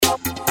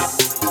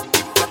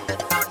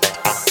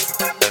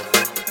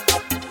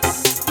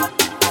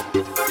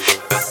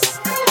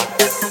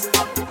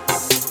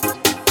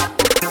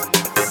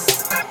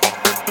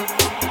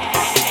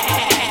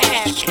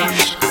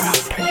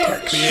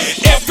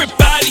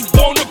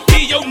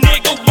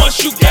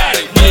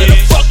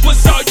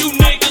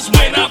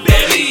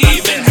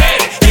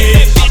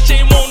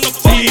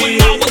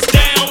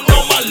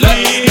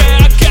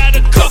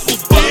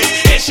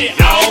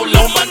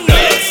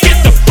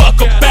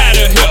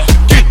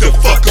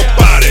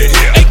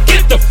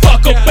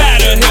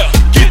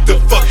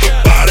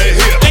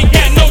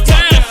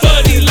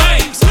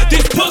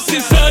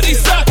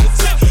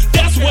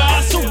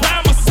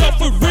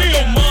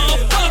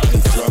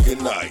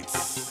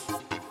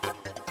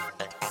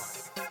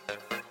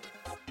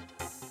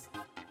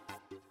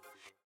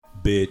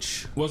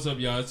Bitch. What's up,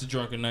 y'all? It's the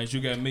Drunken Nights.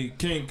 You got me,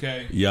 King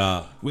K.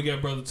 Yeah. We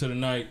got Brother to the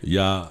Night.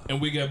 Yeah.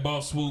 And we got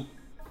Boss Swoop.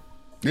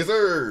 Yes,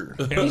 sir.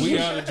 And we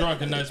are the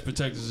Drunken Nights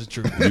Protectors of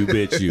Truth. You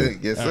bitch you.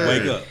 Yes, sir.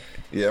 Wake up.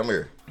 Yeah, I'm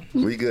here.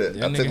 We good.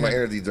 Yeah, I took nigga my had-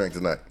 energy drink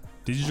tonight.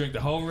 Did you drink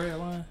the whole red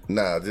line?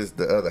 Nah, just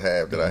the other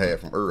half that I had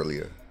from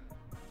earlier.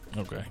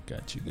 Okay,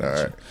 got you. All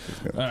right.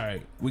 All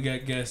right, we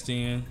got guests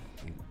in.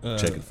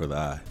 Checking for the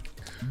eye.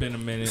 Been a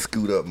minute.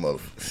 Scoot up,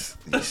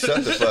 motherfucker.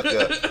 Shut the fuck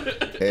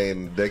up.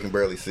 And they can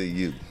barely see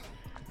you.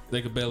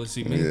 They could barely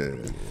see me. Yeah.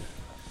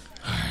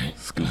 All right.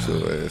 Scoot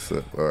your ass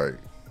up. All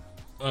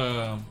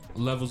right.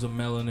 Levels of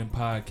Melanin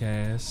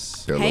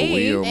podcast. Hello, Hey,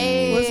 William.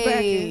 hey. What's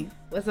cracking?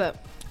 What's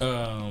up?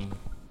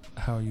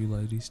 How are you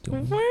ladies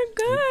doing? We're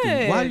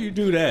good. Why you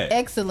do that?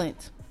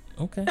 Excellent.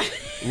 Okay.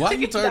 Why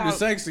you turn the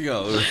sexy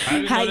on?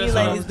 How you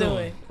ladies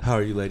doing? How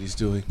are you ladies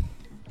doing?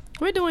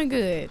 We're doing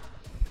good.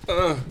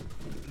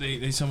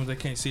 They some of they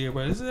can't see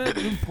everybody. Is that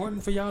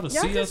important for y'all to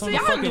Y'all see can us on see- the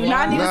y'all fucking do not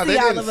line? need to Nah, see they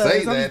all didn't of us.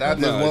 say that. I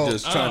just No, want.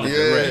 just trying to yeah,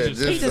 correct. He's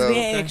just just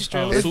being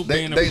extra. it's- Swoop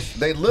they, being a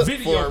they look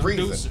video for a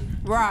producer. reason.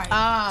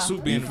 Right.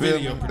 Swoop being a You feel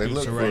video me? They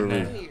look producer for right a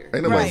now. reason.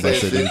 Ain't nobody Right. They say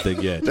said shit.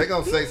 anything yet. They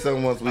gonna say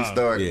something once we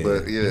start, yeah.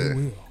 but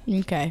yeah.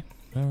 Okay.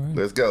 All right.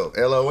 Let's go.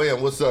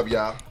 LOM, what's up,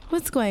 y'all?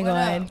 What's going What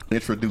on? up?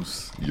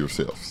 Introduce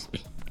yourselves.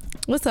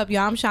 What's up,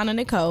 y'all? I'm Shauna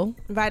Nicole.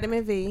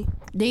 Vitamin V.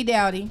 D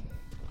Dowdy.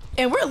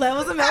 And we're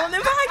Levels of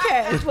Melanin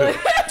Podcast.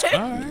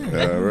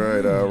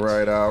 All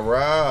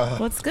right.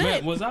 What's good?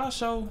 Man, was our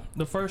show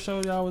the first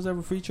show y'all was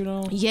ever featured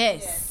on?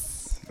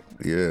 Yes.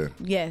 Yeah.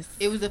 Yes.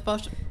 It was the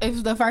first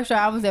show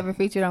I was ever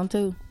featured on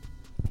too.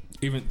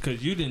 Even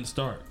because you didn't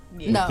start.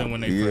 No. Then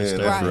when they Yeah, first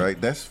that's started. Right.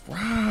 right. That's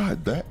right.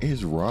 That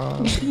is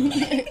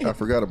right. I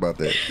forgot about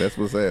that. That's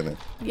what's happening.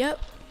 Yep.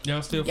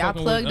 Y'all still Y'all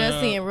fucking plugged with,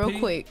 us in real P?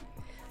 quick.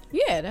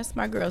 Yeah, that's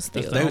my girl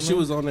still. That's She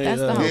was on That's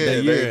the that whole- Yeah,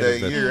 that they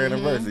year. year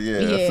anniversary. Yeah,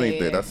 Yeah.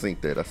 I seen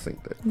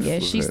that. Yeah,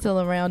 That's she's what's still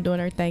around doing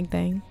her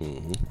thing.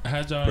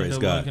 How'd y'all Praise end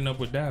up God. linking up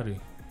with Dowdy?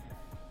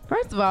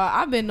 First of all,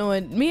 I've been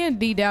knowing me and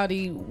D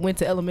Dowdy went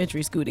to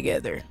elementary school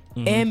together,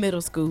 and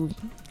middle school,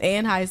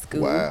 and high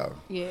school. Wow.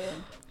 Yeah.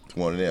 It's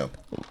one of them.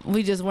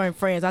 We just weren't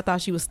friends. I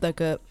thought she was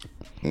stuck up.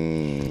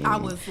 I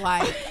was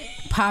like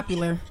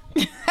popular.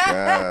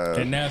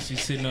 And now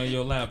she's sitting on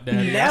your lap,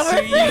 Daddy. Never.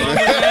 I see you over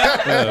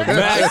there.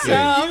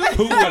 Maxie.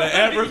 Who would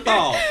have ever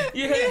thought?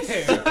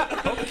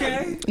 Yeah.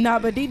 Okay. No,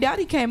 but D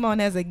Dowdy came on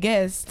as a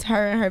guest.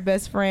 Her and her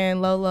best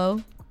friend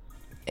Lolo,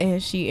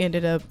 and she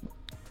ended up.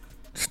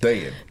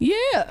 Staying.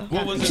 Yeah.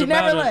 What was it She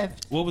about? never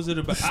left. What was it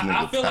about?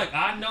 I feel like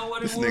I know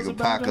what it This was nigga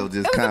about. Paco though.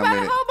 just It was about a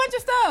commented. whole bunch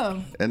of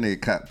stuff. That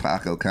nigga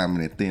Paco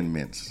commented Thin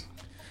Mints.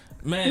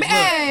 Man,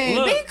 Hey,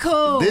 look, be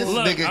cool. This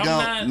Look, nigga I'm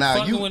gon' not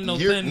fucking with no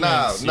Thin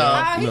Mints, no.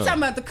 yo. He's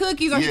talking about the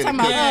cookies or he's Yeah, talking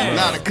about yeah.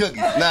 Not the cookies.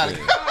 Not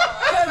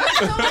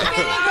the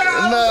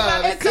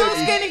Nah, the it's two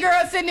cookies. skinny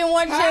girls sitting in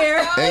one chair.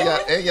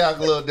 and y'all a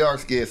little dark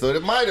skin, so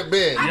it might have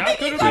been. Y'all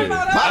could have talking been.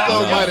 about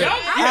Paco might Y'all-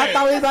 have. I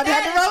thought we was about to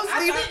have to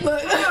roast him.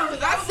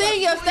 Look. I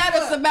see your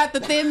status about the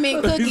Thin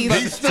Mint cookies.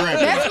 He's tripping.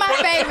 That's my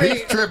favorite.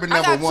 He's tripping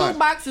I got number one. 2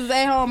 boxes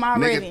at home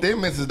already. Nigga,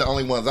 Thin Mints is the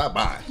only ones I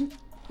buy.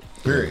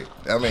 Period.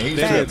 I mean, he's Thin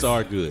tripping. Mints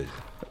are good.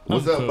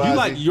 What's up, You Bozzy? You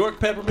like York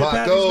peppermint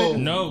patties? Paco, nigga?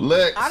 No.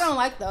 Lex. I don't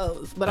like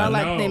those, but I I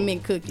like know. Thin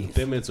Mint cookies.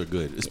 Thin Mints are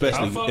good, I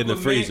especially fuck in the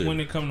with freezer. mint when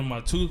it comes to my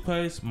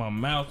toothpaste, my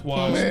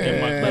mouthwash, Man.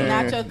 and my But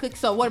not your cookies.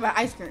 So what about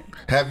ice cream?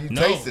 Have you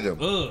No. tasted them?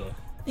 Ugh.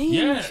 You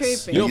Yes.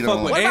 tripping. You don't You fuck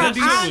don't with like- What about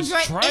Andes? Andes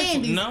was Andre- trifling.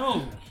 Andes?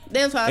 No.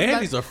 That's what I was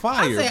Andes are I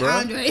fire, said bro.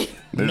 Andre. This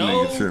No,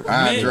 nigga trip. mints.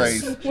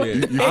 Andres. Yeah.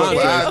 You fuck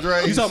with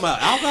Andres? You talking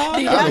about alcohol?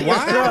 D Wine? Dowdy is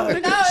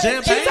drunk. No,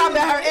 Champagne? She talking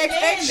about her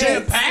ex.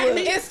 Champagne?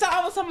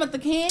 I was talking about the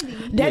candy.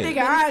 That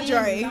nigga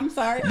Andre. I'm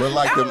sorry. But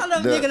like I don't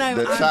know the nigga named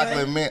Andre.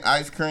 chocolate mint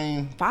ice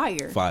cream.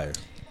 Fire. Fire.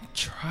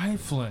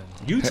 Trifling.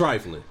 You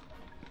trifling.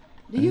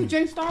 Do you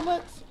drink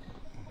Starbucks?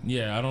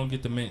 Yeah, I don't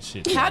get the mint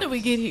shit. How did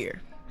we get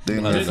here?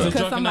 Then This is a like,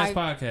 Because Drunken Nights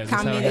somebody podcast. That's how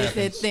it commented that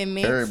happens. Thin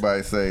Mint.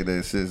 everybody say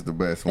that shit's the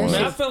best one. Man,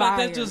 I Shit's feel like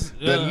that fire. just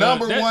The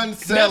number that- one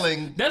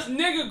selling- That's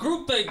nigga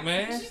groupthink,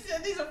 man.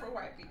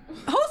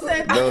 Who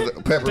said Those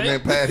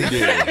peppermint patties.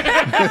 Yeah,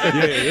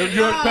 them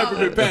York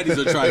peppermint patties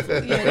are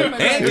trifling. Yeah,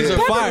 Andes are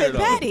fire Peppermint though.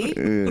 patty.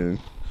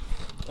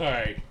 Yeah. All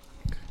right,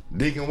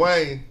 Deacon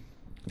Wayne.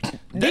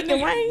 Deacon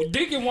Wayne?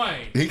 Deacon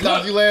Wayne. He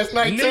called you last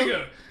night too.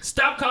 Nigga,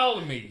 stop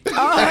calling me.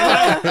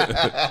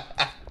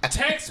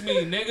 Text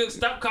me, nigga.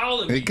 Stop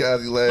calling me. He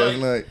called you last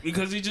Like, night.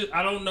 because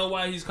I don't know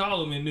why he's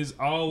calling me. And it's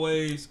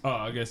always,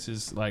 I guess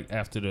it's like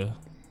after the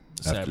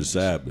After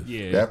Sabbath.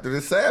 Yeah. After the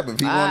Sabbath,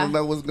 he want to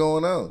know what's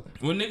going on.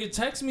 When nigga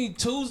text me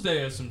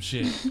Tuesday or some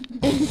shit.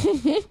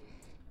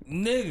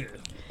 Nigga.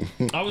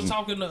 I was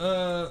talking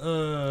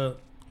to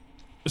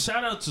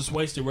shout out to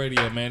Wasted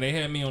Radio, man. They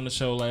had me on the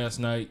show last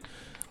night.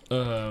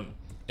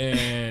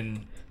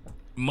 And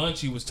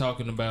Munchie was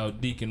talking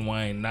about Deacon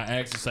Wayne. And I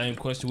asked the same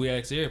question we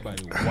asked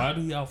everybody. Why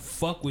do y'all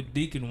fuck with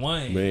Deacon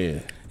Wayne?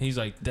 Man. He's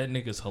like, that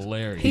nigga's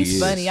hilarious. He's He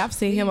is. funny. I've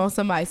seen him on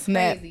somebody's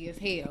snap. crazy as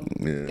hell.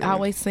 Yeah.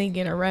 Always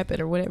singing or rapping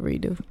or whatever he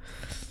do.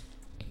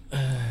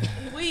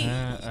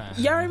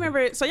 Y'all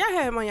remember? So y'all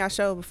had him on y'all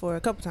show before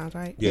a couple times,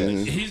 right? Yeah.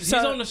 He's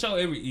So- on the show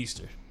every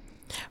Easter.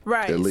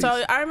 Right. At least.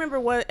 So I remember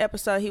one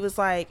episode. He was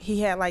like,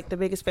 he had like the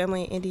biggest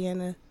family in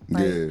Indiana.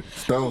 Like, Yeah,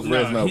 Stones,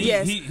 No, Reznov.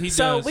 Yes. He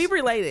so does. we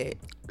related.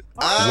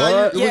 Which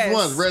Yes.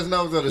 ones?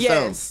 Reznovers or the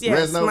Yes, Stones?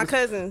 yes, Reznovers? my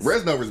cousins.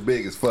 Reznover's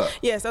big as fuck.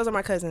 Yes, those are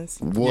my cousins.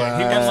 Wow. Yeah,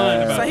 he wasn't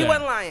lying about So he that.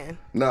 wasn't lying.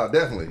 No,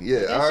 definitely. Yeah, I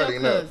That's already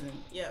your know. cousin.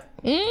 Yeah.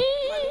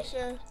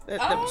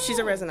 Mm. She's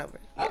a resident over.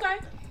 Okay.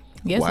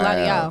 Yes, a lot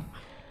of y'all.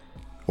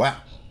 Wow.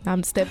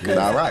 I'm the step cousin.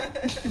 All right.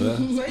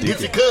 Get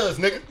your cuz,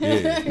 nigga.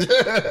 Yeah.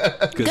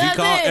 Because he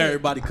called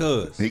everybody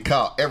cuz. He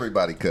called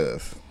everybody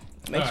cuz.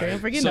 Make sure you Alright, don't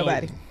forget so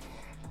nobody.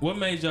 What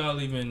made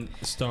y'all even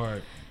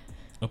start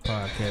a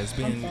podcast?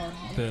 Being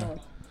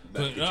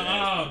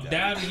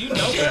Daddy, you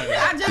know better.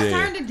 I just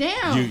turned it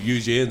down. You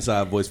use your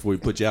inside voice before you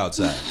put you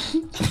outside.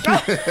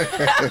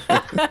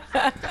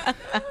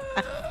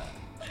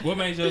 What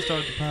made y'all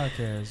start the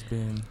podcast?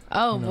 Being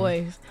Oh,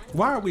 boys.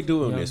 Why are we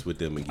doing this with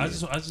them again? I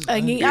just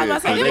Again, I was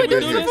about to say, did we do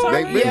this before?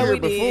 They've been Yeah, here we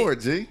did. before,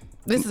 G.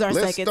 This is our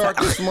Let's second start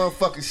time. this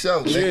motherfucking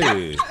show,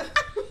 nigga.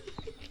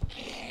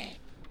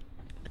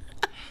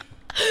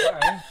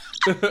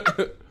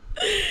 Yeah.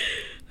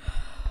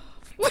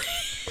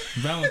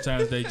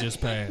 Valentine's Day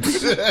just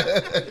passed.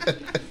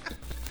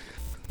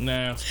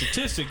 Now,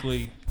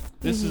 statistically,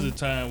 this is a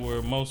time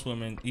where most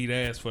women eat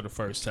ass for the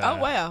first time.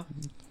 Oh, wow.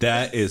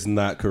 That is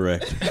not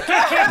correct.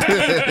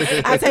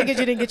 I take it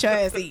you didn't get your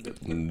ass eaten.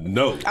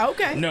 No.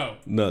 Okay. No.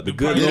 No, the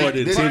good Did- Lord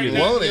Did intended you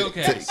it. want Your it?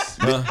 case.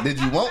 Did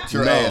you want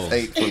your No. ass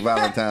ate for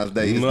Valentine's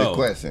Day? Is the No.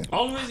 question.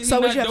 Only reason So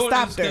he would not you have doing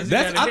stopped this her? is 'cause he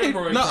That's got a I think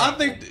hemorrhoid no, I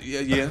problem. think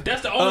yeah.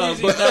 That's the only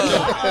reason but, he's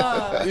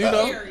not doing it. you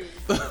know,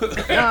 Oh,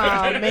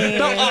 man.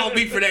 don't all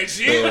be for that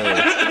shit.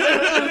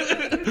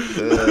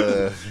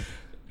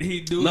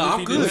 He'd do No, it if I'm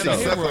he good. didn't have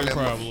a Suck on hemorrhoid that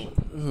problem.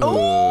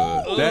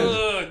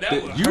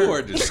 That would you hurt.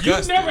 are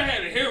disgusting. You never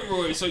had a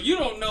hemorrhoid, so you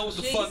don't know what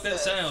the fuck that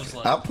sounds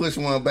like. I pushed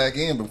one back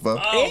in before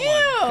Oh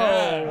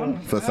my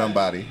god. for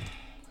somebody.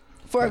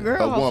 For a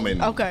girl? A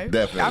woman. Okay.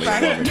 Definitely All a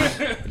right. woman.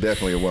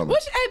 Definitely a woman.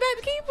 Which, hey,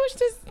 baby, can you push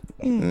this?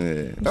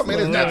 Yeah. I mean,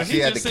 it's No, not that he she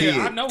had the just said,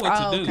 kid. I know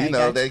what to do. okay. You know,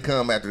 Gotcha. they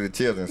come after the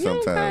children okay,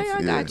 sometimes. I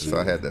Yeah, got you. so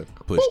I had to.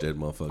 Push that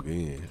motherfucker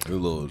in. A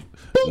little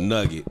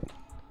nugget.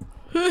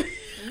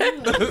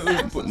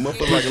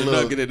 Motherfucker Push the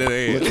nugget in that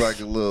look ass. like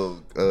a little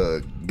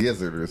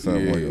gizzard or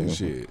something. Yeah, like that.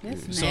 shit.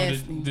 That's So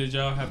nasty. did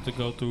y'all have to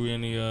go through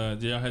any?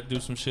 Did y'all have to do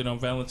some shit on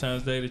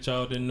Valentine's Day that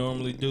y'all didn't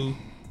normally do?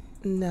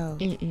 No.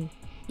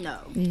 No.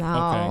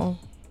 No.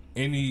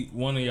 Any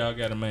one of y'all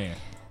got a man?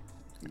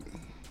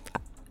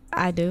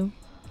 I do.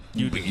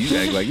 You do. You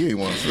act like you ain't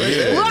want to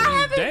say Well, that. I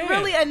haven't Damn.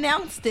 really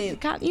announced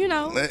it. You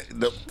know.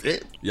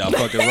 Y'all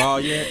fucking raw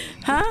yet?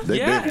 Huh? They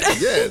Yeah.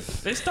 did. Yes.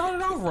 They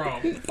started off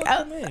wrong.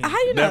 How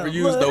you know? Never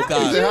used no Look,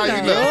 condom. How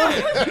you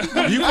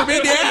know? You from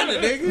Indiana,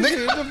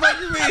 nigga? What the fuck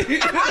you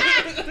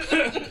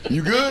mean?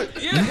 You good?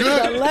 Yeah. You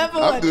good? The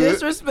level I'm of good.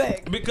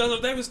 disrespect. Because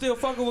if they were still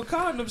fucking with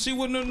condoms, she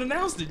wouldn't have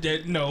announced it.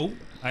 That no,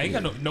 I ain't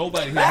got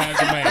nobody who has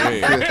a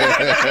man.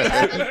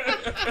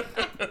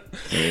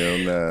 Hell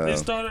no. It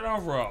started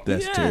off wrong.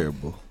 That's Yeah.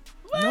 terrible.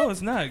 No,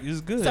 it's not. It's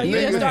good. So you Nigga.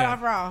 didn't start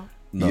off raw.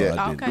 No, Yeah.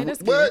 I Okay, didn't. that's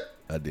good. What?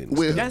 I didn't.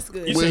 With, That's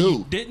good. You with said who?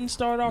 you didn't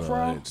start off No, I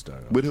wrong? didn't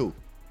start off. With who?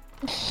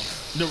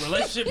 The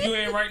relationship you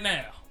in right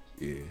now.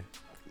 Yeah.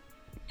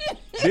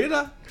 Did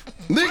I?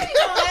 Nigga.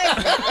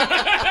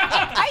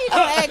 How you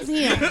gonna ask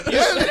him?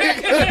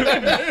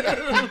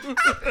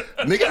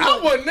 Nigga, I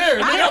wasn't there.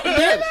 Nigga, I was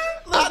there.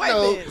 Look I like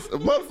know this.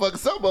 motherfuckers,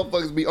 some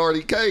motherfuckers be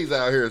RDKs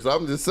out here, so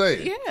I'm just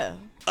saying. Yeah.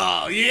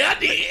 Oh, yeah, I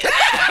did.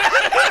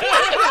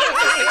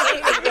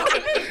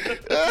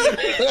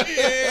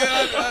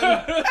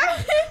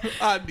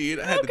 I did.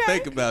 I had to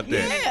think about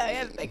that. Yeah, I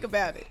had to think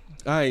about it.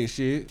 I ain't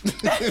shit.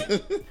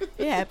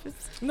 It happens.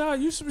 No,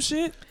 you some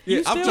shit. Yeah,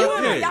 You I'm still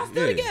trying- with her. yeah. Y'all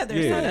still together,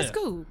 yeah. so that's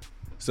cool.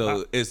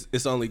 So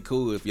it's only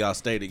cool if y'all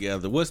stay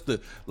together. What's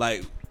the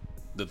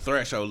the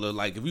threshold look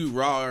like? If you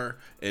raw her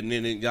and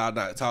then y'all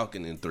not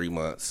talking in 3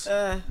 months.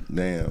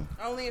 Damn.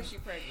 Only if she's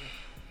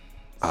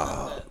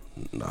pregnant.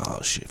 No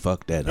shit,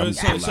 fuck that. I'm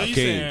So you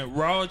saying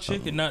raw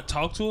chick and not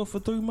talk to her for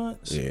 3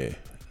 months? yeah.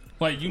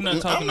 Like you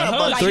not talking I'm to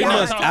not her? about she Three y'all not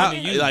months talking out, to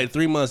you. like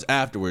 3 months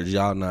afterwards,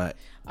 y'all not.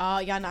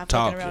 Y'all not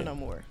Talking. fucking around no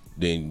more.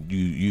 Then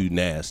you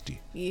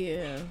nasty.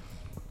 Yeah.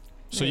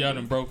 So y'all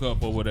done broke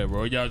up or whatever,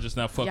 or y'all just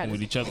not fucking Y'all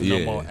with just- each other Yeah.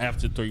 no more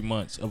after 3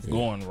 months of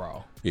going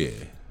raw, Yeah.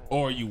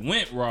 or you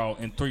went raw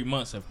and 3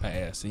 months have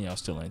passed and y'all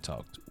still ain't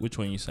talked. Which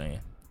one you saying?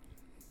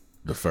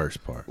 The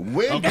first part.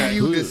 When Okay. do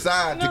you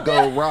decide to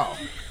go raw?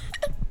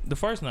 The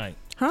first night.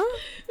 Huh?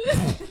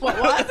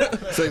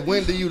 What? Say,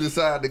 when do you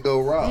decide to go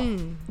raw?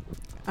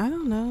 I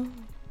don't know.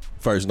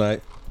 First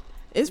night.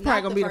 It's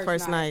probably Not gonna the be the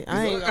first first night. night.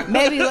 I ain't gonna.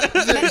 Maybe,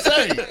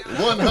 Say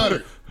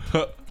 100.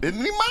 And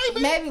he might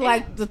be. Maybe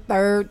like the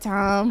third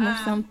time or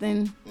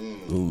something.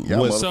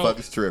 Y'all What-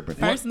 motherfuckers tripping.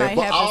 First night And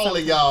for happens all of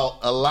something. y'all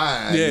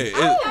aligned. Yeah.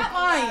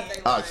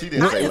 it- Oh, she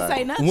didn't I say didn't like.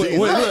 say nothing. when-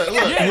 when- Look, look.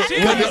 Yeah, she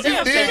When was you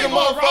saying dig a something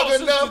raw motherfucker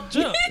since enough, the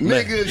jump.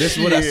 nigga, This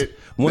is what I shit. said.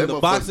 When That the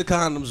box motherfucker- of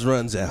condoms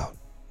runs out,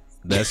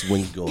 that's when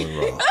you going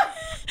raw.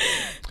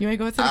 You ain't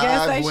going to the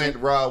gas I station? went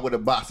raw with a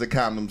box of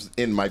condoms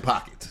in my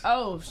pocket.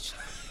 Oh,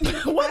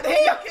 What the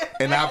hell?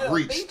 and I've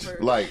reached.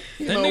 Like,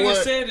 you That know nigga what?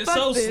 said it Fuck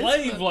so this.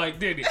 slave-like,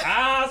 did he?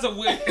 Eyes are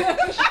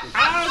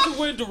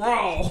with the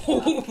raw.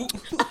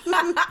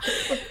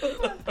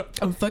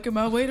 I'm fucking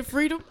my way to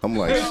freedom. I'm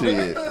like,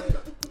 shit.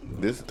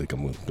 This I think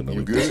I'm gonna you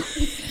leave good?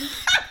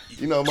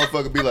 You know,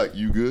 motherfucker be like,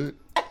 you good?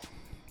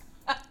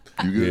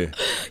 You good?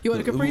 Yeah. You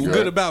want a Capri Sun?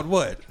 Good about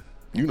what?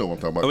 You know what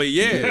I'm talking about. I mean,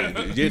 yeah,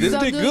 this So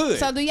did do, good.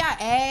 so do y'all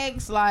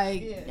ask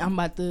like, I'm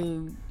about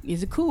to?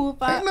 Is it cool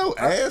if I? Ain't no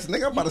ass,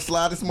 nigga. I'm about to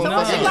slide this So motherfucker.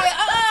 what you in. like?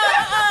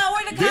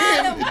 Where the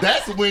Then condom?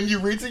 that's when you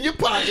reach in your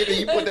pocket and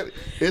you put that.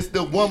 It's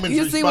the woman's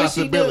You see what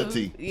she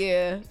responsibility. do?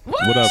 Yeah.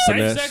 What up, Safe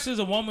finesse? sex is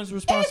a woman's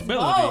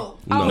responsibility.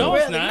 both. No. No,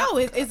 it's really? not. No,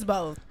 it's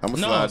both. I'm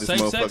gonna No, slide this safe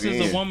sex motherfucker is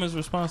in. a woman's I'm gonna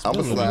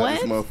responsibility. slide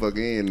this What?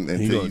 motherfucker in He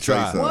until gonna you try. say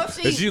something. Well, if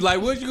And she, she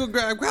like, where'd you go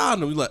grab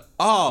condom? You like,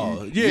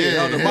 oh, yeah,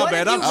 Yeah. oh, my What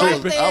bad, if I'm you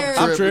right tripping. there?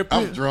 I'm tripping.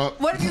 I'm drunk.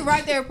 what if you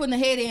right there putting the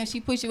head in?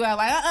 She push you out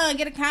like,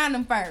 get a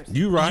condom first.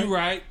 You right? You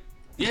right.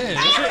 Yeah.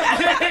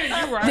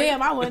 You right.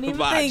 Damn, I wasn't even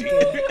Bye.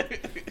 thinking.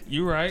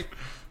 You right.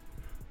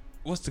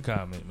 What's the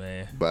comment,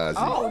 man? Bazi.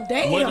 Oh,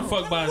 damn. What the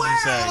fuck Baji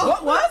say?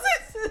 What was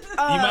it? You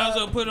might as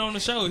well put it on the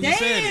show. He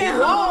said it.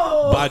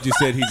 Oh. Baji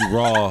said he's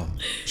raw,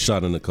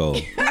 shot in the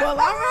cold. Well, all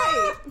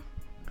right.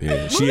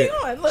 Yeah, Moving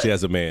on, look. she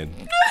has a man.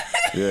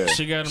 Yeah.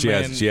 She got a She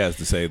man. has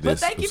to say But this.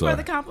 thank you I'm for sorry.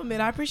 the compliment.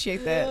 I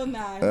appreciate that.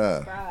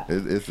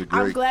 It's a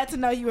I'm great. glad to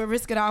know you would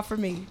risk it all for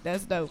me.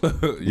 That's dope.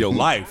 Your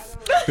life.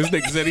 This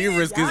nigga said he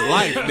risked his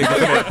life. Nigga,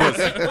 for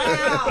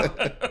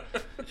that pussy.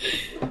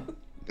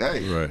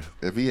 Hey, Right.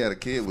 if he had a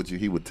kid with you,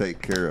 he would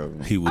take care of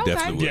him. He would Okay.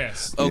 definitely would.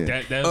 Yes. Oh,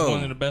 That's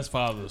one of the best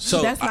fathers.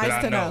 So, That's nice that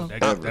I to know.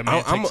 That man I'm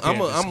takes care of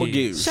his gonna get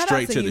kids. Shout out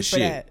straight to to you the for shit.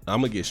 that. I'm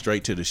gonna get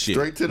straight to the shit.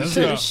 Straight to the Let's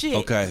shit. go. Shit.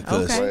 Okay,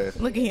 'cause- Okay.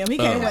 Look at him. He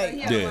can't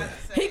wait. Yeah,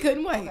 He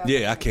couldn't wait.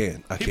 yeah, I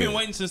can. He been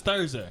waiting since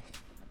Thursday.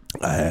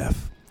 I have.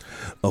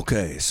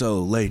 Okay, so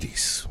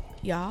ladies,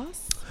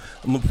 Yas.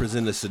 I'm gonna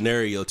present a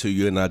scenario to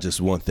you, and I just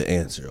want the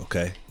answer.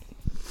 Okay.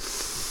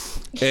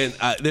 And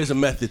there's a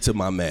method to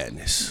my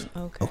madness.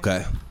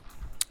 Okay.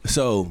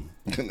 So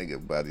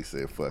Nigga body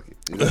said fuck it.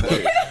 You know what I'm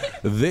saying?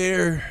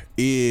 there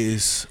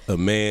is a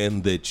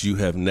man that you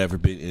have never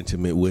been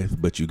intimate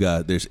with, but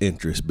there's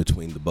interest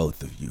between the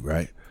both of you,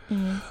 right?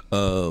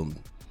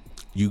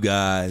 You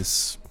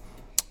guys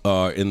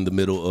are in the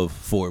middle of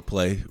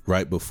foreplay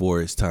right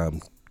before it's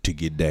time to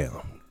get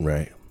down,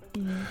 right?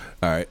 All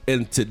right.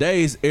 In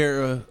today's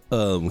era,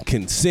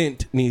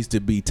 consent needs to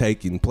be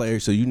taking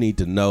place, so you need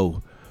to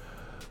know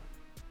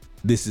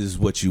this is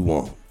what you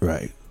want,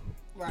 right?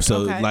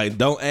 So, Okay. like,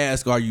 don't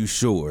ask, are you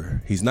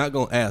sure? He's not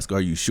going to ask, are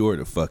you sure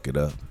to fuck it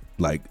up?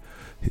 Like,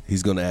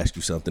 he's going to ask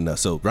you something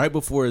else. So, right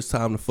before it's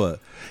time to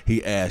fuck,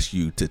 he asks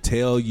you to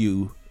tell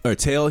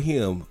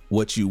him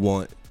what you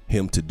want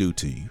him to do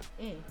to you.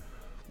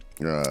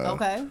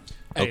 Okay.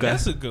 Hey, Okay.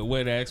 that's a good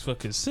way to ask for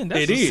consent.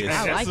 That's It is.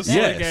 That's I like a that.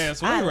 slick Yes.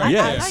 ass way I right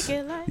Yes.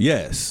 there. like it. Like.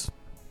 Yes.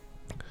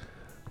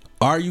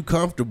 Are you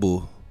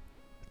comfortable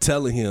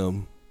telling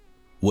him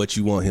what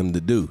you want him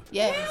to do?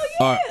 Yes.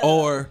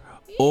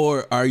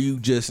 Or are you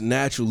just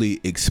naturally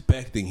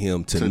expecting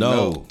him to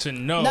know To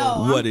know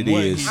No, what it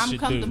what is? he I'm should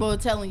comfortable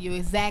telling you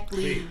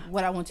exactly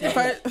what I want you to do.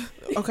 First,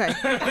 okay,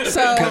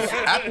 so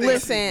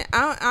listen,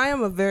 I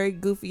am a very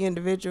goofy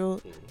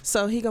individual,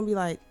 so he gonna be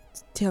like,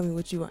 "Tell me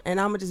what you want," and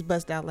I'm gonna just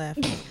bust out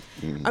laughing.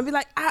 I'll be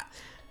like, "I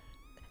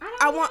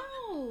want,"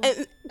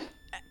 and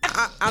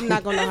I'm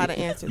not gonna know how to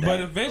answer that.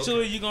 But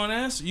eventually you're gonna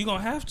answer. You're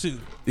gonna have to.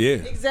 Yeah.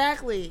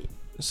 Exactly.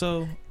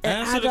 So And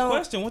answer I the don't-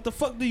 question. What the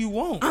fuck do you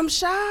want? I'm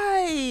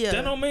shy.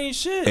 That don't mean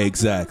shit.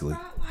 Exactly.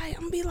 Like,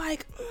 I'm gonna be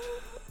like,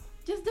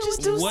 Just do just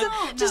what do you What?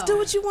 want. just do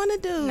what you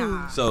want to do.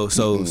 Nah. So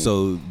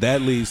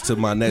that leads to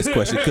my next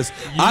question, because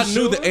I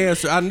knew the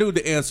answer. I knew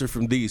the answer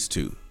from these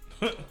two.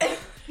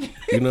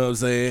 You know what I'm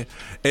saying?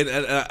 And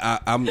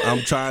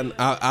I'm trying.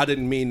 I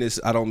didn't mean this.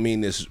 I don't mean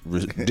this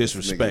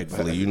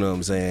disrespectfully. You know what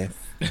I'm saying?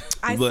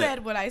 I But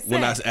said what I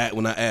said.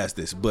 when I asked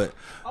this, but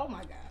Oh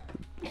my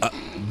God.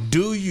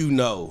 do you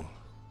know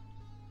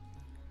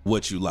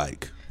what you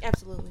like?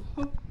 Absolutely.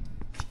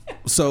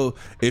 So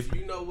if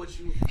you know what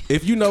you like,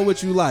 if you know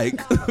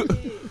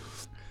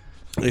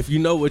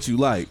what you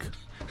like,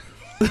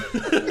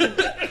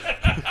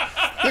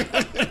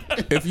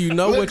 if you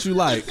know what you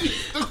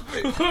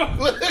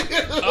like,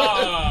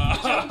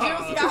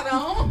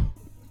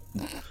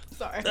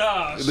 Sorry.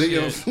 Ah,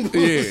 Nigga,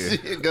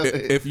 shit. yeah. Go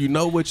ahead. If you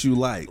know what you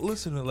like,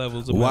 Listen to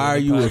levels. Of why are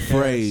you podcast.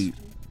 afraid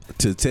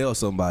to tell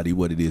somebody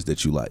what it is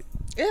that you like?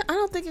 Yeah, I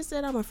don't think it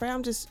said I'm afraid.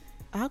 I'm just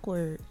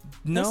awkward.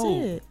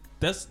 No,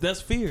 That's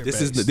that's fear. This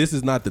based.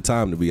 is not the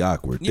time to be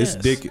awkward. Yes.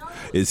 This dick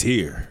is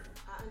here.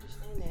 I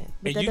understand that.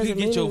 But and that you can doesn't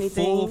get mean your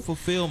anything. full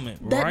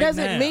fulfillment That right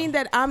doesn't now. mean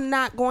that I'm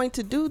not going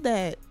to do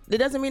that. It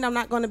doesn't mean I'm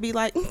not going to be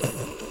like,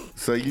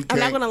 So you I'm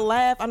not can't. going to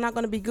laugh. I'm not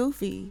going to be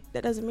goofy.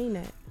 That doesn't mean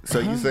that. So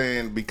you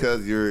saying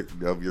because of your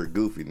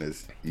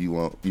goofiness,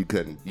 you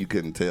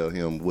couldn't tell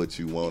him what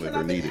you wanted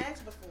or needed.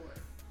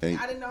 And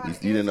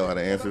you didn't know how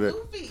to answer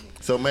that.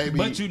 So maybe.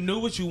 But you knew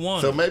what you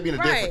wanted. So maybe in a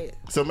Right. different.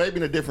 So maybe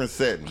in a different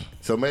setting.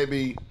 So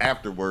maybe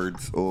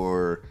afterwards,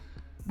 or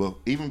But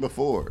even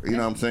before, you know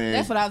what I'm saying?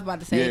 That's what I was about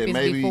to say. Yeah, if it's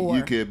maybe before.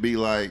 you could be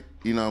like,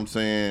 you know what I'm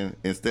saying,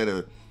 instead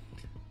of,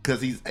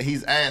 because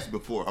he's asked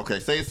before. Okay,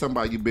 say it's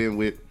somebody you've been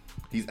with,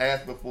 he's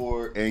asked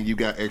before and you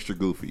got extra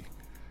goofy.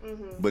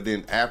 But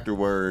then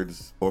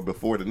afterwards or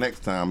before the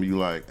next time, you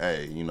like,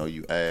 hey, you know,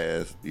 you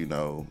asked, you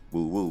know,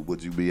 woo woo,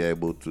 would you be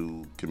able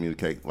to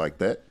communicate like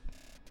that?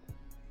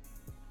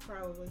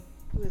 Probably.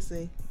 We'll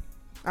see.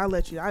 I'll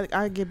let you.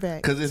 I'll get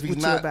back. Because if he's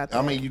not,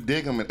 I mean, you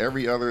dig him in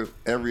every other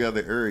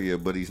area,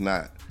 but he's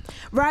not.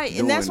 Right,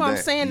 and that's what I'm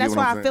saying. That's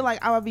why I feel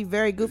like I would be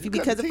very goofy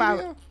because if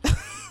I.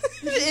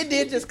 It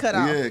did just cut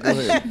off. Yeah, go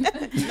ahead.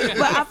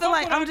 But I feel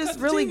like I'm just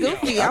really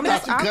goofy. I'm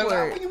just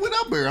awkward. When you went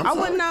up there, I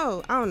wouldn't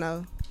know. I don't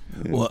know.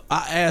 Well,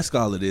 I ask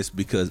all of this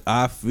because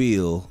I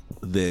feel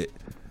that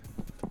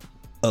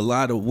a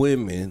lot of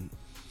women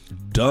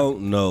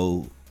don't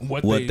know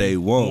what they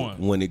want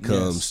when it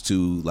comes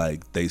to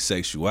like their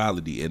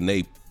sexuality, and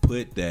they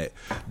put that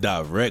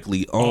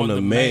directly on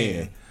the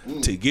man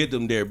to get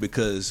them there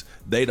because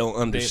they don't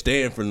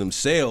understand for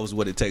themselves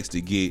what it takes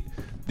to get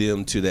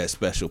them to that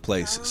special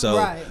place.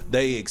 So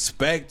they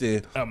expecting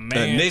a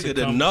nigga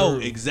to know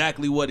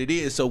exactly what it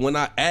is. So when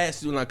I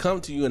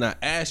come to you and I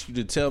ask you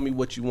to tell me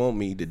what you want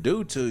me to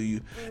do to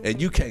you,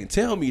 and you can't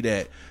tell me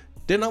that,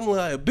 then I'm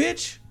like,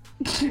 bitch.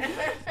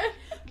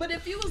 But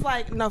if you was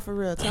like, no, for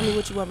real, tell me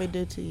what you want me to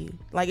do to you.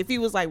 Like if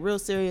you was like real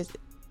serious,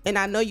 and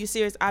I know you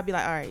serious, I'd be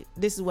like, all right,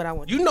 this is what I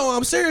want. You know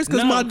I'm serious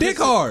because my dick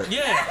hard.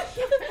 Yeah.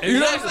 You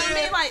know what I'm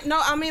saying?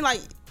 I mean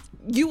like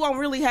you won't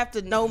really have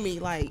to know me.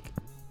 Like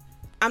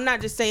I'm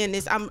not just saying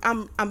this.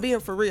 I'm being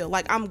for real.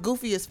 Like I'm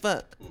goofy as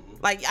fuck.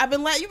 Like you've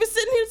been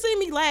sitting here seeing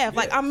me laugh.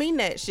 Like I mean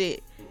that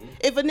shit.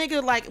 If a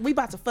nigga like we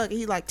about to fuck and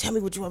he like tell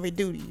me what you want me to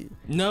do to you.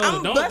 No,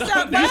 I'm don't. Bust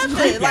out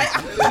laughing. Like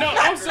no,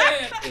 I'm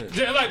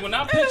saying like when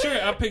I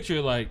picture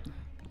it like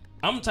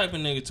I'm the type of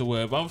nigga to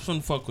where if I'm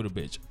finna fuck with a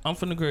bitch, I'm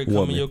finna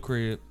come in your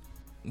crib.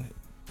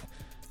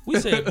 We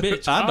said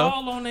bitch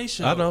all on they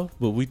show. I know,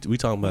 but we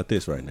talking about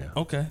this right now.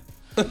 Okay.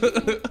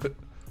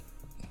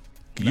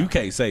 You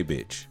can't say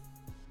bitch.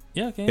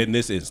 Yeah, I can. In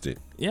this instant.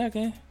 Yeah, I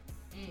can.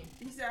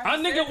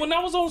 Nigga, when I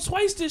was on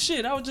Swasted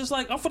shit, I was just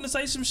like, I'm finna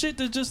say some shit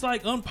that's just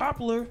like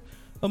unpopular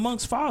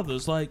amongst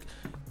fathers. Like,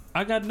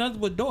 I got nothing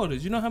but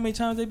daughters. You know how many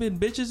times they been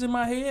bitches in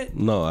my head?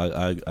 No,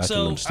 I can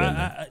understand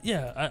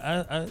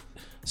that.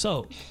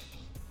 So,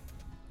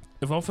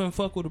 if I'm finna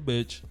fuck with a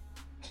bitch.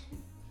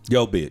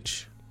 Yo,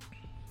 bitch.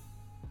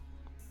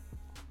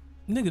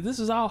 Nigga, this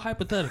is all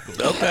hypothetical.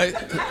 Okay.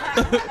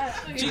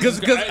 Because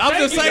I'm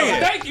just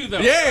saying. Thank you, though.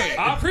 Yeah.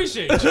 I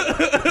appreciate you.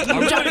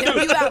 I'm trying to help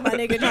you out, my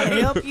nigga. Trying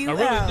to help you out.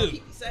 I really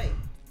do.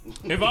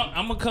 If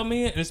I'm going to come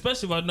in, and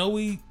especially if I know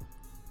we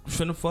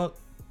finna fuck,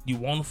 you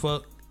want to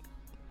fuck,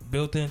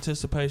 built the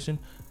anticipation,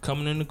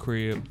 coming in the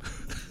crib,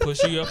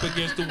 push you up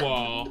against the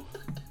wall,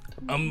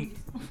 I'm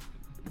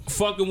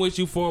fucking with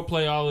you,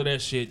 foreplay, all of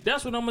that shit.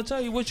 That's what I'm going to tell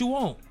you what you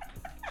want.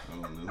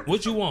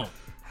 What you want.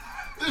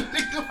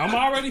 I'm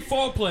already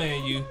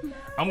foreplaying you.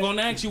 I'm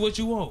gonna ask you what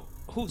you want.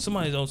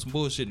 Somebody's on some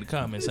bullshit in the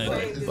comments, ain't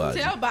they?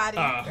 Tell Body.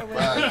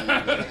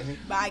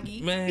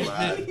 Baggy. Man,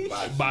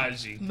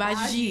 Baji.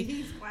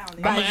 Baji.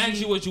 I'm gonna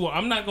ask you what you want.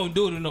 I'm not gonna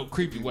do it in no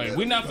creepy way.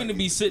 We're not finna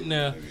be sitting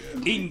there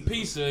eating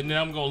pizza and then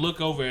I'm gonna look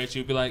over at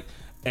you and be like,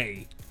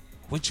 hey,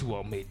 what you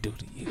want me to do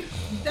to you?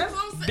 that's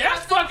what I'm saying.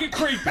 That's fucking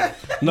creepy.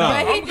 No.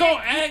 I'm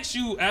gonna ask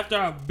you after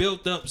I've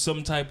built up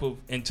some type of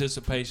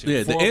anticipation. Yeah,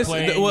 yeah, that's what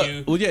I'm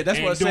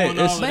saying.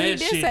 But he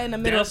did say in the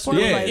middle of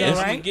foreplay, though,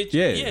 right?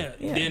 Yeah.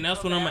 Then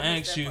that's when I'm gonna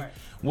ask you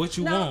what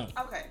you want.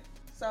 Okay,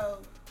 so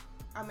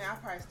I mean, I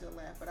probably still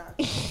laugh, but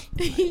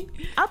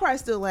I probably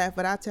still laugh,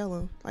 but I tell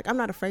him. Like I'm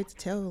not afraid to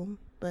tell him,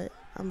 but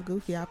I'm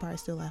goofy. I probably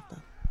still laugh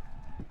though.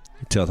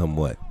 Tell him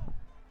what?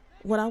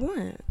 What I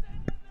want.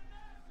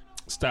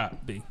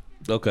 Stop, B.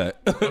 Okay.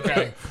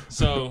 Okay.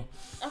 So.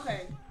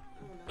 Okay.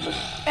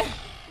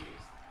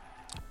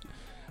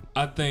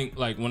 I think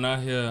like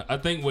I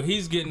think what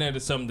he's getting at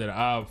is something that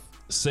I've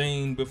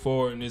seen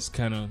before, and it's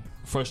kind of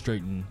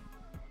frustrating.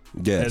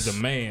 Yes. As a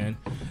man,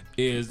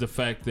 is the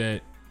fact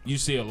that you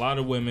see a lot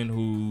of women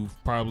who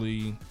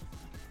probably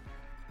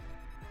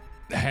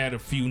had a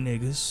few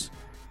niggas,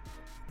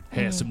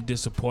 had some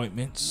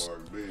disappointments,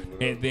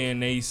 and then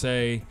they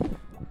say,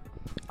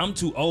 I'm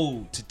too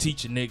old to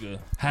teach a nigga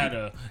how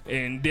to,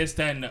 and this,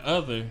 that, and the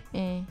other.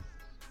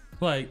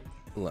 Like,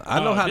 I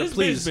know how to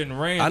please. I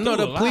know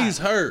to please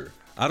her.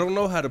 I don't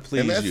know how to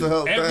please you. And that's the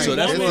whole thing. So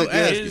that's what I'm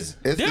asking.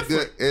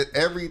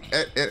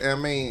 It's I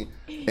mean,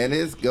 and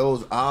this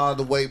goes all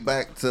the way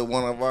back to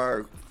one of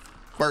our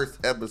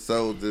first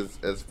episodes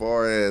as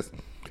far as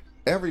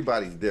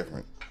everybody's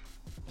different.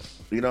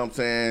 You know what I'm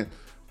saying?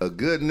 A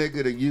good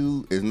nigga to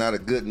you is not a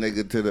good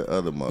nigga to the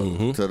other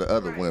mother, to the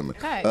other women.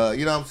 Okay.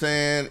 You know what I'm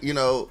saying? You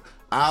know,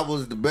 I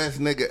was the best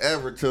nigga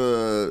ever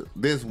to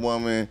this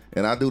woman,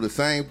 and I do the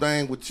same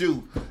thing with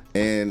you,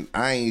 and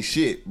I ain't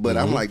shit. But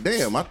I'm like,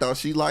 damn, I thought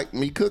she liked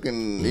me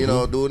cooking, you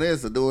know, doing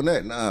this or doing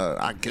that. Nah,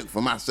 I cook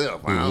for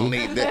myself. I don't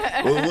need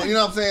that. Well, you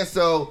know what I'm saying?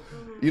 So,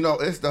 you know,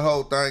 it's the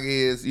whole thing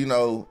is, you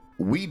know,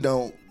 we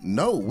don't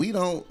know. We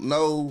don't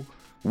know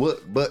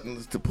what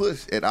buttons to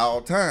push at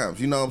all times.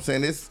 You know what I'm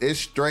saying? It's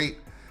straight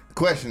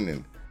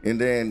questioning. And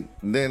then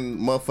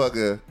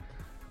motherfucker,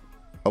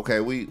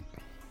 okay,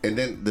 and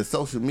then the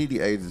social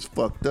media age is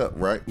fucked up,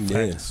 right?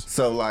 Yes.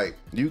 So like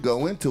you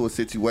go into a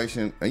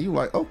situation and you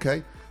like,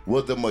 okay,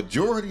 well the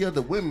majority of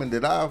the women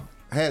that I've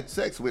had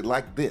sex with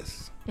like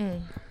this.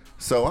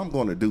 So I'm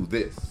gonna do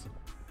this.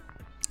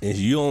 And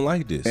you don't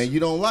like this. And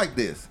you don't like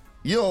this.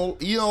 You know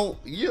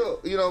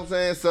what I'm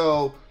saying?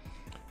 So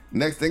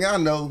next thing I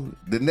know,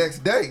 the next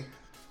day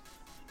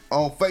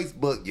on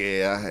Facebook,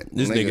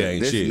 this nigga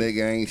ain't shit. This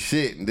nigga ain't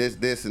shit. And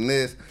this and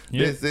this.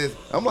 Yeah. This.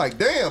 I'm like,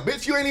 damn,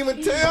 bitch, you ain't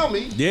even tell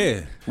me.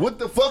 Yeah. What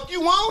the fuck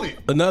you wanted?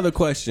 Another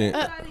question.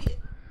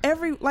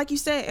 Like you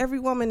said, every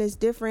woman is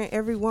different.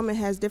 Every woman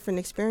has different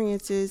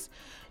experiences.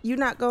 You're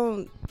not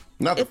going.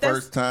 Not the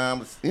first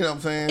time. You know what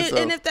I'm saying?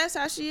 And if that's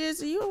how she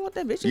is, you don't want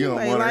that bitch anyway. You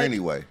don't want her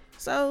anyway.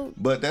 So.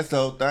 But that's the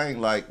whole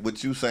thing. Like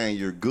what you saying,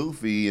 you're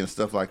goofy and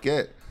stuff like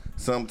that.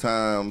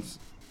 Sometimes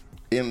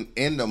in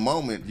the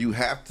moment, you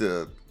have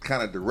to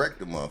kind of direct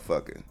the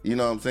motherfucker. You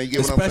know what I'm saying? You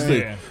get what I'm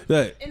saying?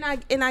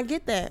 And I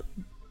get that.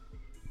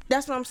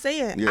 That's what I'm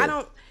saying.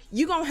 Yeah.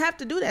 You gonna have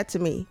to do that to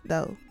me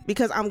though,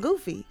 because I'm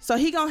goofy. So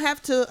he gonna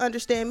have to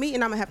understand me,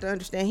 and I'm gonna have to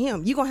understand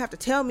him. You gonna have to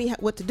tell me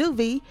what to do,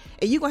 V,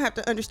 and you gonna have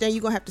to understand.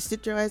 You gonna have to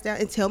sit your ass down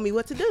and tell me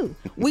what to do.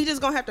 We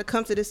just gonna have to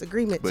come to this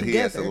agreement together. But he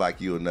has to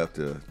like you enough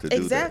to do that.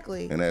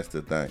 Exactly. And that's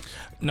the thing.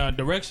 No,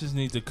 directions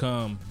need to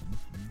come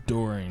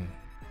during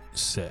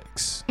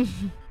sex.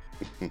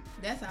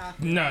 That's how I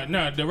feel. No,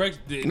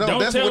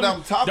 that's what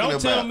I'm talking about. Don't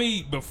tell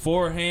me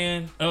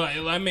beforehand.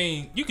 I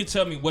mean, you can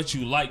tell me what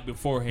you like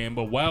beforehand,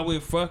 but while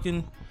we're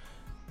fucking,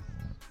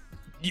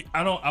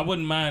 I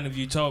wouldn't mind if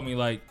you told me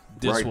like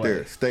this right way.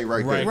 There, stay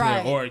right there,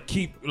 right. Or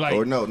keep like,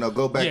 or no,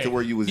 go back to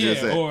where you was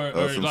just at,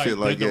 or some like shit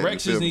like the that.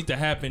 directions need to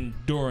happen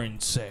during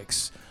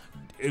sex.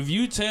 If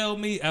you tell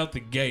me out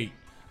the gate,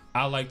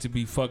 I like to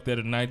be fucked at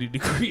a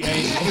 90-degree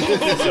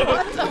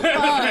angle.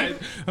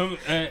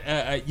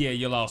 Yeah,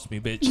 you lost me,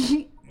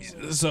 bitch.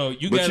 So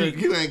you gotta.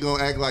 You ain't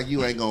gonna act like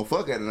you ain't gonna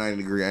fuck at a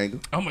 90-degree angle.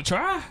 I'm gonna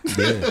try.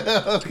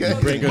 Yeah. Okay.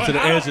 Bring her to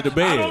the edge of the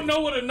bed. I don't know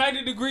what a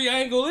 90-degree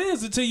angle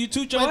is until you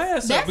toot your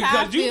ass up,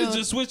 because you can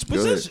just switch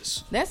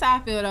positions. That's how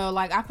I feel though.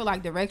 Like I feel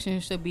like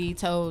directions should be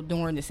told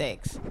during the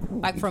sex,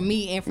 like from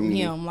me and from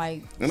him.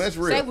 Like, and that's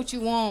real. Say what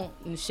you want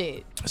and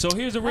shit. So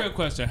here's a real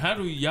question: how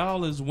do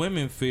y'all as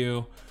women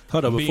feel?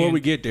 Hold on, before we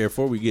get there.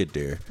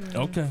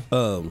 Okay.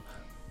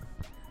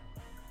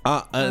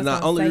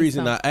 Only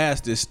reason I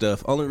asked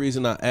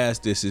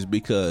this is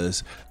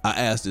because I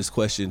asked this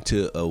question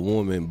to a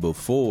woman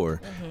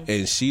before,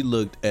 and she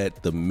looked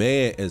at the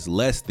man as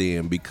less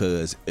than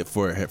because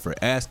for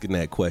asking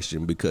that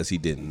question because he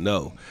didn't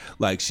know.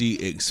 Like she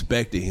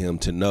expected him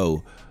to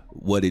know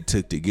what it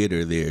took to get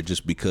her there,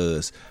 just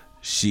because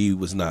she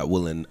was not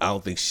willing. I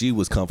don't think she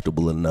was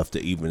comfortable enough to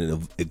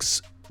even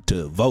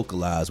to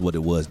vocalize what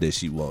it was that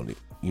she wanted.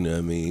 You know what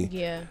I mean?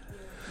 Yeah,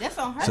 that's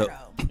on her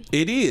though.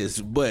 It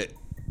is, but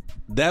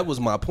that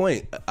was my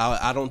point.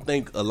 I don't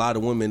think a lot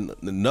of women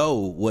know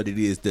what it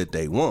is that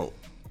they want.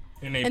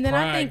 And they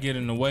pride get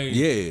in the way.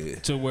 Yeah.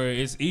 To where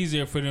it's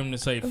easier for them to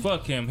say,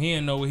 fuck him, he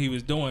didn't know what he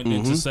was doing,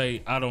 than to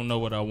say, I don't know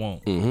what I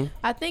want.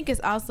 I think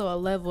it's also a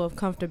level of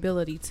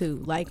comfortability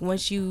too. Like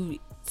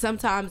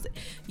sometimes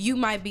you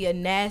might be a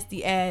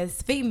nasty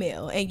ass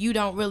female and you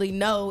don't really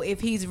know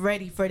if he's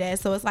ready for that.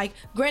 So it's like,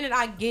 granted,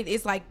 I get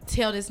it's like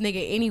tell this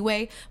nigga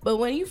anyway, but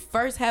when you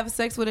first have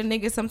sex with a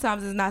nigga,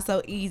 sometimes it's not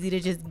so easy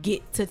to just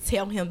get to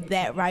tell him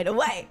that right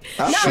away.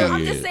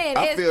 I'm just saying.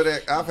 I feel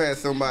that I've had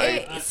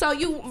somebody. So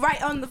you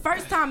right on the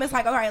first time, it's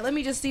like, all right, let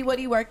me just see what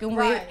he working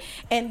with,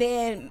 and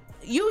then.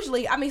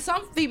 Usually, I mean,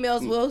 some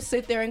females will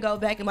sit there and go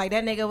back and like,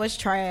 that nigga was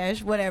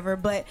trash, whatever.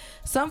 But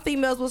some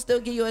females will still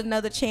give you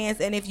another chance.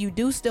 And if you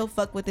do still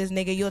fuck with this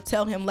nigga, you'll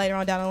tell him later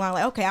on down the line,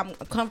 like, okay, I'm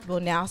comfortable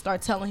now.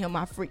 Start telling him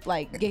my freak,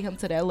 like, get him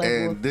to that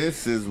level. And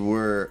this is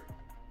where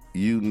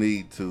you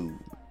need to,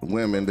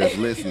 women that's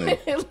listening.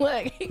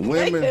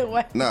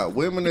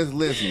 Women that's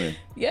listening.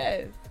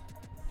 Yes.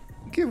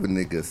 Give a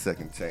nigga a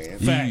second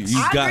chance. Facts. You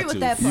I got agree with to.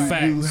 that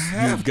part.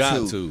 You've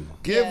got to.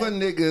 Give a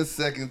nigga a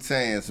second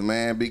chance,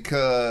 man,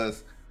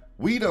 because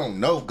we don't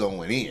know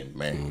going in,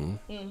 man.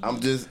 I'm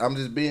just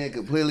being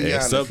completely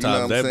honest.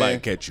 Sometimes that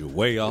might catch you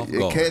way off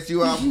guard. It catch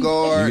you off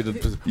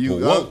guard.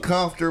 You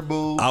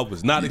uncomfortable. I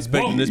was not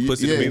expecting this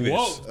pussy to be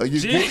this.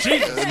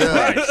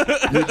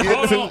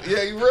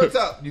 You real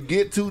talk. You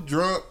get too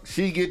drunk.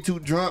 She get too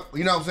drunk.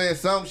 You know what I'm saying?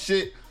 Some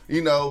shit,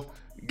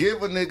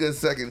 give a nigga a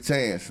second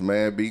chance,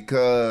 man,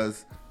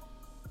 because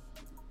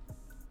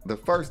the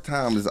first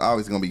time is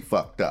always gonna be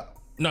fucked up.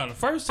 No, the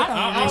first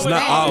time. It's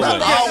not always.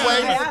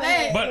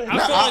 But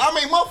I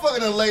mean, motherfucker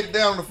done laid it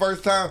down the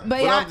first time.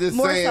 But I'm just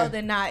more saying. so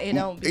than not, it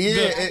don't be.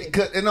 Yeah,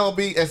 it don't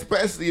be,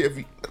 especially if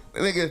you,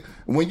 nigga,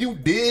 when you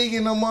dig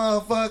in a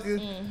motherfucker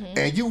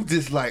and you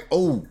just like,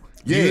 oh.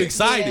 Yeah, you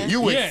excited.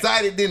 You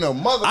excited than a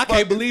motherfucker. I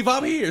can't believe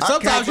I'm here.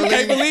 Sometimes you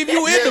can't believe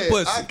you in the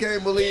pussy. I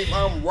can't believe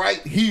I'm right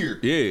here.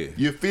 Yeah.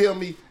 You feel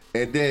me?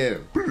 And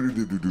then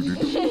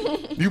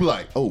you be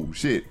like, oh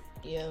shit.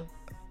 Yeah.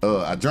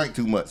 I drank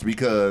too much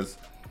because,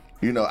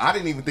 you know, I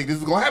didn't even think this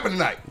was gonna happen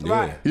tonight.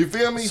 Right. You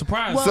feel me?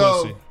 Surprise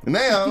So pussy.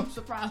 now,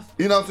 Surprise.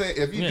 you know what I'm saying?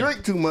 If you Yeah.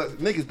 drink too much,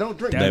 niggas don't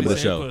drink. Name of the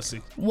Said show.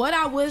 pussy. What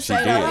I would say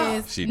did. though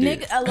is, She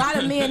did. a lot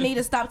of men need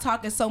to stop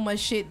talking so much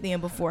shit then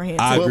beforehand.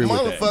 I too. agree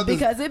with that. motherfuckers,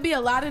 Because it be a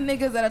lot of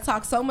niggas that'll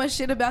talk so much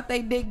shit about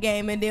their dick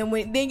game, and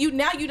then you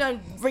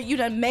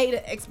done made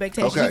an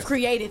expectation. Okay. You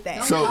created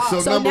that. so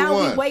number now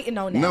one, we waiting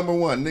on that. Number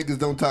one, niggas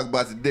don't talk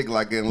about your dick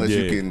like that unless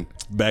you can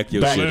back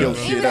your back shit your up.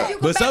 shit up.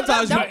 But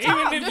sometimes you, But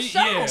even if you,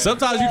 yeah.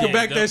 sometimes you can Yeah,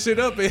 back don't- that shit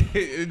up and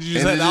you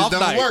just And had it the off just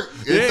don't night. work.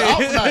 It's the off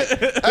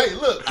night. Hey,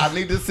 look, I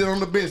need to sit on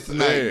the bench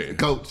tonight, Yeah.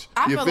 coach.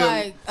 I You feel feel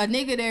like a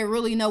nigga that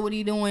really know what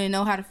he doing and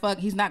know how to fuck,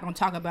 he's not gonna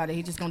talk about it.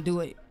 He just gonna do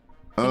it.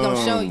 He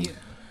gonna show you.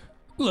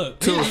 Look,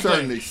 to a here's the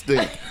certain thing.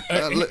 extent.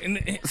 Look,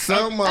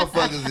 some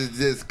motherfuckers is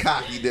just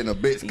cocky than a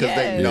bitch because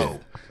they Yes. know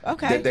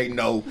Okay. that they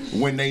know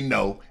when they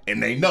know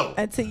and they know.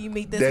 Until you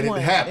meet That this it one,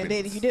 happens. and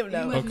then you didn't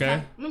know. Let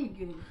Okay. me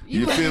get it.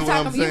 You must feel be what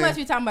I'm talking, you saying? must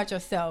be talking about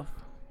yourself.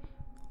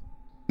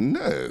 No.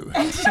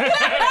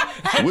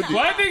 What the-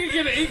 Why nigga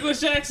get an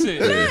English accent?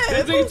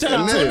 That nigga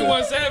turned No.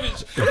 21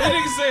 Savage. That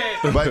nigga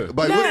said,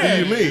 But what do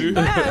you mean?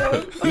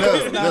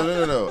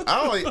 No. No.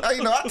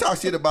 I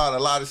talk shit about a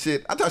lot of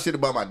shit. I talk shit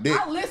about my dick,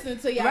 I listen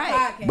to your Right.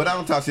 podcast. but I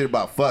don't talk shit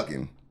about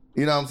fucking.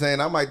 You know what I'm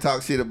saying? I might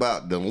talk shit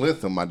about the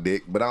length of my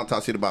dick, but I don't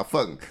talk shit about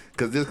fucking.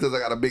 Cause just cause I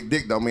got a big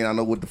dick don't mean I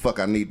know what the fuck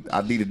I need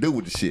to do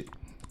with the shit.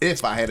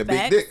 If I had a big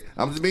Facts. dick,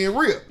 I'm just being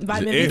real.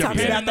 Vitamin It B talks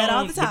depends about that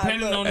all the time.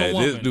 depending Look. on the Hey,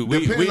 woman. this dude,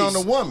 Depending on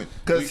the woman.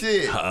 Cause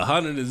shit.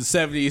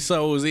 170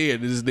 souls in,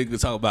 this nigga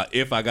talk about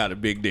if I got a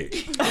big dick.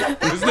 This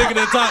nigga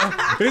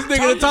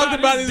that talked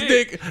about his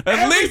dick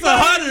at least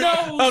 100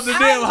 knows. of the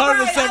damn 170 I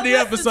listened to the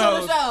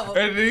episodes. show.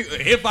 And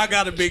if I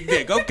got a big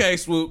dick, okay,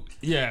 swoop.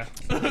 Yeah.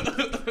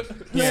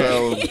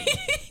 So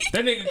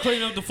That nigga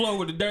cleaned up the floor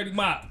with a dirty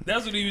mop.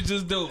 That's what he was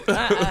just doing.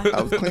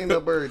 I was cleaning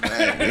up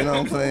everything. You know what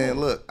I'm saying?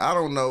 Look, I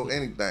don't know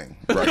anything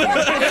right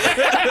now.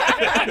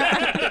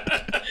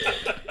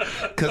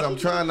 Cause I'm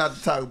trying not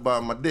to talk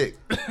about my dick.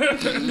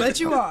 But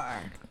you are.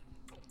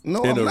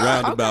 No, In I'm a not.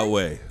 roundabout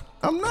way.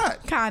 I'm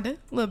not. Kinda.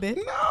 A little bit.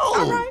 No.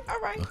 All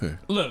right. Okay.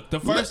 Look, the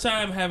first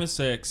time having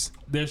sex,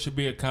 there should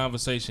be a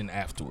conversation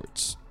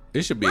afterwards.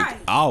 It should be Right.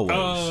 always.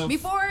 Of,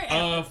 Before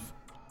and of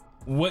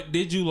what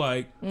did you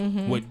like?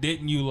 What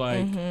didn't you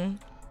like?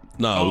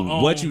 no,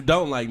 what you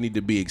don't like need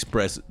to be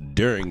expressed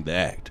during the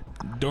act.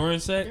 During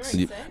sex?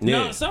 Yeah.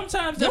 No,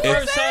 sometimes the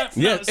first time.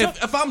 Yeah, No, some-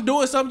 if I'm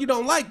doing something you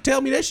don't like, tell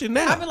me that shit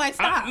now. I be like,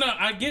 stop.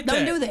 I get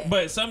Don't that. do that.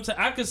 But sometimes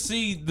I could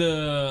see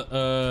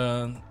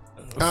the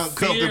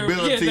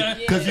Uncomfortability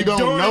because you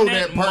don't know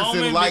that person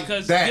moment like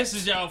because that. this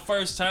is y'all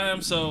first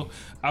time, so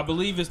I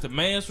believe it's the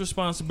man's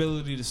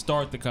responsibility to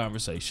start the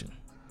conversation.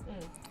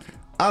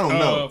 I don't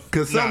know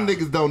because some nah.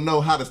 niggas don't know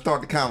how to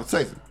start the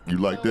conversation. You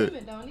like that?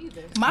 Women don't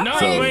either. My No,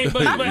 friends, wait,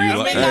 but- my but- friends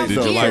you been like- on did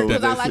you years like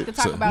because that I like shit? to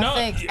talk So- about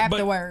sex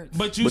afterwards.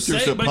 But you But you're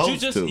say, but you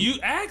supposed just to. you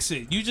ask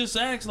it. You just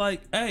ask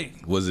like, hey,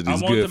 Was it I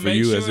as want good to for make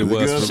you as sure- it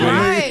was Good for for me? me.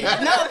 Right?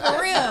 No,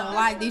 for real.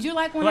 Like, did you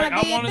like when Like, I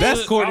I did wanted this?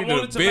 That's corny I to a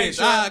wanted to make bitch.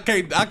 sure- I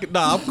can't.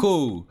 Nah, I'm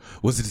cool.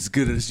 Was it as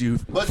good as you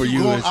But for you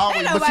you? gonna as- always,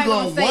 Ain't but you nobody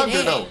gonna gonna say wonder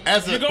that. though,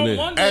 as You're a gonna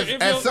wonder as,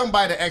 if as you're-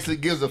 somebody that actually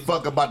gives a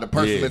fuck about the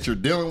person Yeah. that you're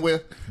dealing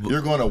with,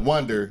 you're gonna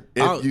wonder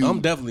if you.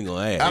 I'm definitely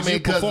gonna ask. I mean, you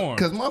perform.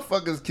 because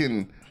motherfuckers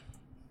can,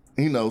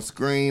 you know,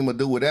 scream or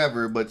do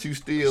whatever, but you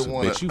still So,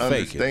 want bitch, you to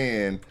faking.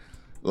 understand,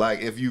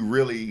 like, if you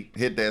really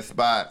hit that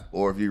spot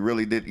or if you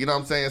really did, you know what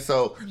I'm saying?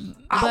 So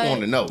I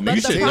want to know. But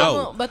You the should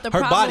problem, know. But the Her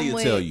problem body will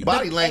with, tell you.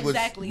 Body language-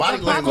 Exactly. body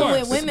the problem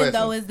language with women especially.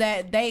 though is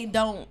that they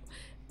don't.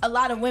 A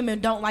lot of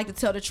women don't like to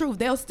tell the truth.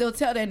 They'll still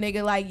tell that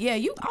nigga like, yeah,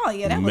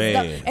 that was Man.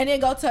 dope. And then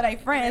go tell their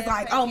friends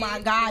like, oh my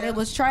God, it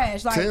was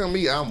trash. Like Tell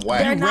me I'm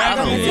whack. they're not rap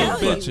gonna on tell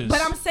little you. bitches.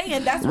 But I'm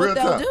saying that's Real what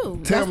they'll talk.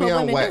 do. Tell That's me what I'm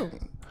women whack. do.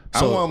 I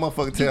So- want a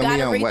motherfucker You tell me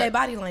gotta I'm read their whack.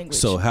 body language.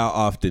 So how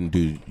often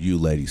do you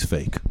ladies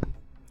fake?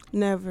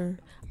 Never.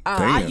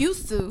 I Damn.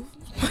 used to.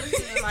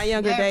 In my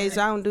younger days,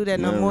 I don't do that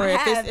no more. If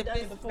have it's done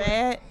it before.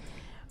 bad,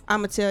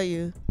 I'ma tell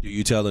you. Do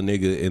you tell a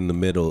nigga in the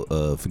middle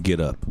of get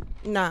up?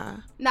 Nah.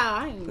 Nah,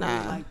 I ain't rude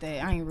Nah. like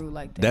that. I ain't rude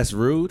like that. That's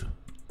rude.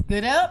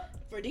 Get up.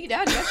 For D,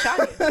 that's shot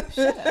it.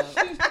 Shut up.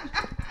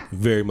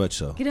 Very much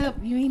so. Get up.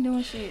 You ain't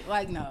doing shit.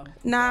 Like, no.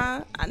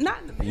 Nah. Not.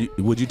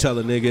 Would you tell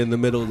a nigga in the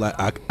middle like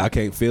I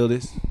can't feel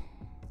this?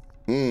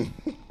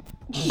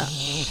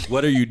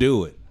 What are you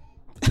doing?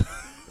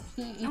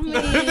 I mean,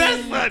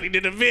 That's funny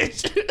to the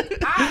bitch.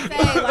 I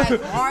say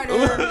like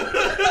harder.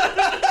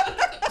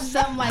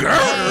 Something like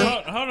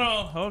that.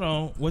 Hold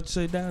on. What you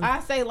say, Donnie? I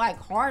say like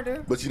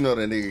harder. But you know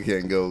that nigga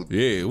can't go.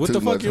 Yeah, what too the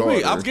fuck much you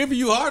mean? harder. I'm giving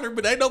you harder,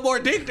 but ain't no more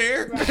dick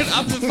there.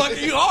 I'm just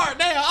fucking you hard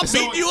now. I'm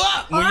beating you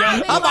up. When y'all-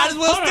 I might as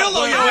well Hold on, steal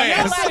on your I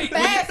ass. know, like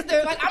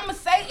faster. Like I'm gonna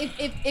say,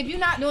 if you're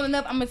not doing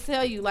enough, I'm gonna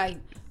tell you like,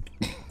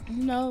 you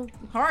know,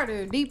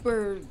 harder,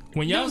 deeper.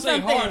 When y'all do say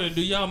something. harder,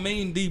 do y'all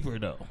mean deeper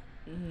though?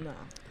 No.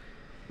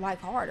 like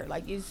harder,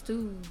 like it's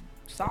too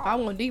soft. If I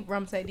want deeper,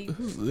 I'm say deeper.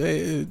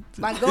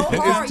 Like go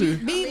hard, too- you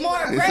be more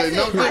He say aggressive.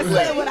 no dick I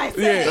said what I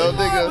said. No Be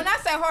more- nigga. when I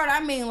say hard,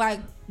 I mean like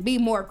be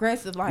more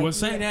aggressive. Like Well,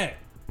 say that.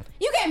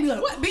 You can't be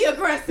like, what? Be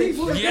aggressive.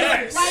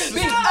 Yes. Like, be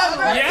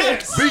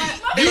aggressive.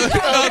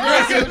 Yes.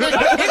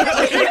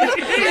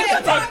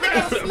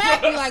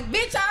 Smack you like,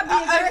 bitch, I'll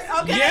be aggressive.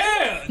 Okay.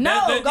 Yeah.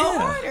 No, go yeah.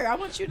 harder. I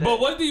want you to. But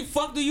what the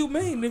fuck do you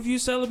mean if you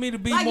telling me to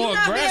be Like, more you're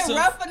not aggressive? being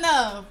rough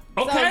enough.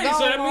 Okay, so so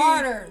go that means-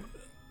 harder.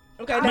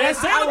 Okay, Man,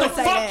 say what the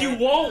fuck you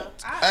want.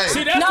 Hey,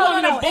 See, that's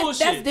one of the bullshit.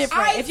 That's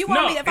different. If you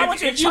want me, if I want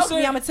you to choke me,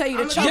 I'm gonna tell you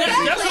to choke me. Yeah,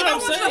 that's what I I'm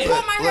want you saying. to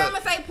pull my hair. I'm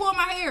Look. gonna say, pull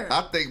my hair.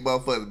 I think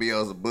motherfuckers be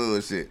on some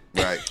bullshit,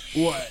 right?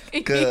 What?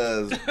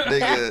 Cause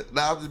nigga,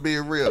 nah, I'm just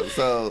being real.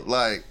 So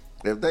like,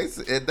 if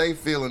they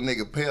feel a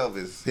nigga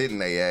pelvis hitting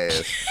their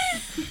ass,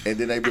 and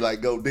then they be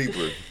like, go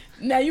deeper.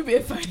 Now you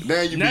being funny.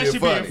 Now you Now being she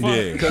funny. being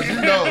funny. Yeah. Cause you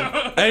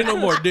know, Ain't no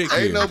more dick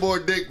ain't here. no more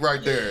dick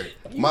right there.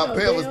 My know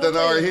pelvis damn done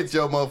well. already hit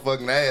your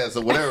motherfucking ass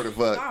or whatever the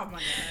fuck. Oh my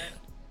god.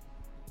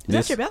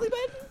 Is that your belly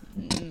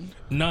button?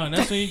 No,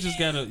 that's when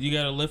you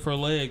gotta lift her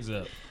legs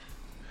up.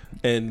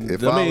 And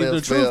If I all mean, the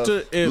else truth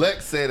fails, to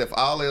Lex said if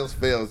all else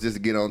fails,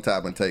 just get on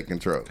top and take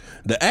control.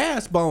 the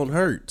ass bone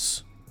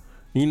hurts.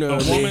 You know A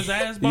what I mean? woman's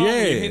ass bone,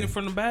 Yeah. you hit it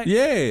from the back.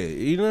 Yeah,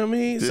 you know what I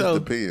mean. Just So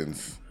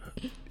depends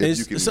It's-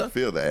 if you can so-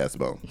 feel the ass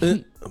bone.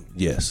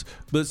 yes,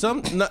 but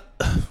some not.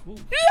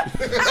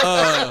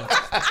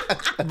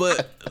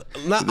 But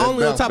not That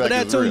only on bounce top of back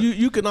that is too, real.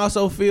 you can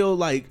also feel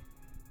like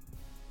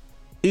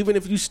even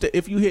if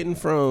you hitting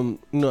from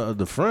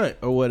the front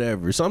or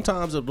whatever.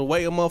 Sometimes of the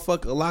way a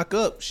motherfucker lock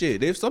up,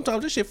 shit. If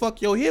sometimes this shit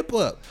fuck your hip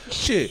up,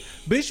 shit,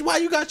 bitch. Why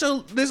you got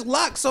this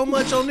lock so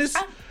much on this?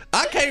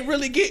 I can't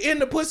really get in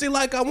the pussy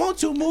like I want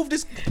to. Move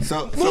this.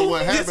 So Move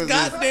what this happens is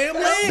goddamn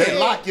leg. they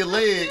lock your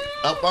leg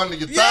up under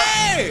your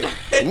thigh.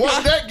 Yeah,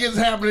 Once that gets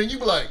happening, you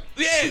be like,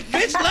 yeah,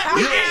 bitch. Let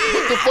me in.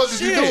 what the fuck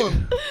is you Shit.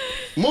 doing?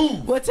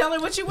 Move. Well, tell her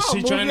what you want. She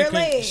Move trying your to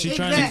leg. she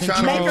trying to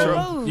Exactly. Make her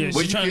control. move. Yeah, But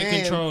she's you trying to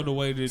can- control the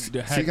way She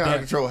gotta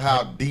control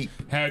how deep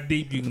how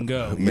deep you can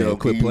go. Man,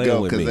 quit you can playing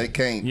go with because me. they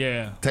can't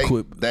Yeah. take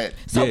Quit. that.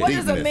 So Yeah. what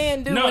does a deepness.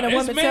 man do No, when a it's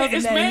woman man- tells him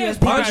it's that he man's has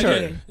part. Punch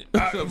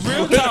her.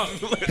 Real talk.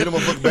 Hit him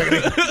up back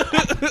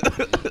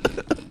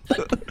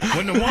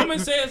When the woman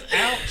says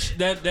 "ouch,"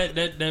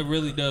 that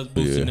really does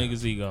boost Yeah. a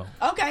nigga's ego.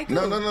 Okay,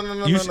 cool.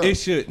 No. It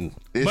shouldn't.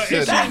 It But it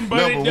should. shouldn't, but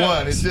it Number does.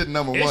 one. It should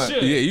number It one.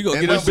 should. Yeah, you gonna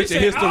And get this when bitch she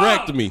a said,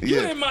 hysterectomy. "Oh, you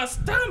Yeah. in my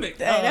stomach."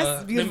 Hey, that's a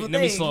let beautiful me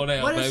thing. slow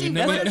down, What if baby. she-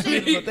 Let me- what if she- let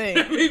me- beautiful thing.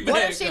 let me What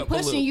back if she up a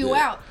pushing little you bit.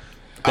 out?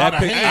 That the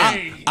pic-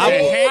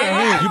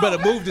 hand. you better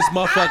move this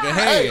motherfucking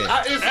Hey, hand.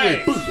 I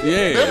instantly.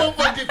 Yeah. That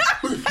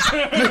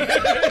motherfucker.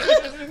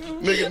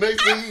 Nigga,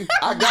 next thing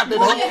I got that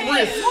whole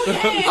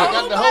wrist. I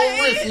got the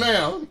whole wrist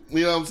now.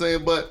 You know what I'm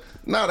saying? But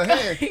not a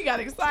hand. He got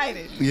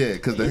excited. Yeah,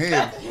 because the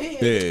hand. Yeah,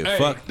 Hey.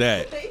 fuck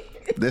that.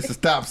 That's a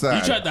stop sign.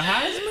 You tried the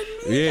Heisman?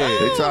 Yeah.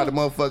 They tried to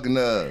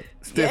motherfucking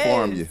stiff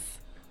arm you.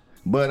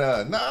 But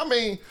no, I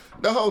mean,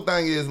 the whole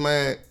thing is,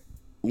 man,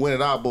 when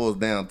it all boils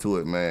down to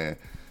it, man,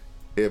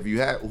 if you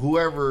have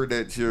whoever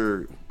that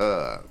you're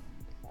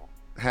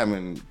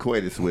having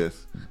coitus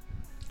with,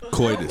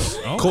 Coitus.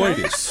 Okay.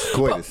 coitus,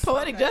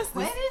 Poetic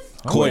justice.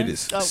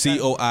 Coitus. Okay.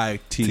 Coitus.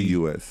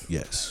 T-U-S,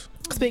 Yes.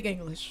 Speak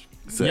English.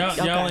 sex,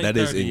 Y'all ain't That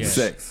is 30 yet. English.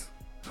 sex.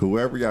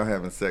 Whoever y'all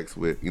having sex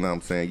with, you know what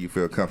I'm saying, you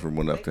feel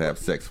comfortable enough to have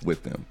sex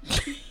with them.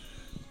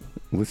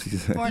 What's he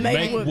saying?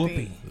 Make Make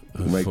whoopee.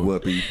 Make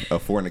whoopee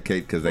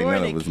fornicate because they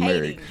none of us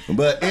married.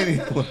 But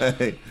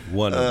anyway,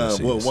 One of us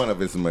well, is. one of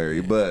us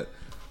married. But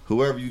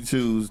whoever you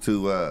choose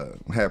to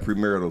have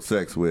premarital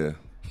sex with,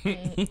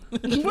 We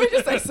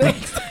just say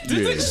sex.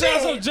 This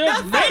sounds so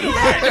judgmental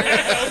right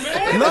now,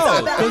 man.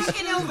 No, it's,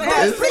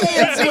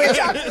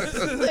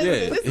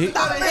 yeah. You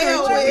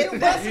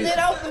busting it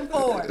open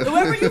for it.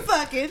 Whoever you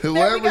fucking.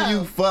 whoever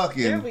you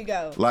fucking, There we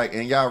go. like,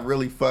 and y'all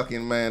really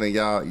fucking, man, and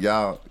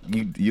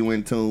you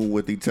in tune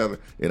with each other.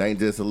 It ain't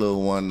just a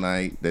little one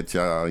night that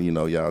y'all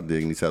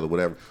digging each other,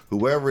 whatever.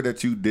 Whoever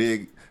that you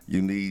dig,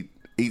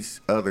 each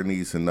other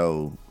needs to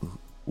know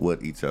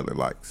what each other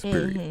likes.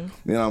 Period.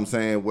 You know what I'm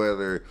saying?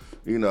 Whether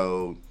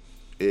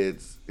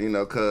it's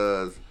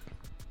because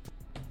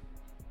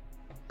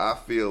I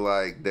feel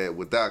like that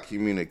without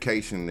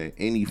communication in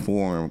any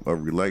form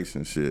of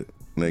relationship,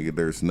 nigga,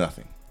 there's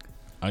nothing.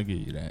 I give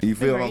you that. You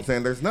feel what I'm Agreed.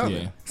 saying? There's nothing.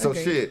 Yeah. So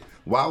Agreed. shit,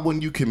 why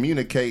wouldn't you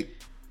communicate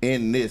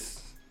in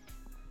this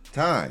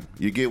time?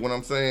 You get what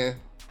I'm saying?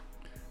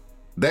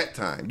 That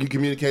time. You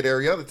communicate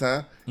every other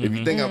time. If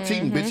you think I'm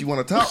cheating, bitch, you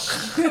want to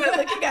talk.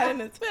 Look, he got in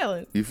his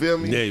feelings. You feel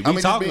me? Yeah, we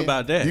just talking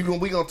about that.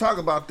 We gonna talk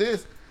about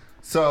this.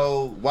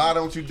 So why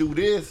don't you do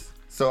this?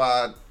 So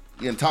I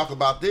can talk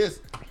about this.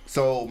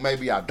 So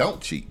maybe I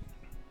don't cheat.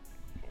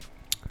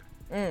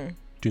 Dun,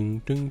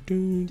 dun,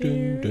 dun,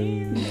 dun,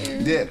 dun.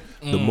 Yeah.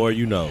 The more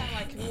you know.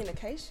 Like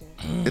communication.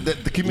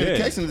 The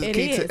communication is It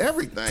key is. to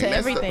everything. To That's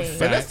everything. and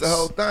that's the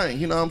whole thing.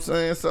 You know what I'm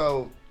saying?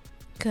 So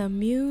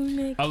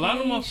Communication. A lot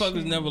of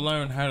motherfuckers never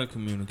learn how to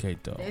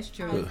communicate though. That's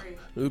true.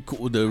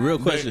 The real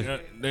question: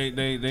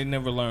 They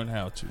never learn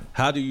how to.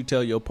 how do you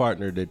tell your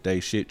partner that they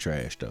shit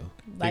trash though?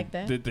 Like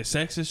that. The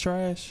sex is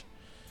trash.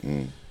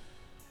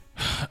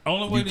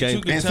 Only way You that can't-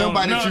 you can And tell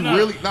somebody that you no.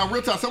 really, now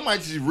real talk, somebody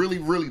that you really,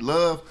 really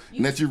love,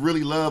 and that you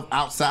really love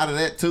outside of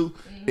that too,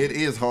 it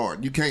is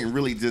hard. You can't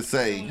really just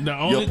say The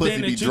only your pussy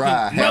thing be that you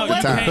dry can- half No, the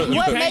you can't- time. you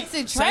What can't makes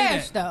it say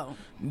trash that. though?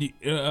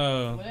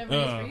 Whatever it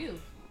is for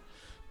you.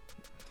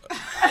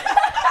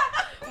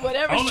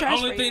 Whatever's Only, trash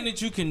only for thing you.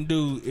 that you can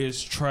do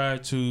is try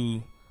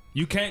to.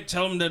 You can't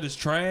tell them that it's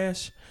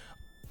trash.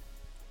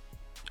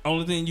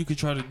 Only thing you can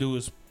try to do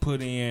is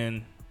put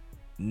in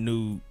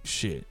new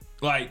shit.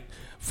 Like,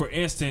 for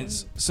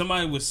instance,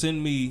 somebody would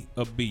send me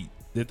a beat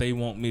that they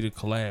want me to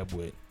collab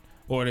with,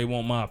 or they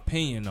want my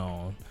opinion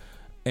on,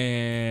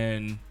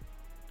 and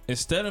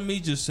instead of me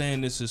just saying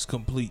this is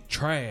complete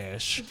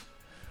trash,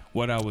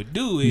 what I would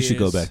do is You should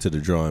go back to the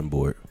drawing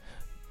board.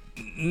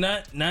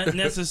 not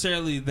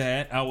necessarily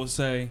that. I would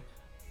say,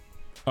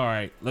 all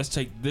right, let's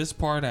take this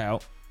part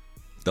out.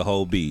 The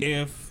whole beat.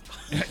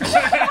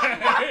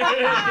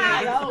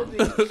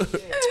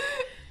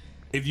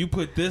 If you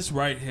put this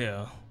right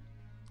here,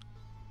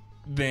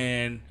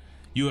 then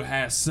you'll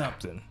have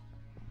something.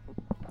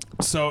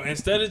 So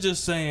instead of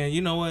just saying,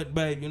 you know what,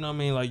 babe, you know what I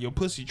mean, like your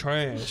pussy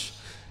trash,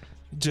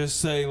 just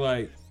say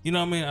like, you know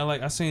what I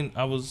mean,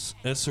 I was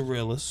at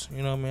Cirillas,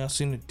 you know what I mean, I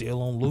seen the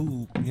deal on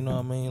lube, you know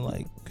what I mean,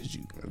 like, cause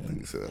you. I think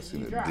he said I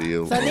seen a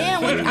deal. So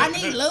then when I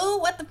need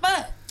lube, what the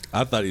fuck?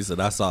 I thought he said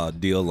I saw a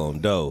deal on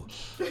dough.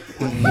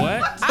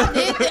 What? I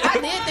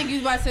did think you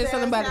was about to say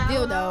something about a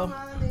dildo.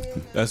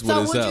 That's what So it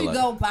would sounded you like.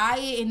 go buy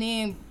it and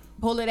then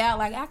pull it out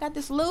like I got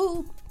this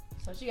lube?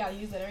 So she gotta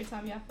use that every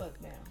time y'all fuck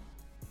now.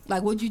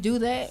 Like would you do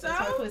that? So,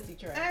 That's her pussy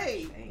trash.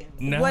 hey,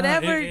 Nah,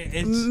 whatever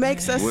it's-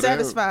 makes us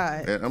Whatever.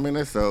 satisfied. I mean,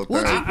 that's so.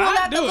 Would you pull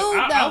out the do it.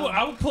 lube though?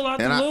 I would pull out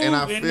And the I- lube and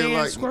I and feel then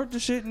like- squirt the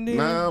shit and then.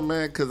 Nah,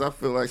 man, because I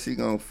feel like she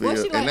gonna feel.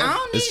 Well, she like, I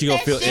don't need she gonna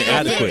that feel shit.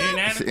 inadequate.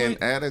 nigga.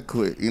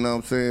 inadequate. You know what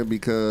I'm saying?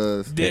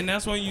 Because Then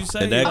that's when you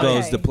say, And that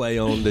goes Okay. to play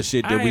on the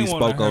shit that I we ain't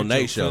wanna spoke on hurt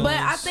your Nate show. But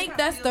I think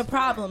that's the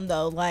problem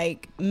though.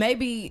 Like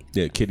maybe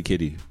Yeah,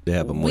 kitty, they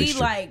have a we moisture.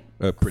 like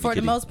Pretty for the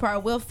kitty. most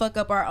part we'll fuck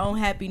up our own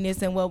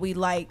happiness and what we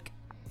like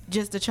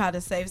just to try to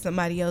save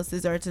somebody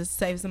else's or to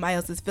save somebody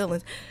else's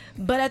feelings.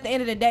 But at the end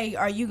of the day,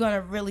 are you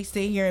gonna really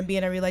sit here and be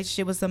in a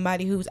relationship with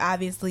somebody who's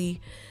obviously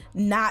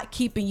not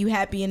keeping you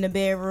happy in the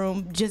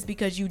bedroom just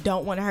because you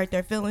don't want to hurt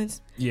their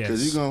feelings? yes.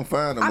 because you gonna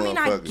find a I mean,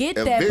 I motherfucker. get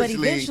that, but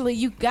eventually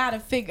you gotta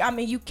figure. I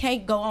mean, you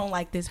can't go on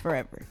like this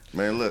forever.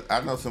 Man, look,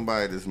 I know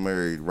somebody that's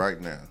married right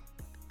now,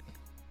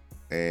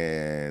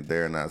 and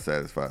they're not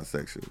satisfied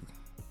sexually.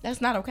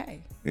 That's not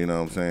okay. You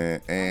know what I'm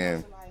saying?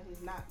 And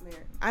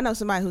I know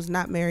somebody who's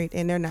not married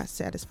and they're not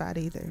satisfied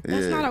either.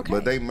 That's not okay.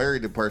 but they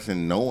married the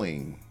person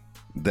knowing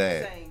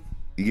that.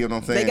 You get what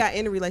I'm saying? They got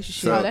in a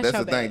relationship. So Oh, that's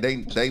that's the your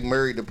thing. They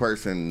married the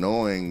person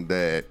knowing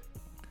that,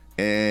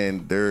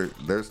 and they're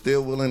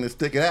still willing to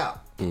stick it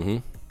out. Mm-hmm.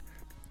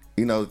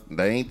 You know,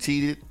 they ain't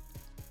cheated,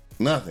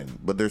 nothing,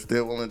 but they're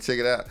still willing to check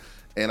it out.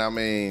 And I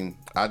mean,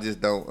 I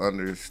just don't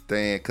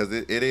understand because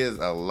it is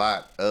a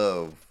lot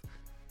of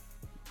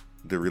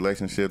the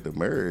relationship, the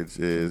marriage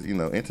is, you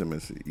know,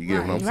 intimacy. You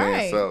get what I'm saying?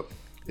 Right. So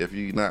if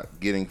you're not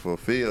getting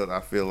fulfilled, I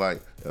feel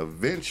like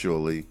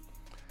eventually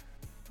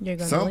You're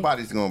gonna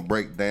somebody's gonna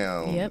break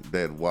down Yep.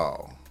 that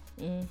wall.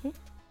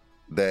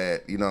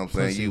 That, you know what I'm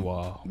saying, Pussy you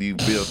wall. you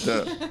built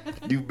up.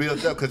 You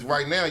built up because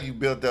right now you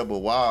built up a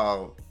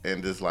wall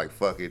and just like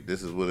fuck it,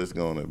 this is what it's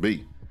gonna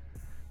be.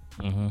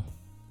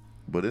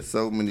 But it's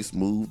so many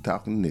smooth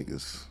talking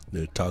niggas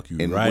They'll talk you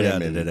and right women,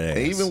 out of that ass.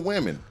 and even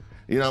women.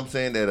 You know what I'm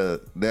saying?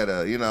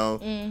 That you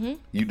know,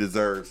 you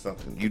deserve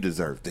something. You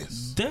deserve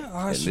this. There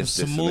are And some this,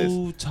 and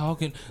smooth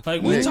talking.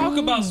 Like we Nigga. talk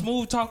about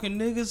smooth talking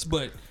niggas,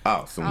 but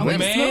Oh, some Oh, women.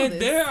 man, smoothest.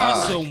 there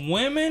are some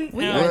women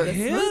We out are the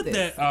here smoothest.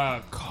 that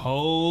are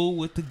cold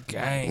with the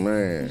game.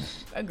 Man,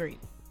 Agreed.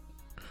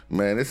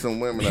 there's some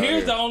women out Here's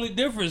here. the only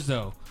difference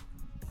though.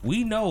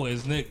 We know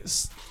as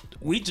niggas,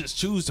 we just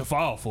choose to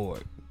fall for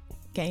it.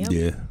 Can't help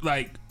Yeah.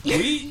 Like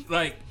we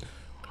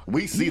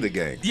We see the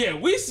game. yeah,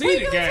 we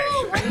see the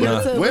game.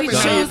 Nah. So Women we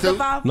see choose it, to too.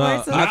 fall for Nah,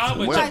 it, too. Nah,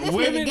 but Like this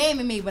women, nigga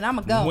gaming me, but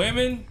I'ma go.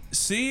 women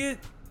see it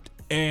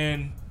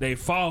and they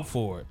fall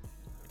for it.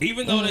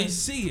 Even though they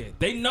see it,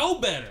 they know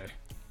better.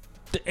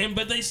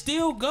 But they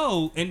still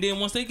go, and then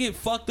once they get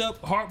fucked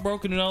up,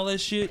 heartbroken, and all that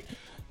shit,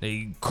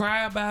 they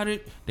cry about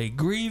it, they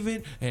grieve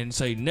it, and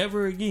say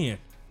never again.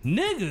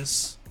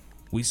 Niggas,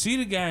 we see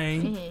the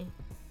game,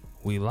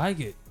 we like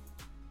it,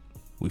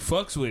 we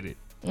fucks with it.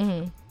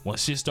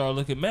 Once shit start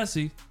looking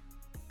messy,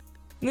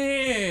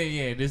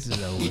 yeah, this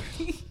is over.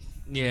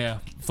 Yeah,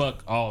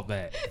 fuck all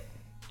that.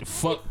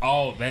 Fuck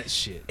all that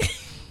shit.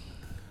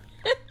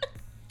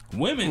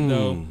 Women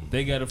though,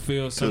 they gotta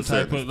feel some To a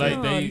type of certain like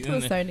Oh, they. to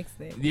a certain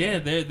extent. Yeah,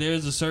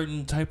 there's a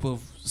certain type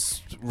of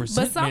But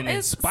resentment some and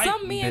it's spite.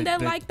 some men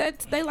that like that.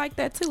 They like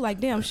that too. Like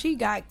damn, she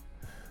got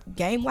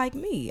game like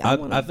me.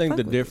 wanna I think fuck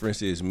the with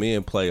difference is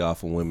men play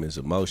off of women's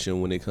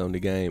emotion when they come to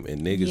game,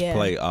 and niggas Yeah.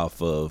 play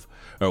off of,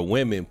 or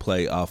women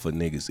play off of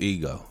niggas'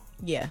 ego.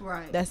 it. Yeah,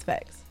 Right. That's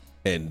facts.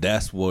 And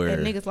that's where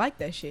And niggas like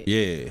that shit.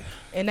 Yeah.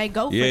 And they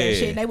go for that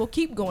shit and they will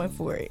keep going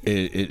for it.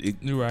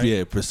 You're right.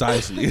 Yeah,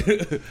 precisely.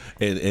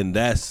 and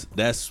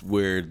that's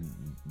where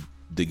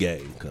the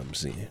game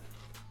comes in.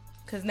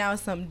 Cause now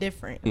it's something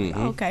different. Mm-hmm.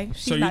 Okay.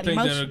 She's So you not think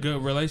that a emotional.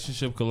 good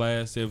relationship could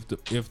last if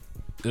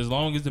as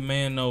long as the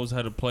man knows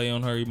how to play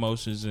on her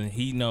emotions and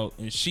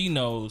she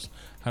knows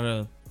how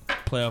to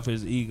play off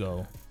his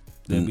ego,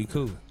 that'd be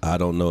cool. I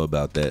don't know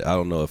about that. I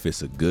don't know if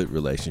it's a good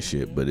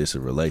relationship, but it's a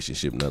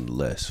relationship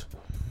nonetheless.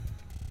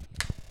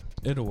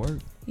 It'll work.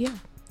 Yeah.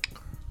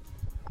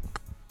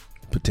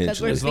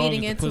 Potentially. We're As long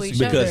feeding as the into pussy- each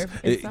because other.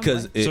 in some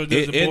because way. So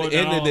does it boil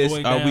down all the this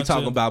way are we down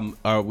talking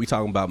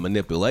to- about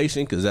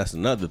manipulation? Because that's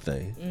another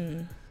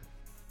thing.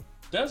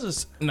 That's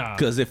just nah.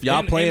 'Cause if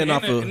y'all playing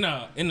off of- in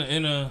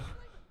a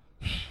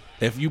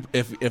If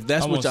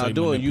that's I what won't y'all say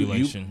doing, you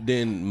manipulation.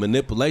 then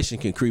manipulation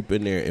can creep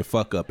in there and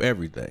fuck up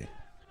everything.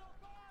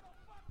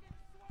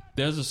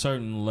 there's a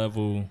certain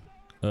level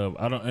of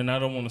I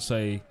don't want to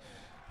say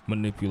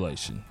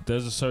manipulation.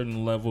 There's a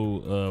certain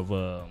level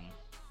of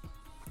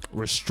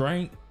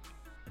restraint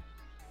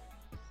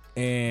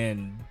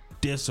and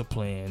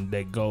discipline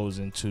that goes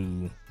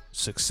into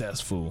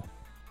successful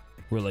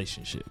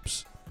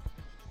relationships.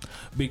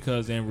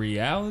 Because in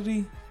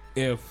reality,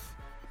 if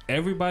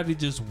everybody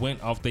just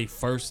went off their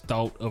first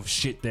thought of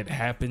shit that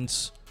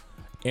happens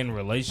in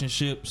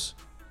relationships,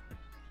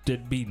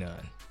 there'd be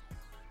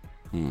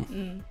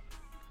none.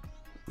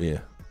 Yeah.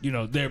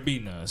 There'd be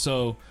none.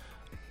 So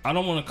I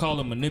don't want to call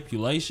it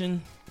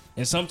manipulation.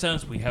 And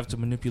sometimes we have to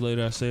manipulate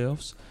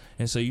ourselves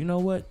and say, you know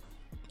what?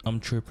 I'm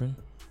tripping.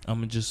 I'm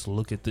going to just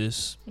look at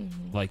this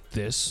like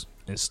this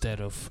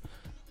instead of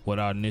what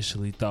I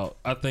initially thought.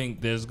 I think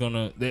there's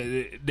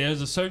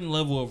a certain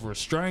level of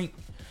restraint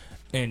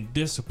and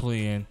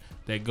discipline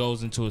that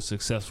goes into a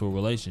successful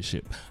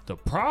relationship. The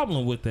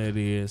problem with that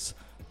is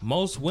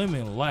most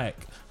women lack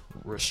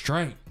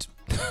restraint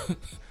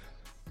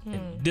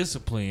and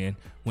discipline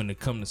when it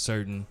comes to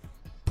certain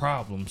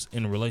problems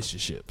in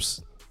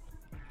relationships.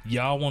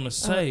 Y'all want to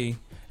say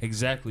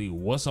exactly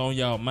what's on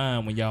y'all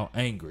mind when y'all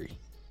angry.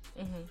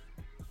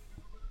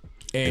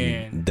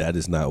 And that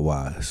is not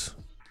wise.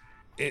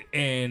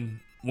 and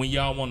when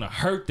y'all want to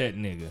hurt that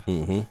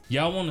nigga,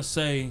 y'all want to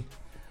say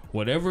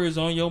whatever is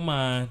on your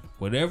mind,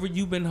 whatever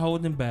you've been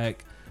holding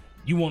back,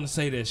 you want to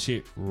say that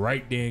shit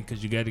right then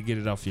because you got to get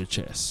it off your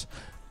chest.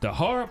 The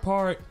hard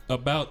part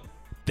about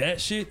that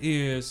shit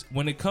is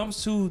when it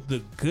comes to the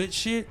good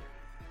shit,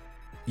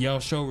 y'all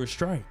show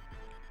restraint.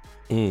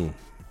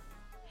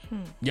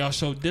 Y'all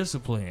show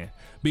discipline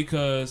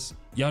because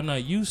y'all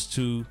not used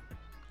to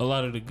a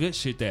lot of the good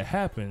shit that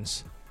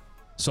happens.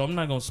 So I'm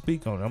not going to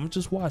speak on it. I'm going to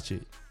just watch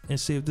it and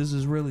see if this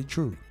is really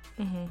true.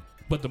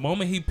 But the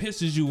moment he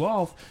pisses you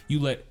off, you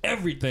let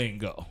everything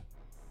go.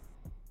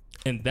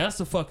 And that's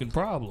the fucking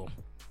problem.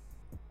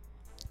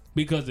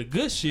 Because the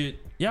good shit,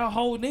 y'all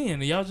hold in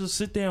and y'all just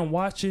sit there and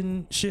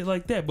watching shit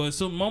like that. But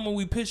the moment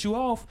we piss you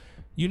off,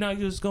 you're not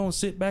just going to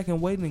sit back and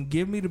wait and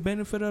give me the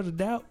benefit of the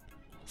doubt.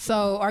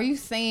 So are you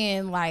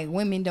saying like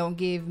women don't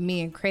give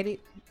men credit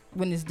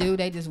when it's due?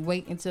 They just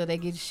wait until they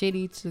get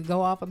shitty to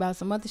go off about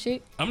some other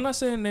shit? I'm not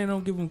saying they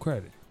don't give them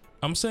credit.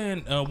 I'm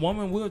saying a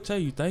woman will tell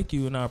you thank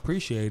you and I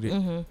appreciate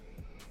it.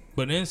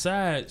 But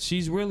inside,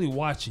 she's really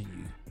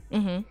watching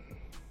you.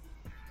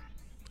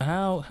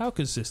 How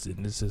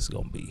consistent is this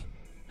going to be?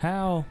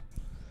 How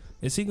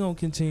is he going to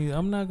continue?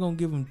 I'm not going to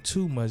give him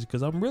too much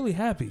because I'm really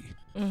happy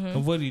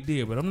of what he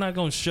did, but I'm not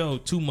going to show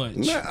too much.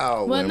 Not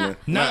all Well, women.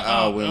 Not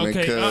all women.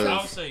 Okay, Cause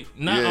I'll say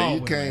not all you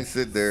women. can't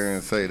sit there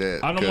and say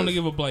that. I don't want to 'cause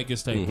give a blanket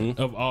statement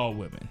of all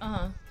women.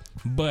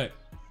 But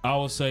I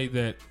will say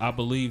that I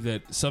believe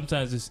that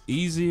sometimes it's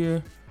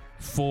easier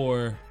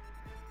for,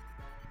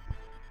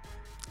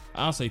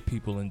 I'll say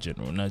people in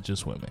general, not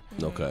just women,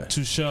 Okay.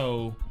 to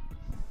show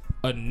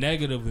a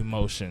negative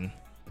emotion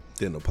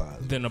Then a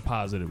positive. than a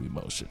positive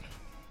emotion.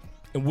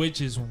 Which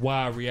is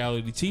why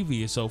reality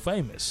TV is so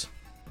famous.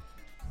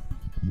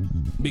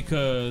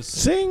 Because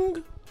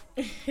Sing.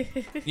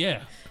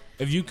 yeah,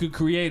 if you could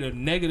create a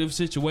negative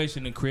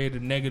situation and create a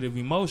negative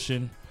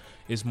emotion,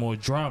 it's more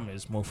drama,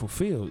 it's more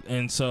fulfilled.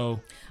 And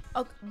so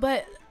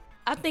But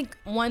I think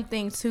one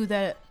thing too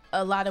that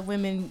a lot of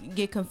women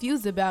get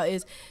confused about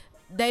is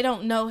they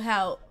don't know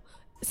how.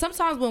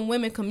 Sometimes when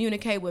women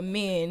communicate with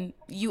men,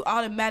 you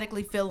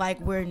automatically feel like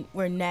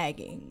we're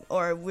nagging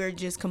or we're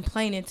just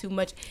complaining too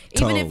much.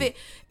 Even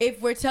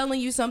if we're telling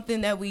you something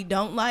that we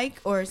don't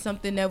like or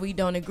something that we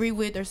don't agree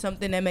with or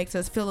something that makes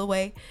us feel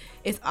away,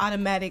 it's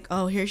automatic.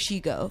 Oh, here she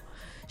go,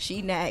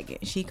 she nagging,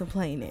 she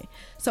complaining.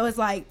 So it's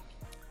like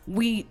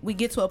we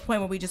get to a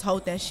point where we just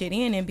hold that shit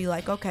in and be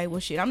like, okay,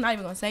 well shit, I'm not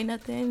even gonna say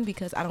nothing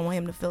because I don't want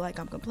him to feel like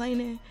I'm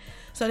complaining.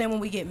 So then when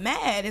we get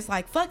mad, it's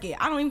like, fuck it,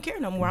 I don't even care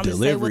no more. I'm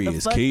Delivery just saying what the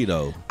is fuck. key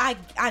though.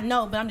 I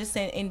know, but I'm just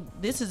saying, and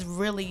this is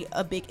really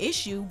a big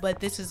issue,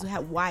 but this is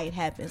why it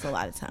happens a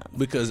lot of times.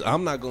 Because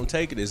I'm not gonna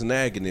take it as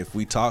nagging if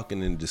we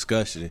talking in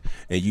discussion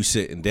and you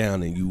sitting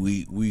down and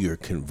we are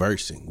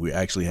conversing. We're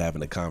actually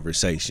having a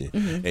conversation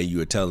and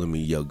you are telling me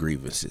your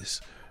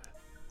grievances.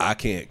 I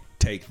can't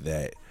take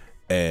that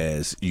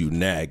as you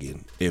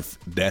nagging. If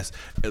that's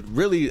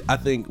really, I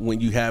think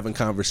when you having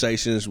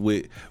conversations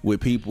with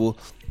people,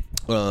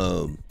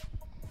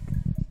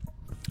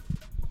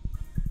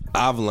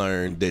 I've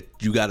learned that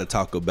you got to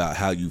talk about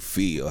how you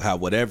feel, how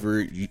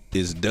whatever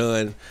is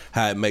done,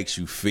 how it makes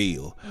you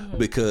feel,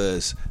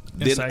 because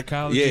in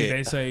psychology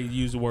they say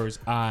use the words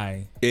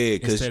I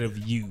instead of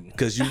you,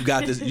 because you've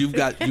got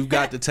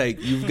to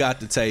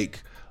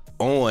take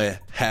on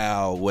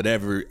how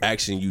whatever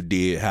action you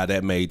did, how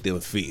that made them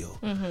feel.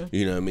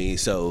 You know what I mean?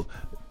 So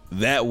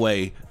that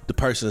way the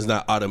person is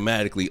not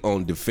automatically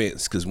on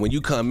defense, because when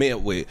you come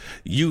in with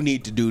you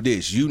need to do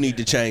this, you need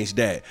to change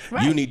that,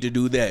 you need to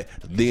do that,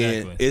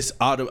 then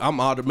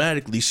I'm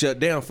automatically shut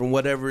down from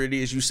whatever it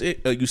is you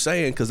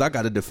saying, because I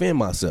got to defend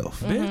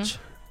myself, bitch.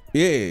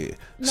 Yeah.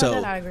 No,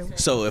 that I agree with.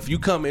 So if you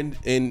come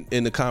in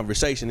the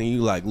conversation and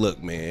you like,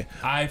 look, man,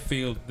 I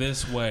feel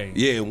this way.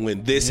 Yeah,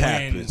 when this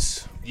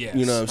happens. Yes.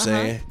 You know what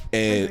I'm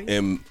saying?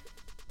 And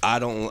I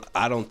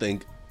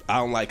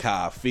don't like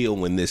how I feel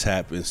when this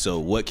happens. So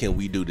what can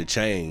we do to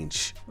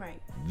change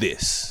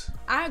this?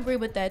 I agree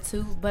with that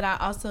too, but I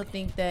also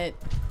think that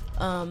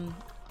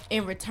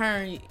in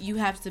return, you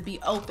have to be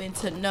open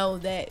to know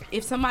that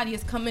if somebody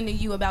is coming to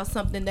you about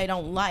something they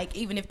don't like,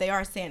 even if they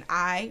are saying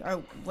I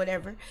or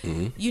whatever,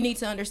 you need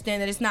to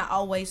understand that it's not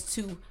always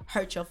to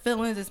hurt your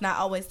feelings. It's not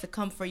always to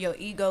come for your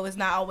ego. It's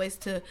not always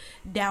to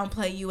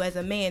downplay you as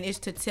a man. It's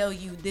to tell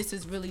you this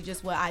is really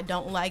just what I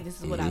don't like. This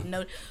is what I've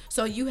noticed.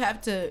 So you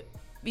have to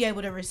be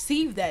able to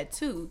receive that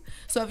too.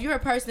 So if you're a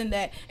person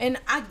that,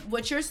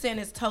 what you're saying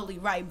is totally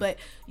right, but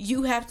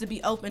you have to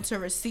be open to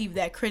receive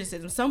that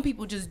criticism. Some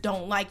people just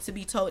don't like to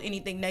be told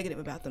anything negative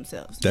about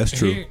themselves. That's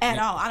true. At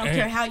all. I don't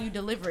care how you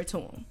deliver it to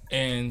them.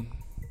 And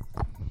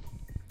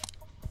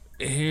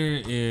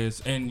here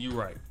is, and you're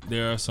right,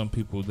 there are some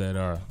people that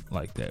are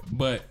like that,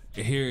 but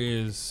here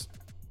is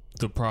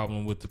the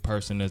problem with the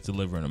person that's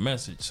delivering a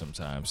message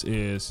sometimes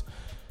is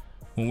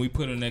when we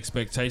put an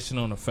expectation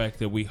on the fact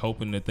that we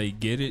hoping that they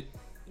get it,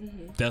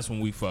 that's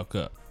when we fuck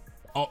up.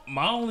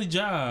 My only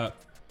job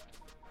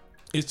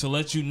is to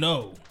let you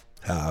know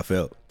how I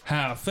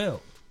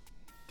felt.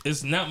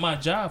 It's not my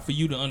job for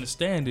you to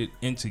understand it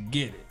and to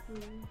get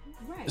it.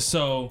 Right.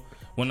 So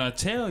when I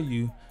tell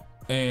you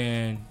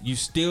and you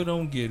still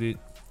don't get it,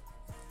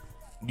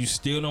 you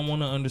still don't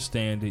want to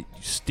understand it,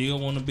 you still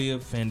want to be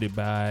offended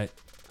by it,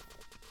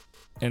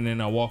 and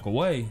then I walk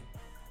away,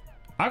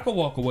 I could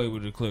walk away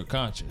with a clear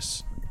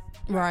conscience.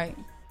 Right.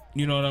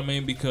 You know what I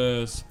mean?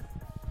 Because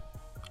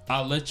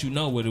I let you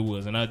know what it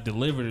was, and I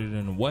delivered it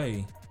in a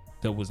way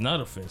that was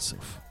not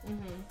offensive.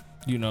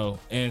 You know,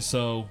 and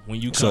so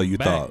when you come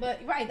back, but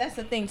right, that's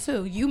the thing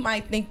too. You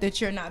might think that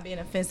you're not being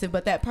offensive,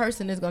 but that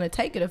person is going to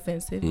take it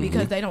offensive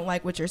because they don't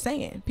like what you're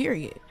saying.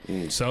 Period.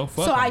 So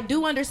I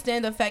do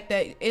understand the fact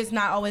that it's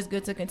not always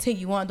good to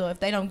continue on, though.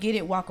 If they don't get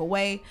it, walk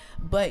away.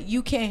 But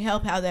you can't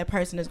help how that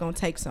person is going to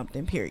take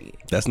something. Period.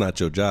 That's not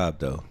your job,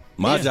 though.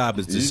 My job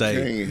is to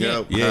say, you can't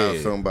help how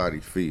somebody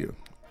feel.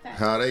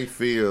 How they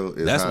feel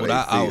is that's how what they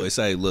I feel. always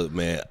say. Look,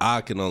 man,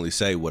 I can only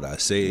say what I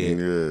said,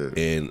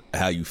 and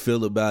how you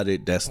feel about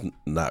it, that's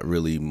not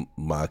really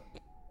my.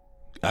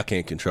 I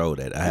can't control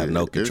that. I have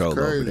no control it's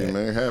crazy, over that.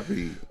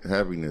 Man,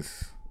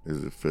 happiness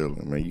is a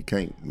feeling, man. You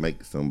can't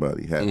make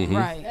somebody happy.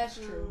 Right. That's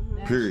true.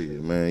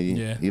 Period, man.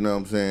 You know what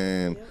I'm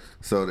saying?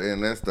 So,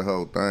 and that's the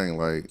whole thing.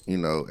 Like, you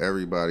know,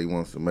 everybody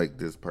wants to make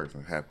this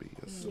person happy.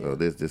 So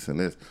this, and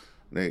this.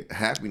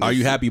 Happiness. Are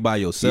you happy by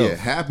yourself? Yeah,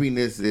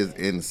 happiness is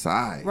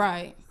inside.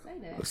 Right.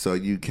 So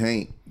you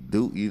can't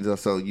do, you know,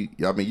 so you,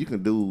 I mean, you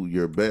can do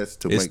your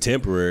best to it's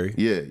temporary.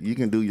 Yeah, you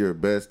can do your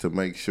best to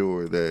make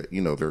sure that, you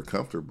know, they're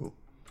comfortable.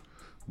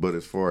 But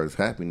as far as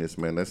happiness,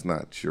 man, that's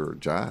not your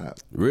job.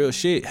 Real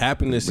shit.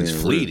 Happiness is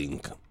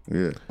fleeting.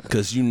 Yeah.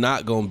 Because you're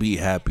not going to be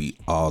happy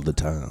all the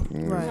time.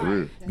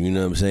 Right. You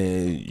know what I'm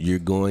saying? You're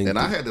going And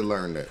I had to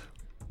learn that.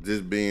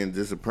 Just being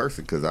just a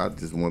person, because I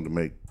just wanted to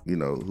make, you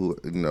know,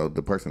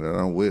 the person that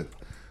I'm with,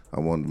 I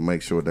wanted to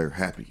make sure they're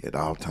happy at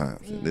all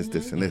times. And this,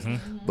 and this.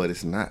 But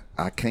it's not,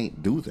 I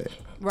can't do that.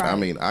 Right. I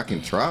mean, I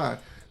can try,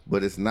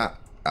 but it's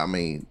not, I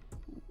mean,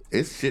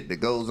 it's shit that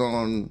goes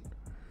on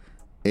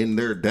in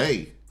their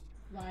day.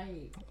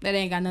 Right. That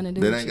ain't got nothing to do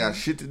That with ain't you. got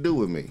shit to do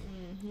with me.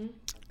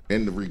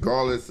 And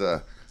regardless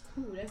of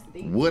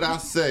what I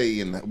say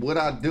and what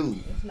I do,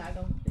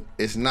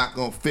 it's not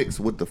gonna fix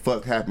what the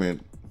fuck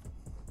happened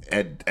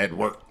at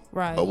work.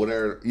 Right. Or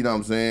whatever, you know what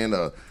I'm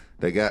saying?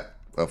 They got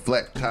a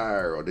flat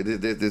tire or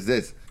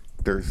this.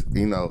 There's,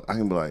 you know, I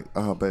can be like,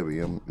 oh baby,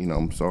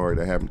 I'm sorry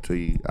that happened to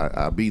you.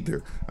 I'll be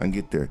there. I can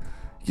get there.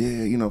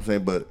 Yeah, you know what I'm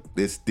saying? But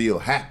it still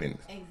happened.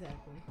 Exactly.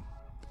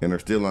 And they're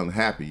still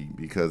unhappy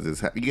because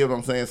you get what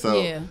I'm saying?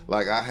 So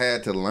like I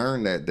had to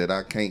learn that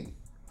I can't,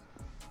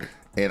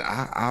 and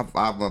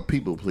I'm a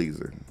people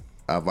pleaser.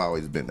 I've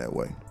always been that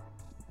way.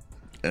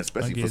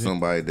 Especially for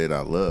somebody that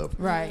I love.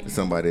 Right.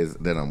 Somebody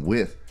that I'm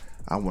with.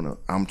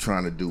 I'm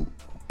trying to do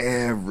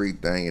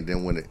everything, and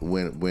then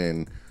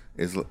when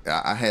it's,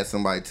 I had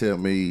somebody tell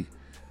me,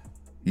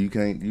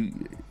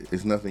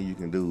 it's nothing you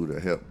can do to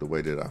help the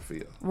way that I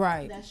feel.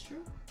 Right. That's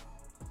true.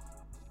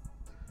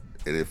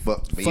 and it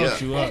fucked me Fucked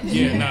up. you up.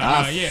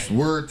 Yeah, I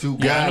swear to I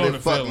God, know it the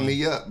fucked feeling.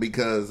 me up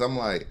because I'm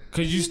like,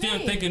 Cause you still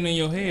thinking in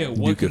your head,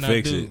 what You can can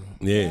fix I do? it.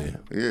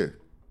 Yeah. yeah.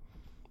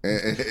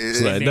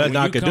 It's like then nothing when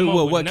I you can come do. up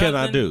Well, with what can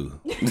I nothing- do?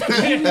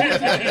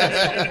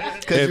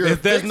 'Cause you're a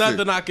If there's fixer.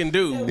 nothing I can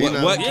do, You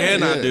know, what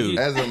can I do?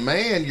 As a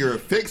man, you're a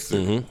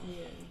fixer.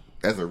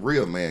 As a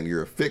real man,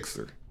 you're a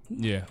fixer.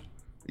 Yeah.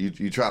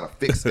 You try to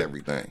fix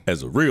everything.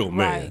 As a real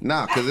man, Right.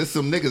 Nah, because there's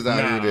some niggas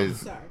out here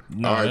that's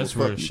No, all right, that's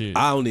well, real fuck you. shit.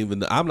 I don't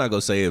even. I'm not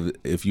gonna say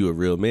if you're a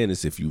real man.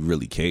 It's if you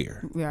really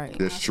care. Right.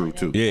 That's true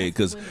too. Yeah,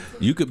 because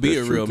you could be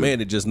That's a true, real too. man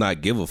and just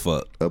not give a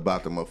fuck.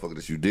 About the motherfucker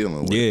that you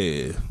dealing with.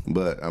 Yeah.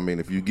 But I mean,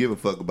 if you give a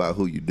fuck about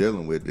who you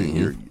dealing with, then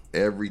you're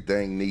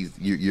everything needs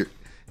you're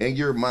in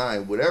your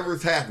mind.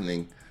 Whatever's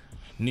happening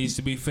Needs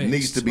to be fixed.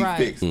 needs to be Right.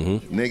 fixed.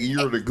 Nigga,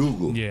 you're the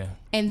Google. Yeah.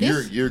 And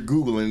this You're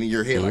Googling in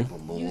your head like,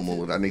 boom, boom, boom, boom,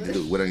 what I need to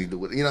do, what I need to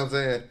do. You know what I'm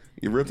saying?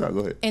 You real talk. Go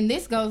ahead. And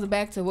this goes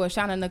back to what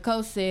Shauna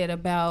Nicole said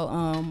about,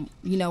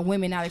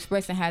 women not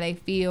expressing how they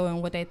feel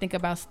and what they think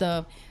about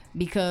stuff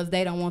because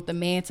they don't want the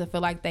man to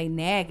feel like they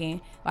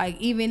nagging. Like,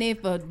 even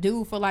if a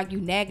dude feel like you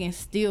nagging,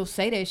 still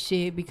say that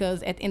shit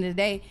because at the end of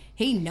the day,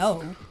 he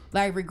know.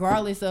 Like,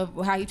 regardless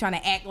of how you trying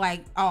to act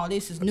like, oh,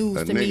 this is news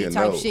A to me nigga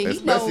type know. shit. He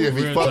Especially know, if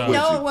he Real fuck talk. with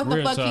know you. what the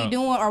Real fuck talk. he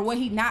doing or what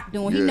he not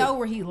doing. He Yeah. know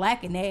where he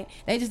lacking at.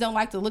 They just don't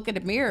like to look at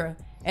the mirror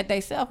at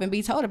theyself and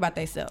be told about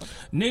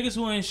theyself. Niggas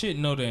who ain't shit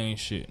know they ain't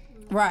shit.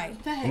 Right.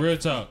 Real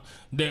talk.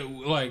 That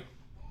like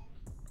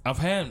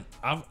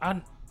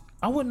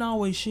I wasn't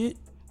always shit.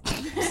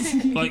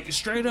 Like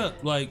straight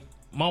up. Like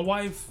my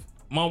wife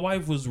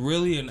was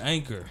really an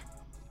anchor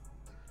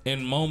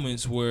in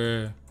moments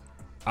where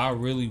I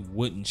really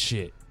wouldn't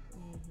shit.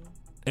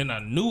 And I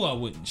knew I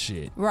wouldn't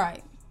shit.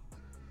 Right.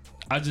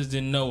 I just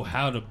didn't know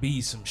how to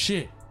be some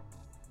shit.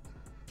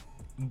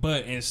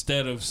 But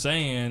instead of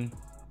saying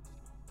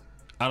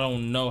I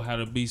don't know how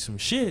to be some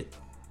shit,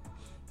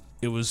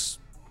 it was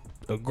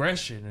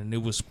aggression and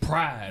it was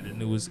pride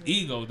and it was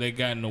ego that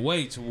got in the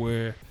way to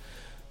where,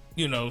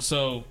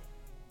 so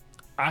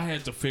I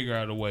had to figure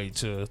out a way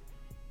to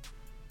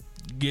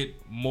get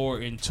more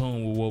in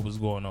tune with what was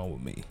going on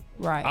with me.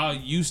 Right. I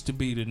used to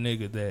be the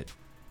nigga that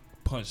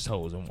punched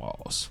holes in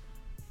walls.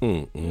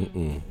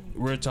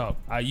 Real talk.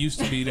 I used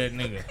to be that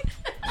nigga.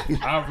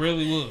 I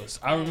really was.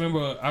 I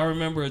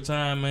remember a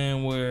time,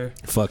 man, where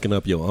Fucking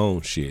up your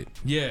own shit.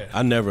 yeah,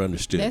 I never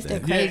understood That's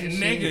that. the yeah,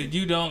 crazy nigga, shit.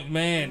 you don't,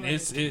 man.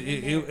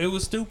 It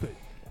was stupid.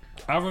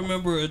 I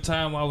remember a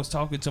time I was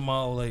talking to my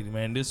old lady,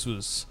 man. This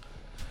was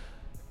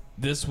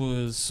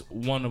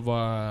one of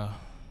our.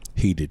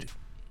 He did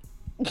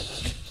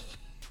it.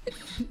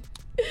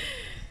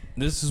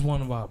 This is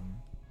one of our.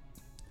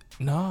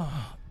 Nah,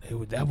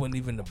 that wasn't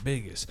even the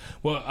biggest.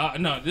 Well,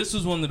 no, this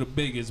was one of the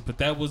biggest, but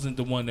that wasn't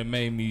the one that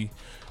made me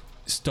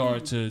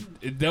start to.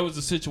 That was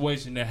a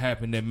situation that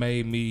happened that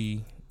made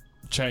me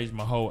change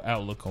my whole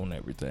outlook on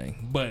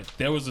everything. But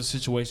there was a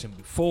situation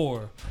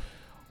before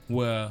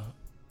where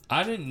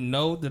I didn't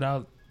know that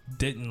I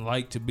didn't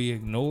like to be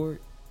ignored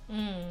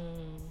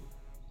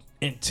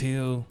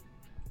until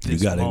You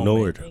this got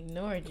moment. ignored.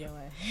 Ignored your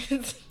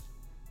ass.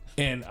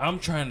 And I'm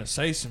trying to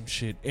say some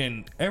shit,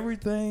 and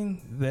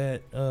everything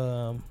that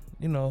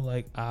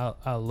like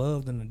I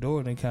loved and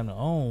adored and kind of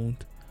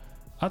owned,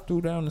 I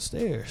threw down the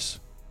stairs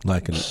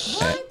Like an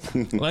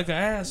like an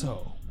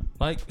asshole.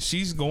 Like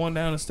she's going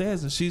down the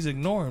stairs and she's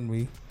ignoring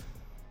me,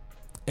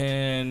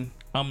 and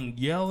I'm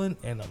yelling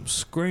and I'm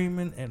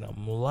screaming and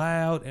I'm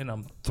loud and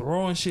I'm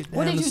throwing shit down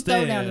What did the you stairs.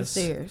 throw down the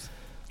stairs?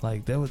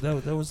 Like that was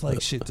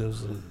like shit that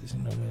was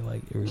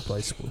like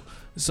irreplaceable.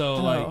 So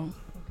like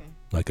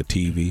like a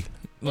TV.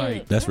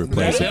 like That's there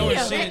replaceable. was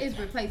Yeah, shit. that is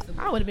replaceable.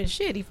 I would have been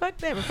shitty. Fuck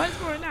that.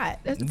 Replaceable or not.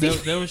 That's the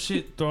There was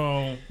shit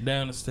thrown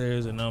down the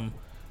stairs, and I'm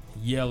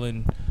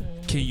yelling,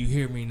 "Can you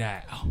hear me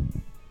now?"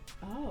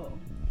 Oh.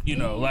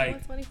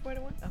 Like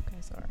 2041? Okay,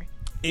 sorry.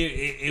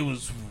 it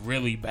was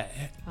really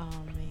bad. Oh,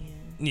 man.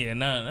 Yeah,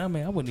 I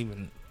mean, I wouldn't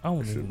even.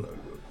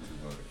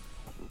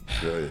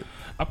 Go ahead.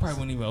 I probably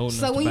wasn't even old enough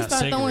So to when you buy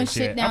start throwing cigarettes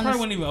shit yet. I down probably the-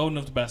 wasn't even old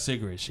enough to buy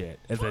cigarettes yet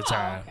at that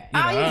time. okay.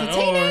 Oh, you was a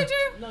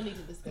teenager? No need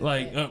to discuss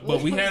Like, that.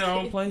 but we had our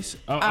own place.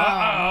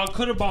 I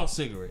could have bought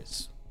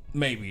cigarettes.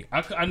 Maybe.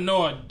 I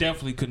know I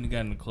definitely couldn't have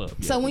gotten in the club.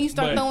 So yet. when you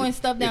start But- throwing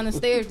stuff down the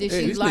stairs, did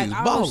Hey, she these like,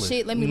 niggas oh ballin'.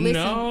 shit, let me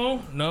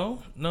listen?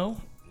 No.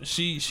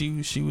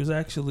 She was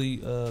actually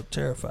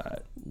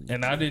terrified,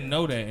 and I didn't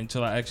know that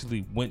until I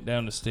actually went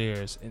down the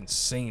stairs and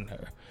seen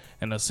her,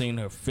 and I seen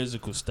her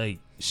physical state.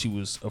 She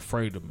was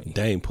afraid of me.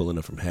 Dame pulling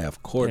up from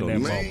half court In on that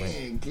you. moment.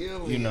 Man,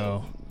 kill You him.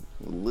 know.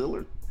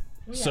 Lillard.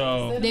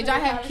 So Did y'all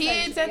have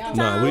kids at the time?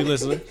 Nah, we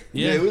listening.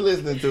 Yeah, we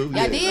listening to.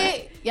 Y'all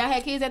did? Y'all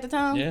had kids at the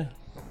time? yeah.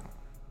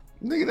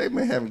 Nigga, they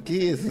been having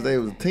kids since they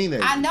was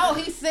teenagers. I know.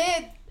 He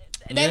said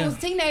they Yeah. was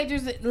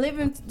teenagers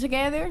living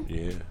together.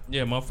 Yeah.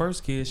 Yeah, my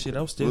first kid, shit,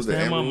 I was still Was it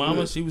staying with my Amber mama.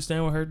 Woods? She was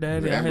staying with her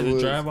daddy. Was it I had Amber to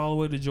Woods? drive all the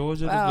way to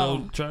Georgia to Oh.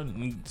 go try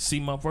to see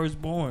my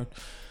firstborn.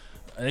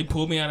 They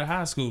pulled me out of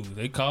high school.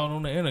 They called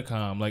on the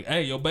intercom like,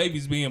 "Hey, your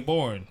baby's being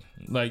born.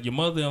 Like your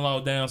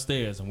mother-in-law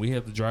downstairs," and we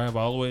had to drive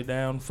all the way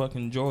down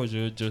fucking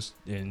Georgia.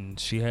 And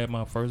she had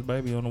my first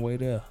baby on the way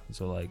there.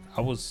 So like,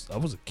 I was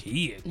a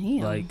kid. Damn.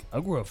 Like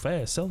I grew up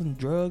fast, selling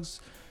drugs,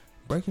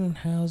 breaking in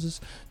houses,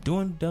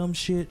 doing dumb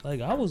shit.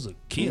 Like I was a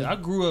kid. I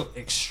grew up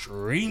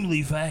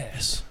extremely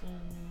fast.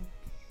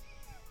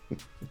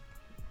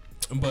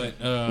 But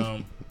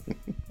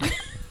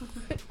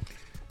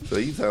So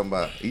you talking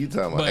about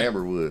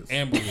Amber Woods?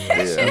 Amber Woods. Yeah,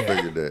 I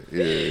figured that.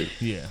 Yeah.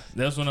 Yeah,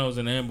 that's when I was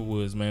in Amber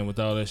Woods, man, with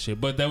all that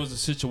shit. But that was a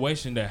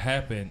situation that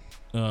happened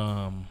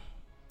that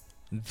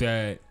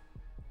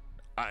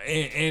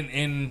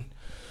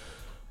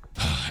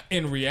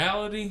in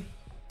reality,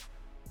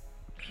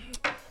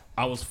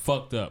 I was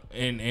fucked up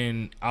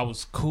and I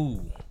was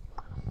cool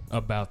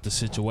about the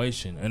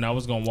situation, and I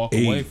was gonna walk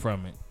away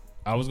from it.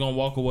 I was gonna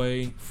walk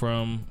away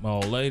from my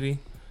old lady,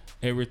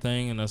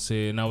 everything, and I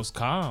said, and I was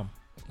calm,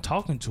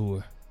 talking to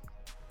her,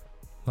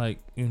 like,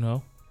 you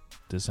know,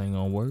 this ain't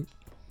gonna work.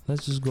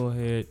 Let's just go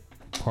ahead,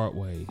 part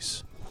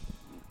ways.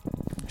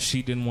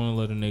 She didn't want to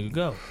let a nigga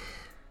go,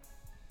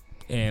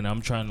 and I'm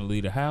trying to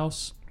leave the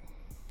house.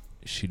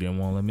 She didn't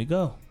want to let me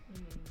go,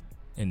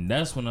 and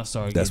that's when I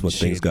started. That's when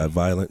things got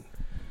violent.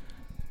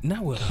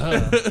 Not with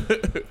her.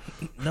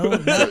 No,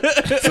 not.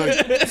 So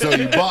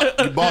you bought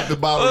the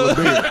bottle of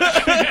beer.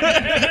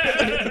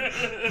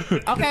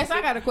 Okay, so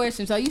I got a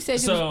question. So you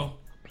said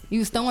you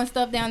was throwing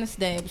stuff down the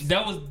steps.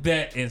 That was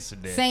that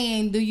incident.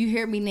 Saying, "Do you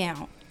hear me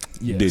now?"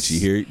 Yes. Did she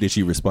hear? Did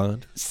she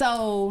respond?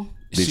 So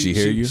Did she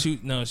hear you?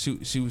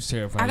 She was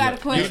terrified. I got a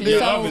question.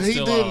 Yeah, So he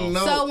didn't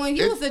know. So when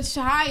you was a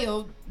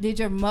child, did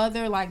your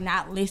mother like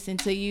not listen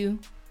to you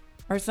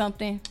or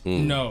something?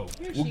 No.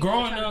 Well,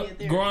 growing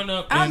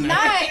up. I'm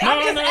not.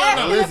 I'm just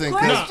asking Listen, a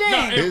question.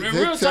 In his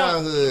real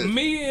childhood. talk,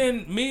 me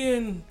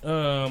and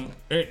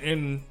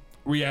in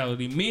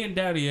reality, me and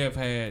Daddy have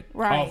had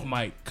Right. off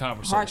mic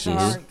conversations.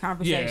 Heart-to-heart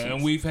conversations. Yeah,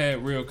 and we've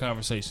had real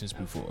conversations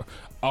before,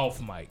 off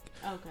mic.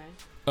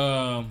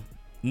 Okay.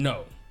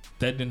 No,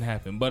 that didn't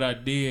happen. But I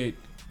did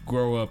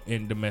grow up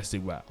in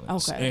domestic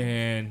violence.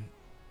 Okay.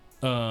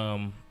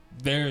 And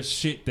there's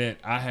shit that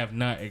I have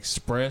not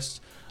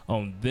expressed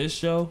on this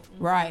show.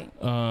 Right.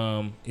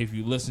 If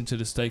you listen to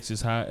the Stakes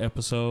is High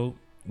episode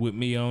with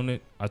me on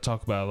it, I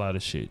talk about a lot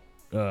of shit.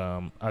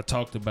 I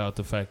talked about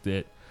the fact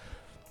that,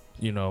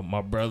 you know,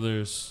 my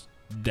brother's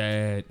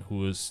dad, who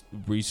was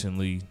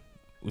recently,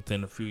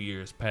 within a few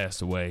years,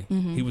 passed away.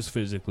 Mm-hmm. He was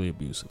physically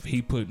abusive.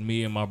 He put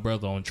me and my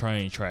brother on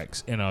train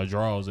tracks in our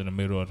drawers in the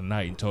middle of the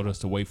night and told us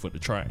to wait for the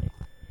train.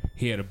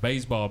 He had a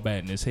baseball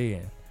bat in his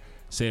hand.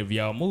 Said, if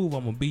y'all move,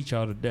 I'm going to beat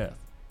y'all to death.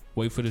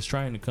 Wait for this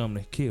train to come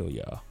to kill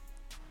y'all.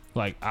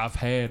 Like, I've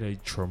had a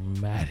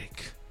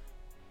traumatic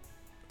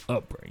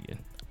upbringing.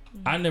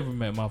 Mm-hmm. I never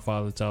met my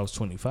father till I was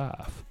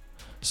 25.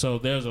 So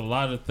there's a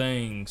lot of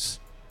things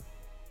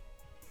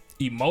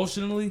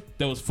emotionally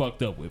that was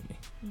fucked up with me.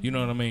 Mm-hmm. You know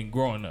what I mean?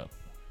 Growing up.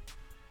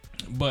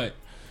 But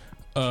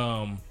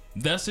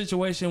that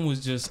situation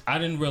was just, I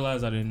didn't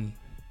realize I didn't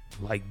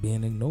like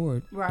being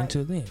ignored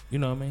until then. You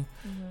know what I mean?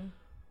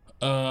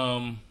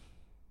 Mm-hmm.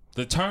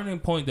 The turning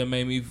point that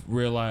made me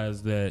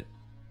realize that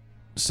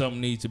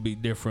something needs to be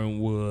different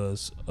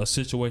was a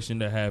situation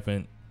that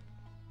happened,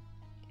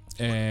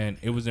 and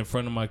it was in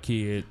front of my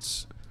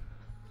kids,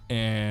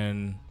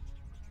 and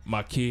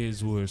my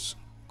kids was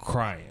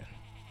crying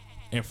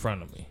in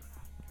front of me.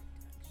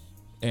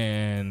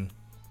 And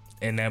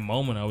in that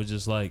moment, I was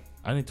just like,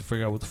 I need to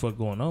figure out what the fuck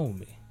going on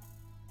with me.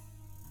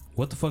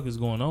 What the fuck is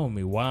going on with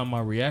me? Why am I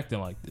reacting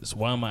like this?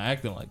 Why am I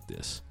acting like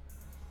this?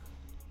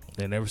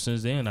 And ever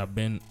since then, I've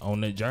been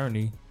on that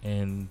journey,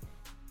 and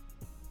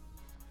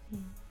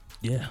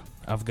yeah,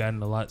 I've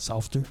gotten a lot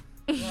softer.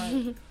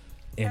 Right.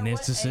 In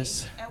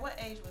instances. At what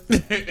age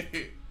was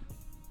it?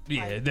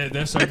 Yeah,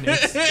 that's certain.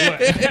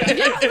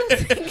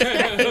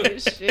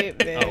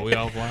 Shit, man. Oh, we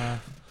offline.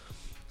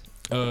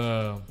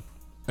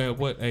 At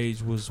what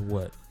age was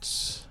what?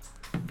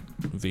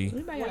 V.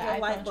 When the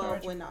light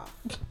bulb went off.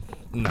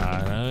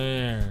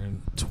 Nah,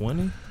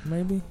 20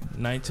 maybe,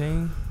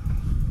 19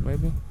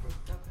 maybe,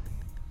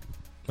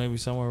 maybe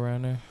somewhere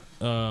around there.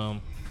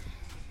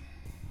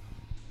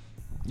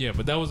 Yeah,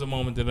 but that was the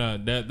moment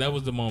that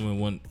was the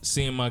moment when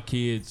seeing my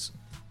kids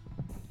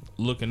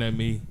looking at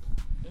me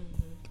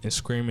and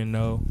screaming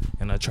no,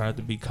 and I tried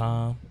to be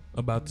calm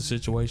about the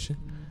situation.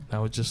 I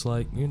was just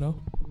like, you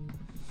know,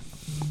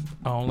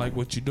 I don't like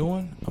what you're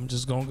doing. I'm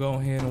just gonna go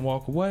ahead and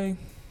walk away.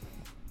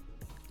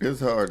 It's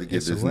hard to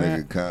get this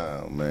nigga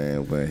calm,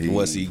 man, when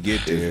once he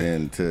get there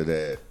into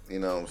that. You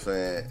know what I'm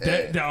saying?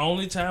 The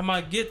only time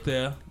I get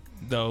there,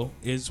 though,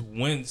 is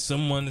when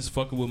someone is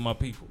fucking with my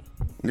people.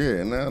 Yeah,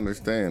 and I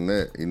understand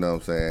that. You know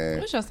what I'm saying?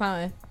 What's your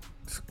sign?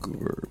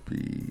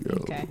 Scorpio.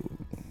 Okay.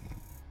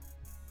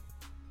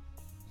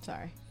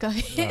 Sorry. Go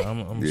ahead.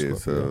 I'm yeah, Scorpio.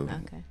 so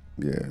Okay.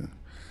 yeah.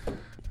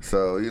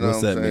 So you know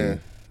What's what I'm that saying? mean?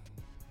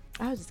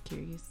 I was just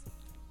curious.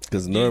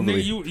 Because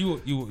normally you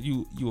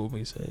want me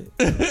to say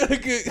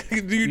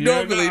it? you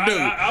normally do.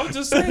 I was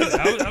just saying.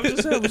 I was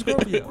just saying. I'm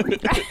Scorpio.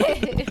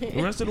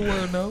 The rest of the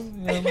world know.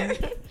 You know what I mean?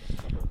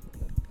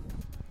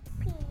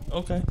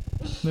 Okay.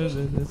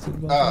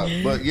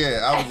 But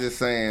yeah, I was just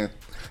saying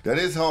that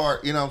it's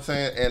hard. You know what I'm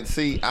saying? And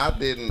see, I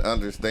didn't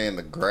understand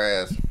the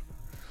grasp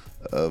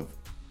of.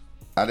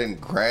 I didn't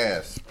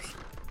grasp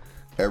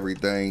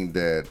everything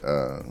that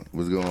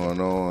was going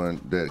on,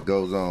 that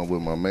goes on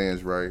with my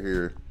man's right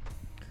here.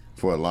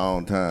 For a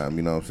long time,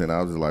 you know what I'm saying?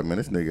 I was just like, man,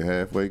 this nigga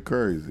halfway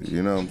crazy.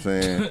 You know what I'm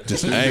saying?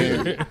 Just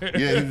angry.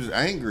 Yeah, he was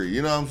angry.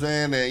 You know what I'm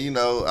saying? And, you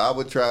know, I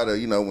would try to,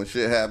 you know, when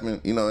shit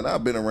happened, you know, and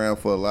I've been around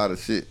for a lot of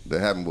shit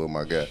that happened with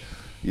my guy.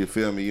 You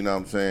feel me? You know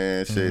what I'm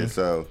saying? Shit.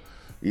 So,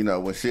 you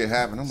know, when shit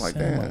happened, I'm like,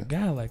 damn. My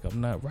guy, like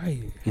I'm not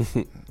right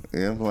here.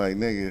 Yeah, I'm like,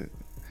 nigga,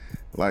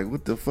 like,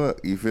 what the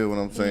fuck? You feel what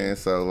I'm saying?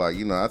 So, like,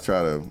 you know, I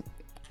try to,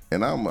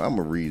 and I'm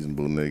a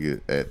reasonable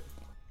nigga at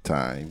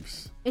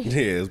times.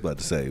 Yeah, I was about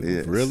to say,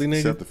 Yeah, really,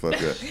 nigga? Shut the fuck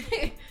up.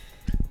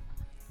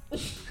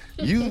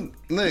 You,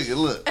 nigga,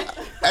 look,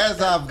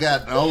 as I've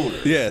gotten older.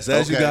 Yes,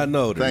 as you gotten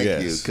older, Thank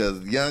yes. you,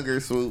 because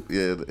younger, swoop,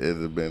 yeah,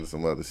 it'd have been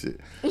some other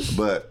shit.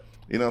 But,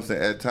 you know what I'm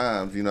saying, at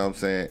times, you know what I'm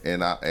saying,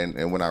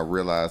 and when I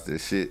realized that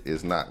shit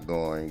is not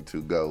going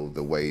to go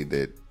the way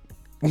that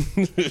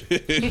maybe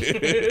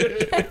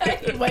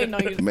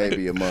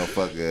a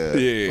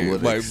motherfucker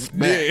would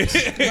expect.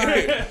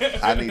 Yeah.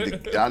 I need to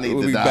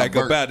We'll divert. back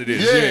up out of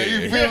this. Yeah,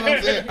 you feel what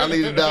I'm saying? I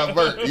need to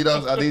divert. You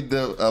know, I need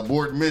to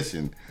abort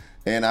mission,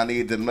 and I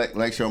need to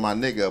make sure my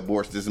nigga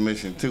aborts this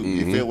mission too.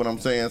 You feel what I'm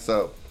saying?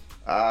 So,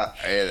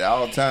 at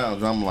all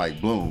times, I'm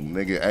like, boom,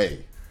 nigga,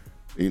 hey,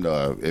 you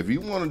know, if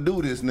you want to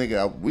do this,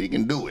 nigga, we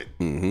can do it.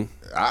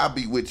 I'll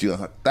be with you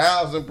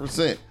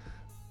 1,000%.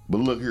 But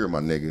look here,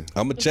 my nigga.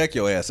 I'm going to check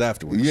your ass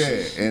afterwards.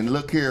 Yeah, and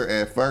look here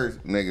at first,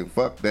 nigga,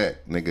 fuck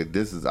that. Nigga,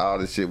 this is all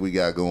the shit we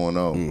got going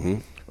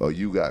on. Or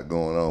you got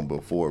going on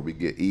before we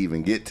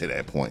even get to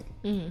that point.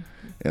 And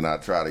I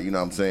try to, you know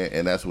what I'm saying?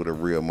 And that's what a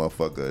real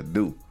motherfucker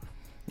do.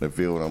 You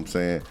feel what I'm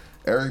saying?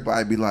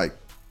 Everybody be like,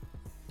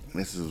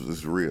 this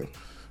is real.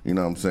 You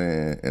know what I'm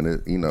saying? And,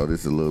 it, you know, this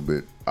is a little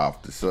bit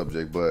off the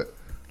subject, but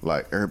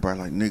like everybody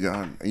like, nigga,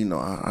 I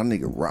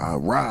nigga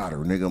ride or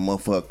nigga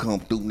motherfucker come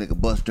through,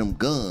 nigga bust them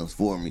guns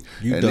for me.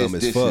 You and dumb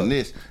this, as fuck. And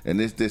this and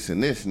this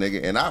and this,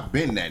 nigga. And I've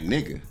been that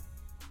nigga.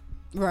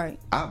 Right.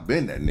 I've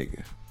been that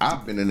nigga.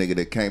 I've been a nigga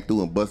that came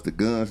through and busted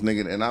guns,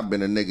 nigga. And I've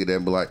been a nigga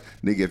that be like,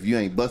 nigga, if you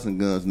ain't busting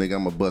guns, nigga,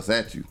 I'ma bust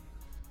at you.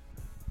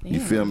 Damn. You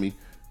feel me?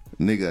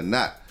 Nigga,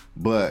 not.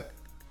 But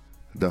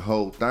the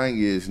whole thing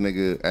is,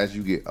 nigga, as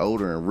you get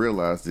older and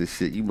realize this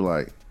shit, you be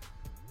like,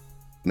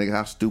 nigga,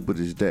 how stupid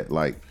is that?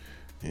 Like,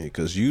 Yeah,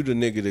 cause you the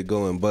nigga that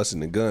go and busting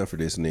the gun for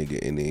this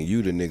nigga, and then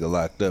you the nigga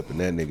locked up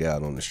and that nigga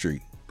out on the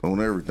street.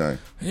 on everything.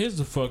 Here's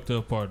the fucked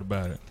up part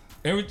about it.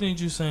 Everything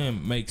you're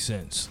saying makes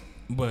sense,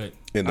 but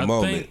In the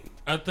moment.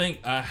 I think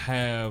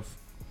I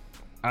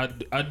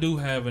do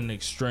have an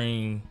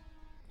extreme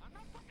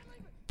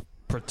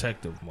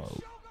protective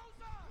mode,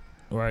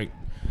 right?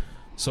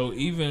 So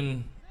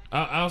even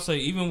I'll say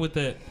even with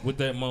that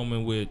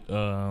moment with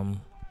my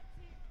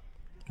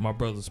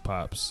brother's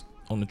pops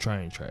on the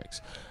train tracks,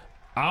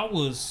 I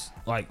was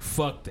like,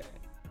 fuck that.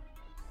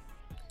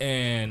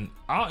 And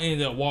I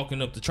ended up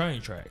walking up the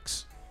train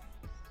tracks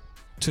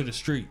to the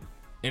street.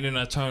 And then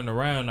I turned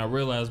around and I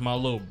realized my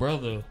little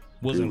brother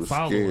wasn't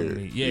following scared.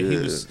 me. Yeah,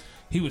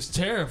 he was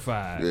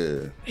terrified.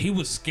 Yeah. He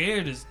was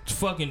scared as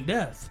fucking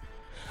death.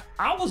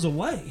 I was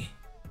away,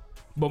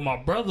 but my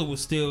brother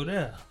was still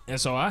there. And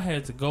so I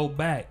had to go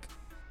back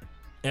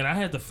and I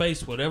had to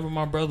face whatever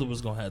my brother was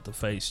going to have to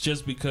face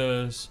just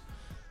because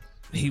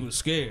he was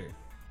scared.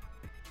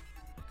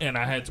 And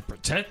I had to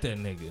protect that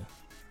nigga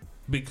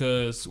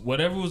because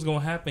whatever was going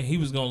to happen, he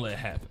was going to let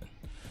happen.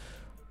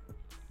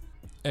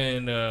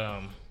 And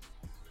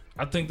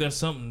I think that's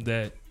something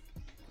that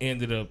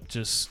ended up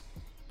just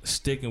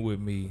sticking with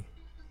me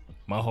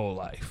my whole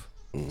life.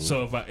 Mm-hmm.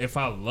 So if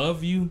I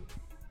love you,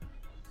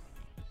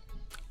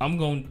 I'm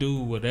gonna do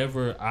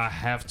whatever I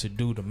have to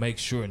do to make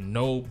sure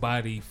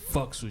nobody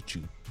fucks with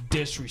you,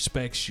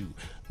 disrespects you,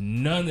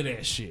 none of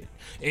that shit.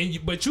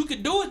 But you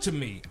can do it to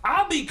me.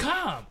 I'll be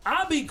calm.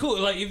 I'll be cool.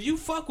 Like if you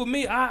fuck with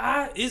me,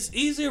 it's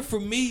easier for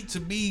me to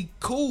be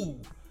cool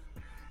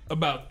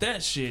about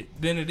that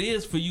shit than it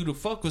is for you to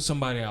fuck with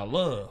somebody I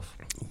love.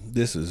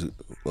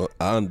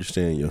 I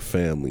understand your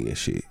family and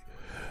shit,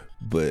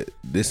 but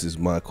this is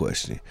my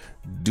question.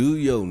 Do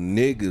your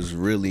niggas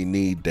really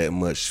need that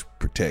much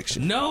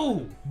protection?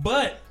 No,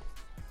 but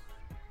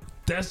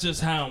that's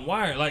just how I'm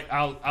wired. Like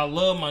I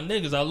love my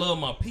niggas, I love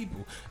my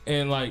people.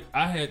 And like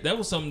that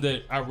was something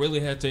that I really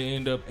had to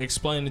end up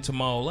explaining to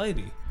my old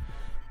lady.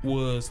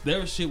 Was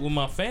there was shit with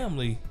my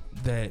family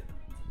that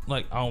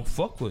like I don't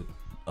fuck with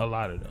a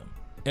lot of them.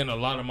 And a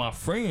lot of my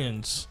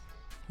friends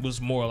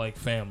was more like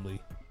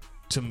family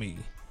to me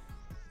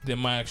than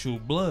my actual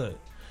blood.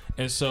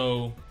 And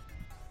so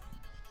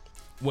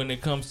when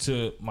it comes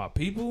to my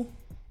people,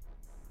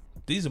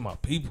 these are my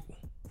people.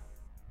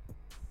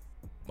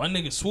 My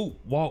nigga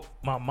Swoop walked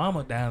my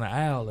mama down the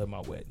aisle at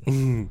my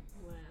wedding.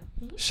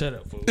 Shut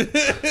up, fool.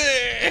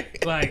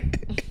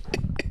 Like,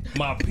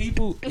 my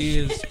people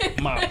is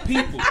my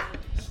people.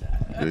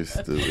 He's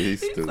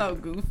stupid. So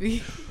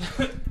goofy.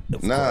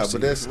 Nah,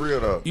 but that's real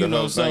though. You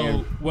know,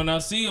 so when I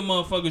see a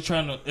motherfucker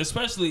trying to,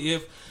 especially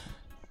if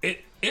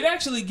it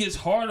actually gets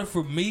harder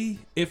for me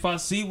if I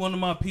see one of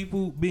my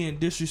people being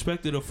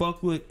disrespected or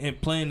fucked with and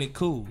playing it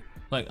cool.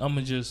 Like, I'm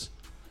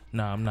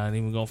not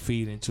even gonna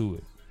feed into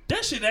it.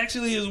 That shit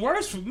actually is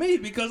worse for me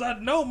because I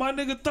know my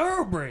nigga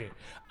thoroughbred.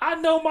 I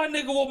know my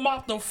nigga will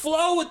mop the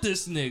flow with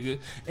this nigga,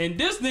 and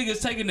this nigga's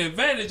taking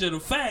advantage of the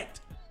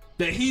fact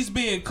that he's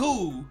being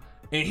cool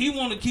and he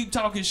want to keep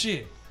talking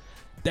shit.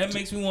 That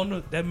makes me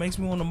want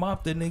to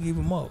mop that nigga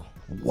even more.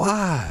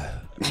 Why?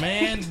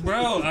 Man,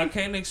 bro, I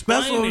can't explain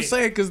it. That's what I'm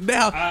saying. Because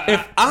now,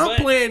 if I'm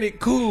playing it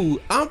cool,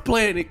 I'm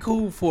playing it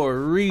cool for a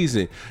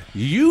reason.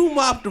 You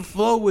mop the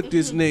floor with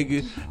this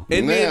nigga,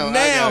 and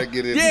now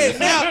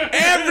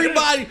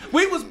everybody,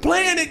 we was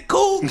playing it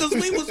cool because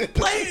we was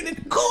playing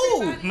it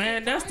cool.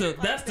 Man, that's the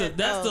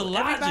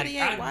logic. I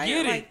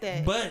get it, like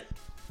that. but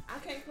I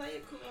can't play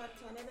it cool all the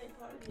time. That ain't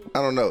part of me.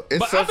 I don't know.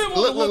 But I've been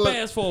wanting to whoop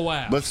ass for a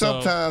while. But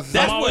sometimes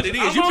that's what it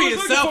is. You being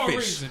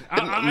selfish.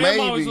 I am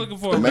always looking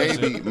for a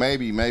reason.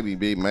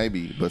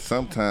 Maybe. But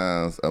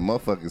sometimes a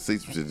motherfucker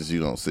sees some shit that you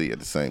don't see at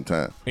the same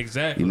time.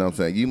 Exactly. You know what I'm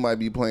saying? You might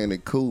be playing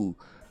it cool,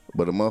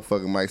 but a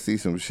motherfucker might see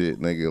some shit,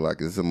 nigga,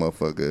 like it's a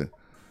motherfucker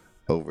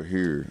over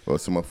here or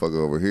some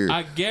motherfucker over here.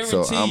 I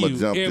guarantee so I'ma you,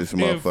 jump this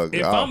motherfucker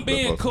if off I'm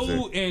being the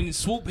cool and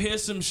Swoop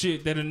hears some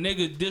shit that a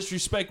nigga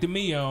disrespected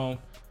me on,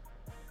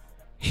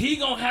 he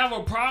gonna have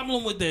a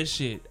problem with that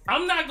shit.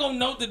 I'm not gonna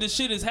know that the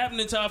shit is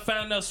happening until I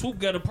find out Swoop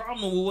got a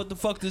problem with what the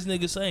fuck this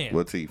nigga saying.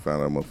 What till you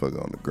find out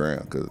motherfucker on the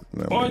ground? Cause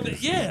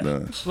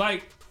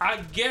like I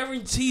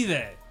guarantee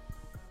that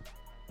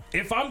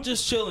if I'm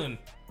just chilling,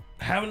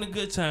 having a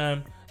good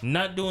time,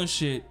 not doing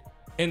shit,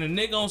 and a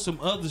nigga on some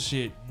other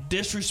shit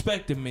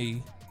disrespecting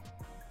me,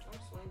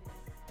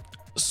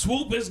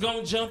 Swoop is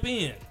gonna jump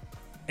in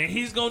and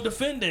he's gonna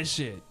defend that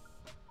shit.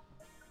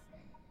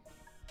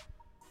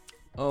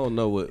 I don't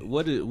know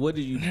what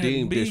do you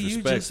deem B,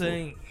 disrespectful? You just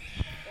ain't.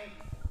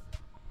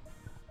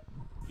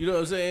 You know what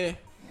I'm saying?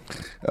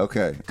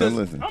 Okay,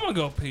 listen. I'm gonna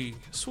go pee.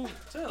 Swoop,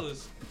 tell him.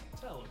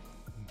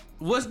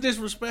 What's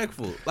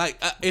disrespectful?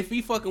 Like if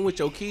he fucking with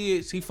your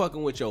kids, he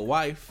fucking with your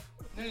wife.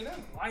 Nigga, that's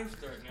life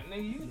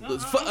threatening.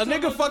 A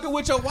nigga fucking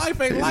with your wife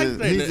ain't life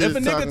threatening. If a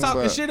nigga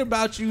talking shit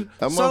about you,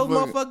 so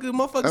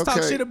motherfuckers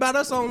talk shit about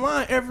us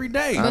online every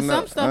day. But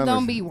some stuff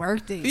don't be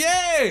worth it.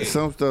 Yeah.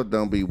 Some stuff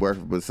don't be worth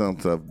it, but some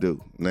stuff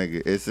do.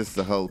 Nigga, it's just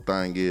the whole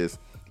thing is,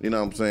 you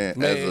know what I'm saying?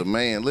 Man. As a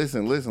man,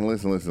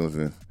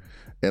 listen.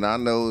 And I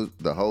know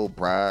the whole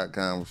pride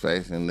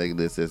conversation, nigga,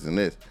 this, and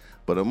this.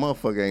 But a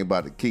motherfucker ain't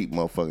about to keep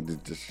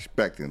motherfucking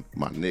disrespecting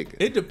my nigga.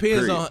 It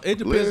depends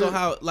on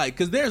how, like,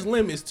 cause there's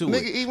limits to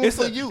nigga, it. Even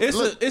for you.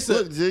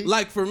 Look, G.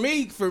 Like for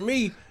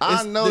me,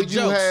 I know you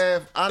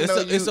jokes.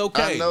 it's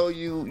okay. I know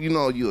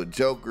you a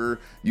joker,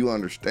 you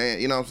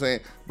understand, you know what I'm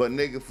saying? But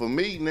nigga, for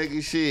me,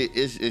 nigga, shit,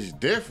 it's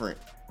different.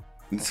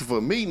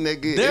 For me,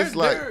 nigga, it's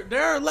like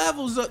there are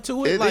levels up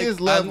to it. It like, is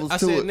levels I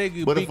to said, it.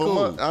 Nigga, but be if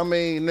cool.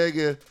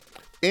 nigga,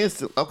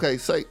 instant. Okay,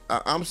 say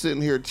I'm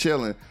sitting here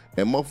chilling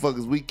and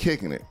motherfuckers, we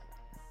kicking it.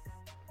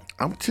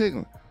 I'm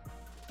chilling.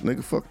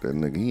 Nigga, fuck that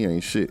nigga. He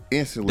ain't shit.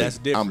 Instantly, that's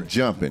different. I'm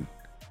jumping.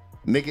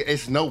 Nigga,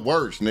 it's no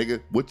words, nigga.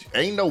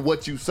 Ain't no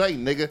what you say,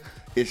 nigga.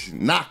 It's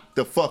knock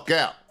the fuck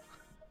out.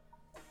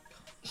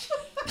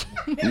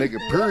 Nigga,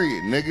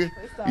 period, nigga.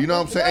 You know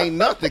what I'm saying? Ain't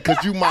nothing,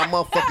 cause you my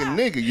motherfucking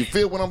nigga. You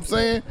feel what I'm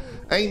saying?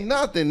 Ain't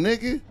nothing,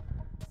 nigga.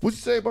 What you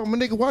say about my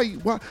nigga?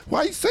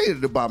 Why you say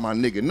it about my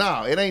nigga?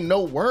 Nah, it ain't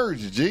no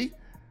words, G.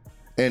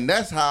 And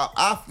that's how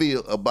I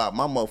feel about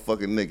my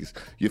motherfucking niggas.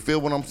 You feel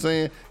what I'm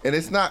saying? And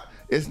it's not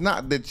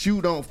that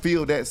you don't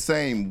feel that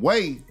same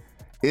way.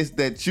 It's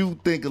that you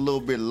think a little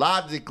bit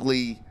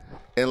logically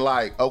and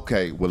like,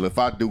 okay, well, if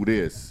I do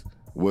this,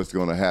 what's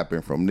gonna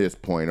happen from this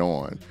point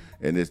on?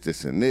 And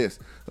this and this.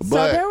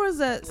 But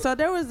So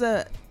there was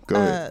a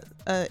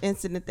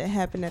incident that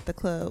happened at the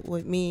club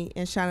with me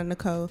and Shauna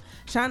Nicole.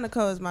 Shauna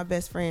Nicole is my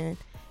best friend.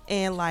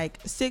 And like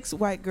 6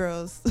 white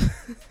girls,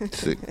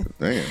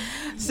 damn,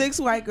 6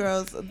 white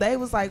girls. They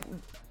was like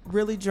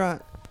really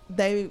drunk.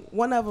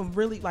 One of them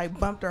really like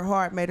bumped her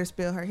hard, made her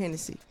spill her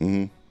Hennessy.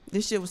 Mm-hmm.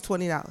 This shit was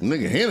 $20.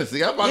 Nigga,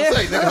 Hennessy. I'm about to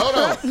say, nigga, hold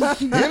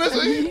on,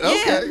 Hennessy.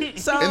 Okay,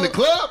 so in the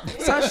club.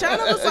 So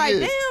Shauna was like,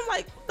 damn,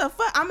 like what the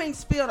fuck? I mean,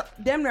 spilled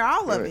damn near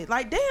all of it.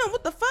 Like, damn,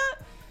 what the fuck?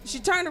 She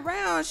turned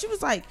around. She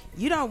was like,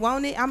 "You don't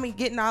want it." I mean,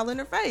 getting all in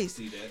her face.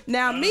 See that?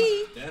 Now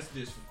that's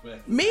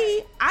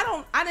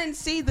disrespectful. I didn't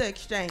see the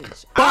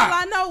exchange. All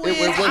I know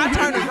is I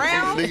turn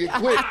around.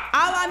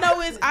 All I know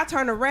is I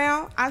turn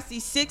around. I see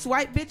 6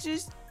 white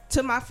bitches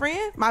to my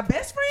friend, my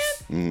best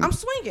friend. I'm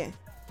swinging.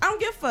 I don't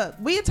give a fuck.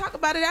 We'll talk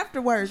about it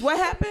afterwards. What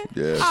happened?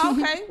 Yes. Oh,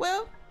 okay.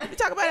 Well, we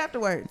talk about it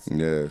afterwards.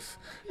 Yes.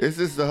 It's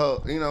just the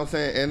whole, you know what I'm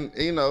saying? And,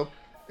 you know,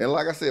 and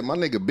like I said, my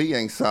nigga B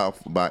ain't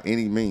soft by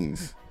any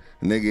means.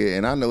 nigga,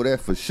 and I know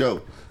that for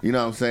sure. You know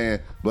what I'm saying?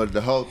 But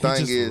the whole thing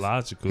just is,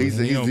 logical. he's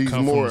He don't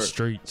come more. from the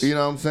streets. You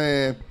know what I'm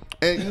saying?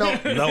 And no,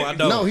 I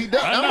don't. No, he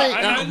doesn't.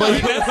 I know, But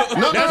he, that's-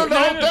 no, that's the whole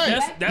not a- thing.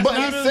 that's But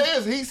not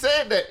a- he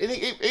said that, and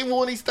even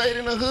when he stayed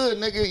in the hood,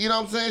 nigga, you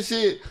know what I'm saying?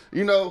 Shit,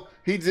 you know,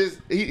 he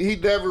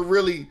never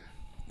really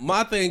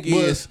My thing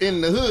was is,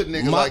 in the hood,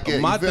 nigga. like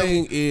that. my You feel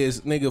thing me?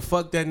 is, nigga,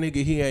 fuck that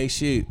nigga. He ain't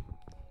shit.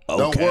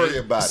 Don't Okay. worry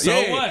about it. So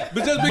Yeah, what?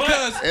 but just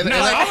because- And- now,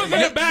 and I was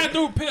in the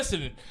bathroom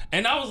pissing,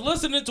 and I was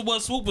listening to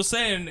what Swoop was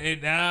saying,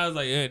 and I was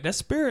like, yeah, that's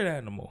spirit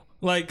animal.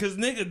 Like, cause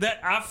nigga,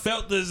 that I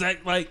felt the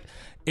exact like,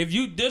 if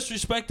you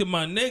disrespected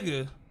my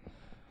nigga,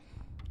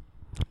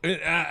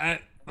 I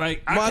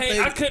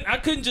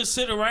couldn't just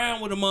sit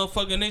around with a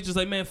motherfucker and they just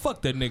like, man,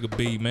 fuck that nigga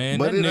B, man.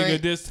 But that it nigga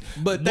ain't- this.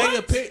 But What?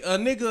 a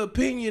nigga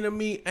opinion of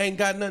me ain't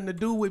got nothing to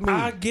do with me.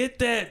 I get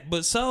that,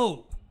 but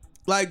so.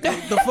 Like the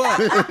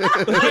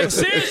fuck. Like,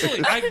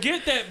 seriously, I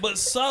get that, but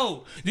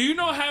so. Do you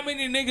know how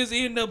many niggas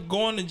end up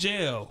going to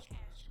jail?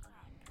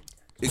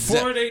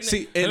 Before they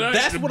See, and like,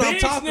 that's the what I'm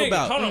Biggs talking nigga,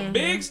 about. Hold on,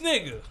 Biggs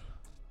nigga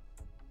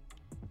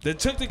that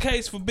took the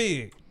case for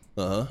Big.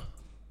 That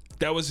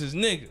was his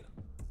nigga,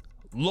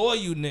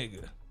 loyal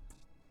nigga.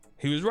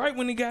 He was right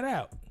when he got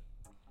out.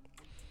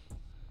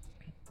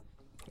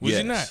 Was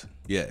he not?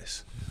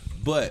 Yes.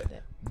 But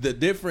the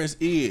difference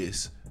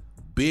is,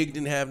 Big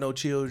didn't have no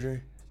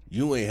children.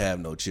 You ain't have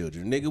no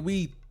children. Nigga,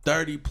 we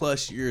 30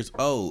 plus years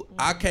old.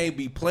 I can't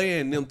be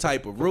playing them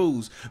type of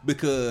rules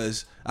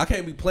because I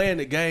can't be playing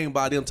the game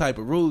by them type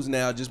of rules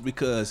now just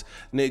because,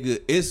 nigga,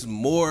 it's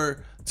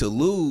more to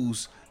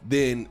lose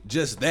than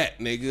just that,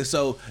 nigga.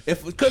 So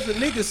if because the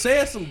nigga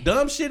said some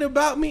dumb shit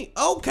about me,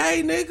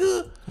 okay,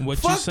 nigga, What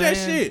fuck you saying?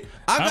 that shit.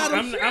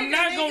 I'm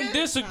not gonna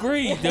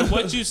disagree that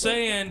what you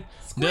saying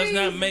does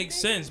not make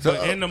sense,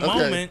 but in the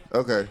moment,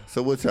 Okay,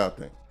 so what y'all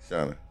think,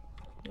 Shauna?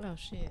 Oh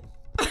shit.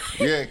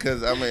 Yeah,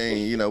 because I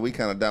mean, you know, we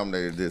kind of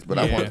dominated this, but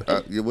I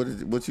Yeah.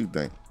 want what you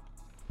think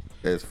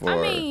as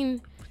far I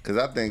mean, because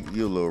I think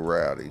you're a little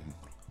rowdy.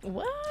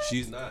 what?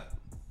 She's not.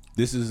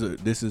 This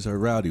is her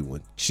rowdy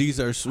one. She's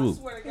her Swoop.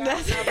 I'm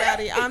not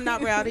rowdy. I'm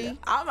not rowdy.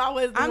 I'm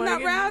always. I'm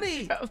not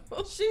rowdy.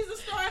 She's a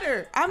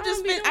starter. I don't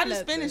just be doing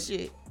finished nothing.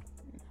 shit.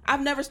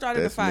 I've never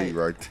started That's a fight. me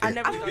right there. I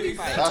never started a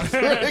fight. I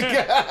swear to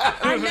God.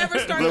 I never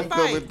started a Them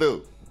coming fight.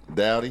 through.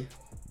 Dowdy.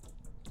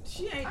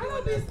 She ain't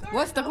doing this.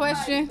 What's the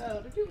question?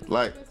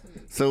 Like,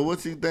 so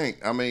what you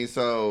think? I mean,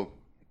 so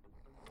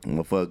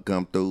motherfucker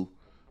come through.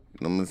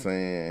 You know what I'm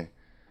saying?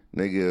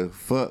 Nigga,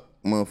 fuck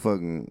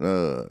motherfucking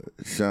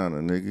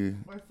Shauna, nigga.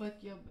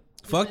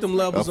 Fuck them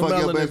levels of fuck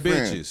your melanin best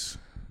friend. bitches.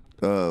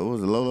 What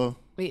was it, Lolo?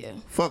 Yeah.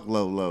 Fuck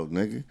Lolo,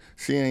 nigga.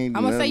 She ain't.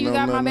 I'm gonna say you no,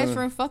 got no, my no. best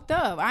friend fucked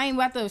up. I ain't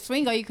about to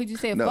swing on you because you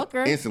said No, fuck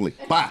her. instantly.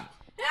 Bye.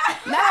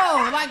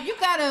 No, like you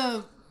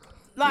gotta,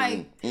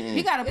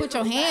 you gotta put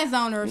your hands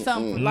on her or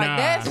something. Like Nah.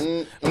 that's.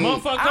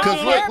 motherfucker, I don't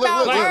Cause care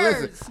about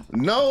listen. words.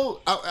 No,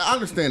 I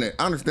understand it.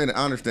 I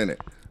understand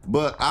it.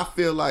 But I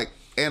feel like,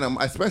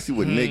 especially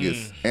with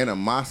niggas,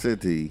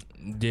 animosity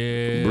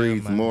yeah,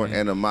 breeds man. more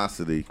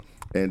animosity.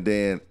 And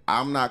then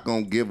I'm not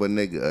gonna give a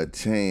nigga a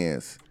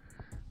chance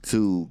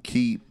to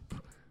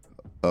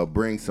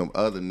bring some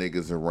other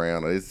niggas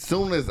around. As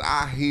soon as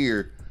I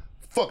hear,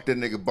 fuck that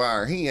nigga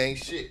Byron, he ain't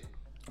shit.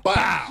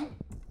 Bow.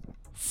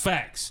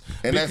 Facts.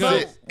 And Because-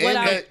 that's it. what And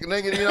I- that,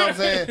 nigga, you know what I'm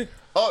saying?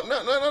 Oh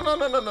no.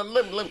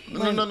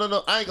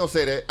 No. I ain't gonna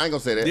say that. I ain't gonna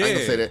say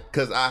that.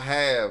 Cause I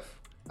have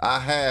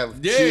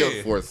Yeah.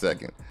 chilled for a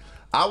second.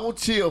 I will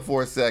chill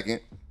for a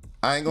second.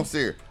 I ain't gonna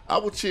see her. I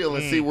will chill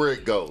and see where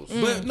it goes.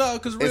 But no,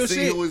 because And real see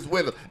shit. who is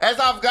with her. As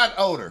I've gotten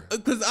older,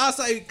 Because I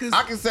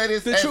can say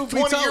this the as truth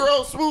be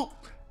 20-year-old Swoop,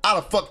 I'd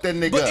have fucked that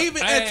nigga But up.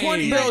 even at Hey,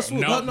 20-year-old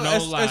Swoop, no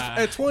lie.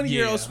 at 20-year-old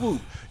Yeah.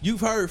 Swoop,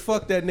 you've heard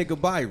fuck that nigga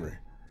Byron.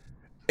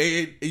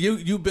 And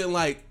you've been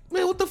like,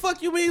 man, what the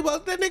fuck you mean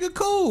about that nigga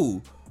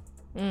cool?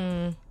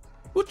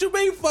 What you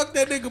mean fuck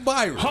that nigga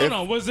Byron? Hold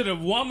on, was it a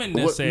woman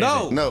that What- said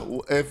no. it?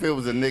 No, if it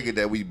was a nigga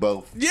that we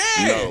both Yeah,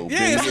 know, yeah,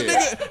 then it's a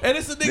nigga, and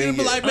it's a nigga Then that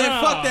be like, man,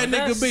 yeah. fuck that Oh, nigga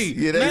that's- B.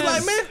 Yeah, Be that's-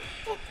 like, man,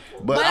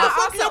 But But I, I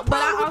fuck your also, but I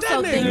problem with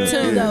also that think nigga?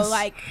 too, Yes. though.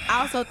 Like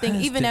I also think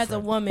even as a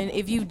woman,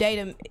 if you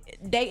dating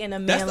a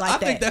man That's the- like I that,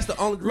 think that's the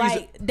only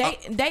reason-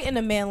 Like dating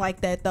a man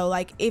like that though.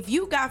 Like if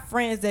you got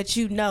friends that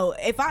you know,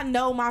 if I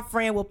know my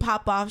friend will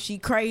pop off, she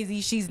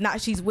crazy, she's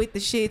with the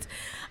shits.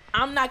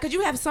 I'm not, cause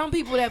you have some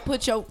people that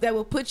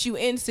will put you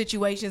in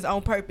situations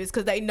on purpose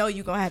because they know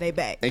you gonna have their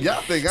back. and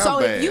y'all think I'm So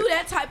bad. if you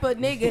that type of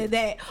nigga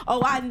that,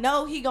 oh, I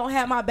know he gonna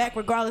have my back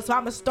regardless, so I'm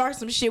gonna start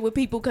some shit with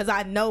people because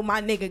I know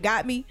my nigga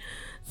got me.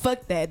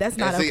 Fuck that. That's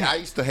not and see, okay. I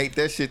used to hate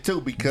that shit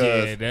too because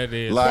Yeah, that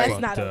is like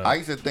That's not fucked up. I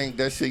used to think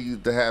that shit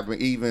used to happen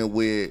even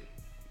with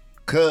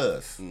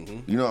cuz.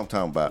 You know what I'm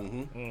talking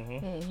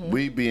about.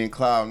 We be in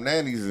cloud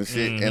nannies and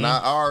shit, and I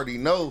already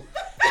know.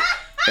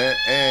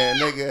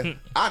 And nigga,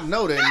 I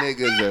know that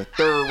nigga's a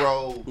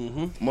thorough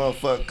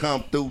motherfucker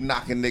come through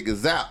knocking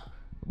niggas out.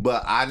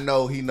 But I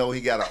know he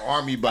got an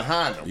army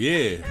behind him.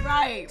 yeah.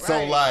 right.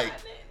 So like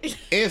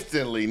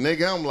instantly,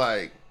 nigga, I'm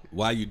like,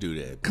 Why you do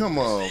that? Come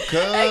on, cuz.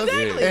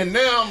 Exactly. And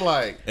now I'm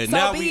like, And So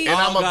now be- we and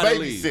all I'm a gotta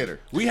babysitter. leave.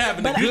 We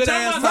having a But good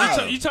ass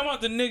time. You talking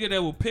about the nigga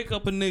that will pick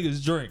up a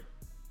nigga's drink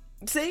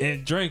See,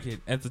 and drink it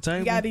at the table?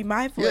 you gotta be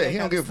mindful. Yeah, of that he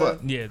don't kind give of a fuck.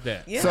 stuff. Yeah,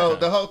 that. Yeah. So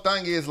the whole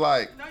thing is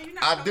like,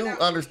 I do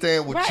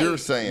understand what Right. you're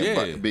saying, Yeah.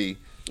 but B,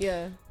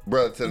 Yeah.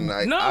 brother,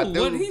 tonight. No, I do.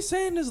 what he's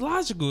saying is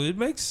logical. It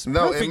makes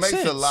No, perfect it makes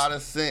sense. a lot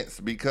of sense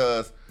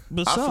because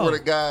But I so- swear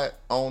to God,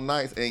 on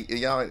nights and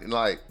y'all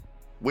like,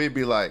 we'd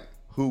be like,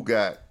 who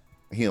got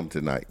him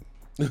tonight?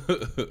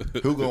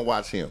 Who gonna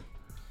watch him?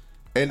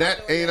 And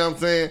that, you know what I'm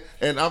saying?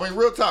 And I mean,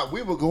 real talk,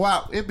 we would go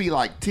out, it'd be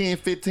like 10,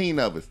 15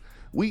 of us.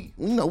 We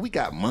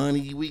got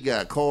money, we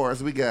got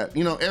cars, we got,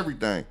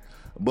 everything.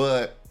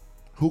 But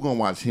who gonna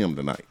watch him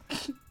tonight?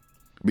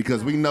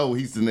 Because we know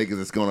he's the nigga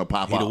that's gonna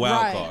pop He the out.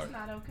 wild Right. card.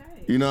 Not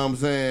okay. You know what I'm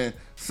saying?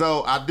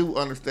 So I do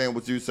understand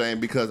what you're saying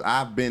because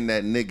I've been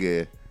that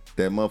nigga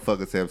that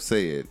motherfuckers have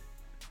said,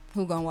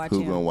 Who gonna watch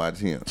who him? gonna watch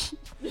him?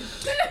 Nigga.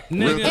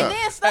 Real talk. And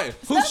then stuff, Hey,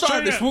 who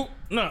started this? Swoop?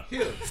 No.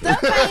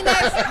 stuff ain't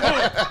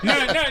that. No.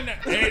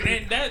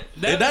 And that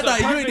And that was a night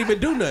you perfect- ain't even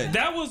do nothing.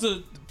 That was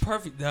a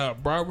perfect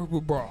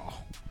brawl.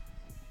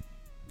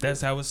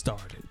 That's how it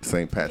started.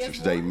 St. Patrick's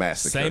Day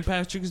massacre. St.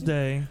 Patrick's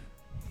Day,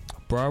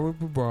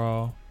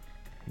 brawl.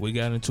 We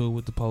got into it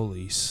with the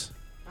police.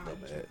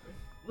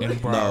 In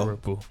Broad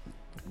Ripple.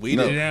 We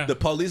No. didn't. Yeah. The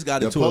police got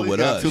The into it police with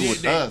got us. to it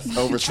with us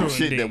over some True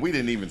shit indeed. that we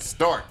didn't even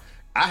start.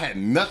 I had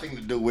nothing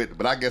to do with it,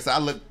 but I guess I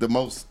looked the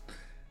most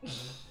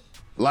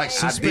like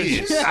I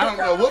did. I don't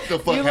know what the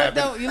fuck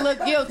happened. You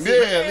look guilty.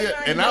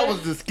 Yeah, and I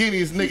was the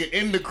skinniest nigga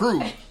in the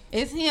crew.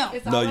 It's him.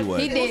 No, you He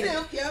wasn't. did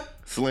it.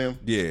 Slim.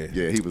 Yeah.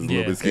 Yeah, he was a Yeah.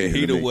 little bit skinnier. And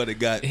he than the me. one that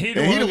got. He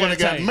And he the one that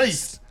got tased.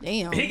 maced.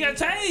 Damn. He got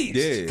tased.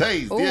 Yeah.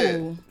 Tased, yeah.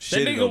 Ooh. That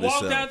Shitting nigga on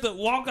walked himself. out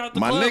the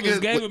My club nigga-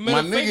 and gave a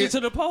my middle finger nigga- to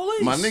the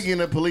police. My nigga in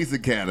the police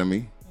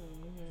academy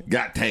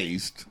got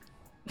tased.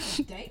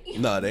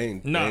 No, they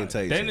ain't. No, they ain't they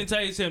tasing. didn't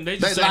tase him. They They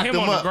just set locked him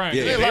him on the up. ground.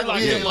 Yeah, they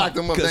they locked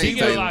him up. Because He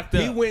got locked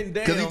up. He went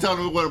down. he told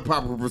him it wasn't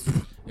proper.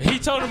 He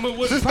told him it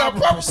was This proper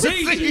not proper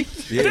procedure.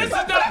 procedure. Yeah. This is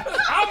not.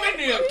 I'm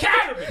in the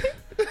academy.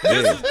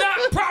 This is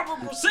not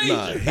proper procedure.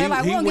 Nah, They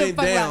like, we he don't give a went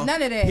fuck about down.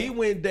 none of that. He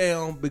went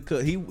down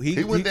because he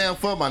Went down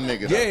for my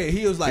nigga. though. Yeah,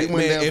 he was like, He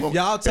went man, down if for-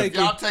 y'all if take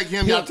y'all take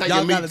him, y'all taking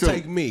y'all me gotta too.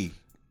 take me.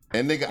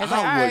 And nigga, It's I like, all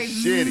was right.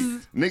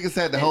 shitty. Niggas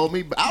had to hold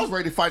me. I was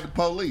ready to fight the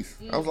police.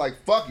 I was like,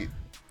 fuck it.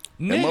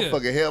 And Nigga,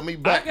 motherfucker held me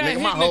back. got Nigga,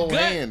 hit my in the whole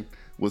gut. hand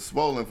was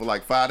swollen for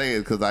like 5 days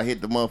because I hit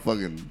the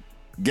motherfucking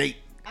gate.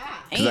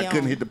 Because I Damn.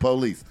 couldn't hit the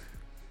police.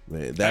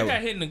 Man, I that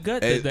got hit in the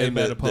gut and- that day and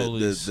by the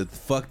police. The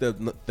fucked up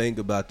thing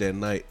about that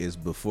night is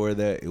before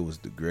that, it was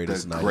the The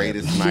greatest night.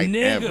 greatest ever. night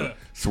Nigga. ever.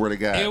 Swear to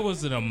God. It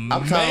was an I'm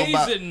talking amazing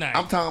about, night.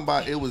 I'm talking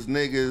about it was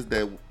niggas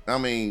that, I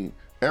mean,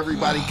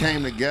 everybody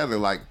came together,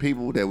 like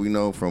people that we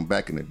know from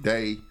back in the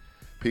day,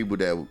 people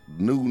that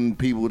knew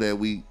people that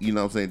we, you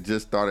know what I'm saying,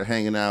 just started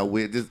hanging out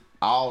with. Just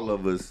all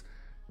of us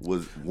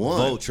was one.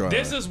 Voltron.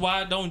 This is why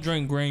I don't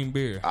drink green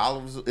beer. All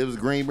of us, it was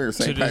Green Beer,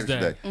 St. To this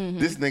Patrick's Day. day. Mm-hmm.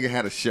 This nigga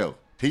had a show.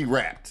 He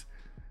rapped.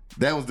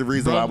 That was the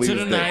reason why Bro we to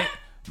was the there. night.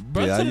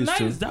 Bro Yeah, I to the used night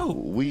to. is dope.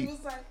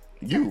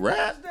 You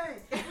rap?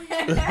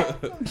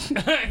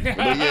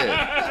 But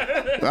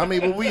yeah, I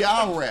mean, but we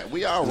all rap.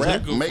 We all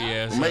rap, goofy make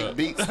ass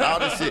beats, all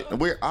this shit.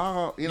 We're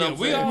all, you know, Yeah, what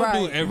we I'm saying? all Right.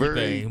 do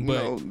everything,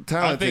 Very, but I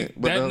talented. think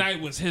But that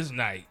night was his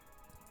night,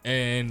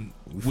 and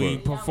we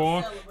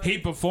performed. He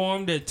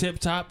performed at Tip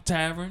Top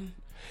Tavern.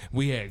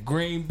 We had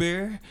green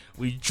beer.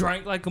 We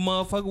drank like a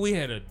motherfucker. We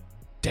had a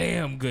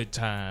damn good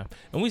time,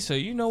 and we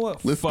said, you know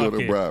what? Let's Fuck go to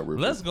it. Broad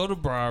Ripple. Let's go to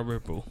Broad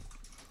Ripple.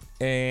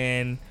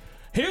 And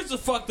here's the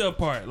fucked up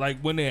part. Like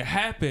when it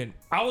happened,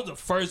 I was the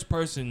first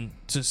person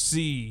to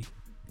see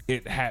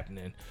it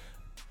happening.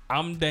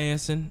 I'm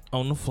dancing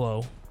on the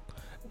floor,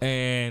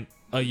 and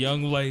a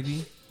young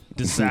lady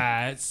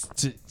decides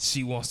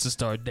she wants to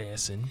start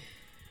dancing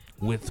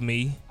with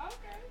me.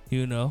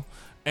 You know,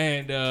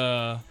 and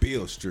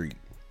Beale Street.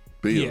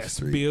 Beale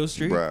Street. Beale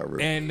Street. Broad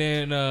Ripple. And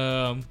then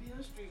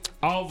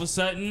all of a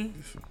sudden,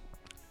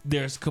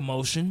 there's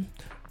commotion,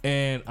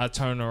 and I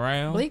turn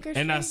around Bleecker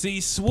and I see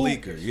Swoop.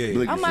 Bleecker, yeah.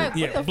 Bleecker. I'm like,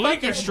 Yeah, what the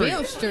Bleecker fuck is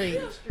Street.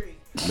 Beale Street?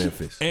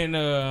 Memphis. And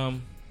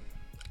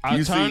I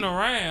You turn see-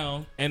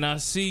 around and I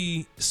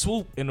see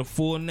Swoop in a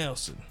full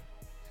Nelson.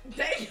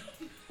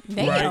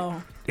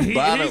 Damn.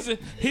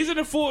 He's in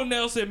a full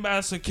Nelson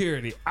by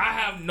security. I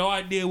have no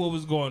idea what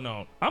was going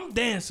on. I'm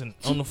dancing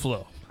on the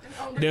floor.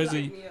 There's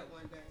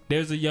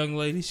a young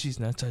lady. She's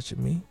not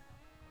touching me.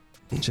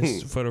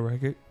 Just for the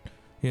record,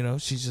 you know,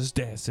 she's just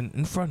dancing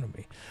in front of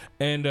me,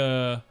 and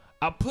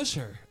I push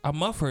her. I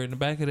muff her in the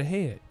back of the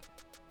head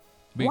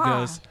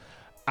because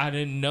I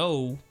didn't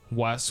know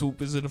why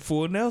Swoop is in a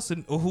full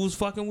Nelson or who's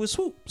fucking with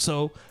Swoop.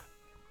 So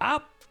I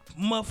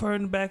muff her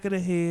in the back of the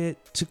head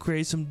to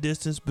create some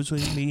distance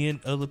between me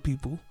and other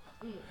people.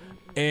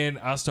 And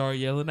I started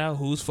yelling out,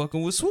 who's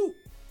fucking with Swoop?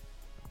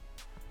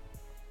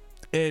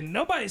 And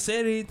nobody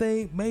said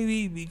anything,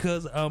 maybe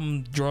because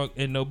I'm drunk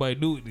and nobody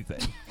knew anything.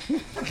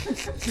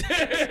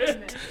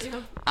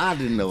 I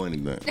didn't know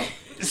anything.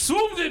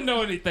 Swoop didn't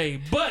know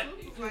anything, but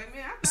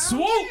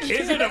Swoop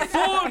is in a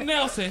full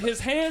Nelson. His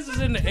hands is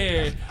in the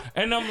air.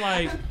 And I'm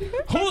like,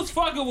 who's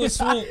fucking with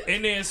Swoop?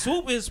 And then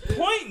Swoop is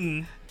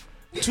pointing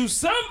to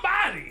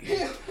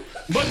somebody.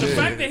 But the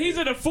fact that he's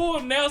in a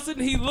full Nelson,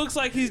 he looks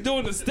like he's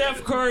doing the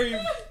Steph Curry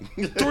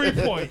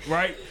 3-point,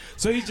 right?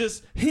 So he's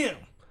just him.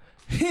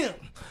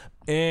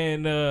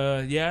 And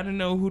I didn't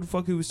know who the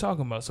fuck he was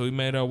talking about. So we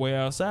made our way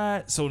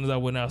outside. As soon as I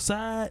went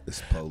outside,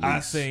 I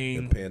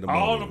seen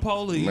all the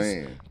police.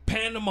 Man.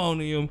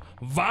 Pandemonium.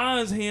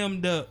 Von's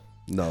hemmed up.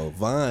 No,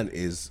 Von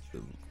is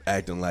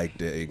acting like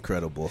the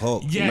Incredible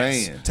Hulk.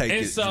 Yes.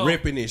 Man,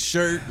 ripping his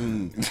shirt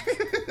and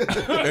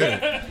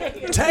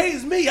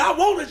tase me. I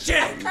want a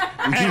check.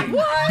 And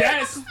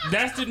that's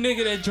the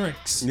nigga that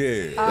drinks.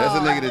 Yeah, that's the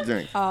nigga that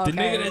drinks. The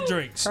nigga that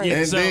drinks.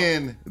 And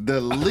then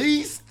the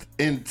least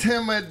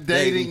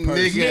intimidating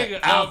nigga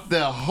out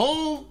the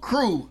whole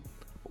crew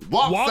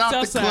walks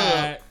out the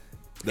club.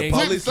 The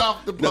police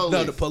off the police.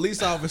 No, the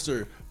police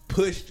officer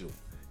pushed him.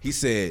 He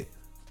said,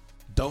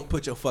 "Don't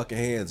put your fucking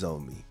hands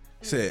on me."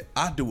 He said,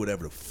 "I do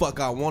whatever the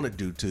fuck I want to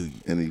do to you."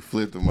 And he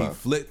flipped him off. He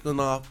flipped him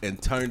off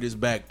and turned his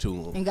back to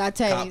him. And got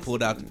tased. Cop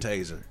pulled out the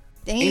taser.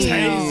 Damn.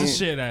 Tased the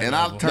shit out of him. And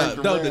I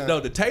turned around. No,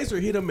 the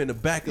taser hit him in the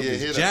back of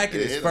his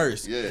jacket at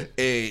first. Yeah.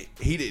 And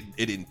it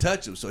didn't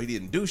touch him, so he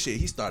didn't do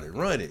shit. He started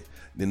running.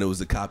 Then there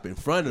was a cop in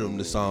front of him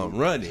that saw him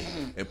running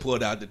and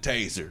pulled out the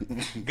taser.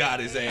 Got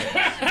his ass.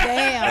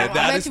 Damn. And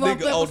now this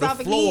nigga on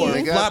the floor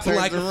flopping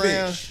like a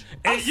fish.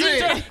 And I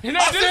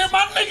said,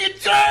 my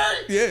nigga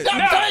Jerry. Yeah.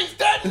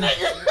 That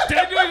nigga.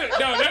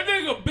 That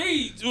nigga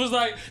B was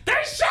like, they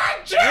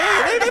shot Jerry.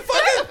 Yeah, they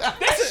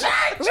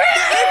shot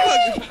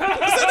Jerry.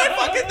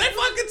 They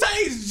fucking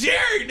tased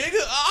Jerry,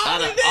 nigga.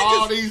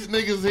 All these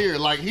niggas here,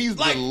 like he's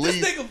like the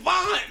least. This nigga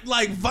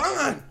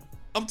Vaughn.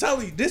 I'm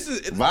telling you, this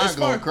is Vaughn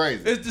going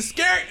crazy. It's the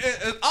scary.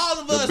 All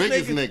of us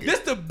nigga. This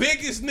the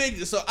biggest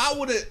nigga. So I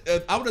would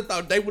have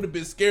thought they would have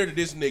been scared of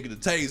this nigga to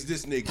tase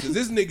this nigga because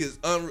this nigga's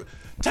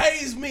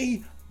tase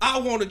me. I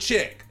want to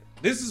check.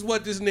 This is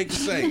what this nigga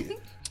saying.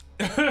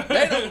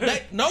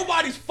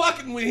 Nobody's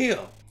fucking with him.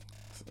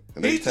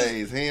 And they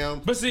tase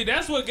him. But see,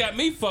 that's what got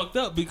me fucked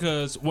up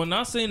because when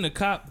I seen the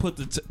cop put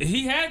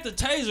he had the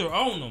taser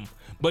on him,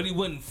 but he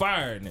wasn't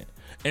firing it.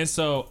 And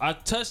so I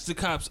touched the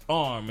cop's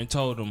arm and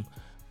told him,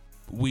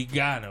 "We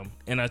got him."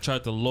 And I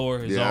tried to lower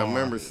his arm. Yeah, I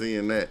remember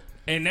seeing that.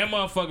 And that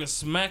motherfucker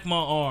smacked my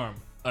arm.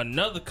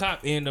 Another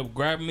cop ended up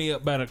grabbing me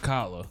up by the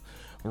collar,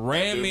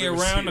 ran me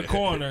around the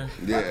corner.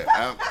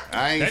 Yeah,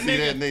 I ain't see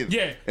that neither.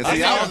 Yeah. And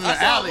see, I was in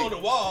the alley.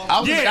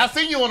 I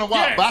seen you on the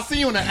wall, but I seen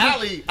you in the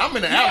alley. I'm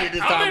in the alley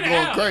this time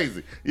going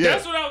crazy. Yeah.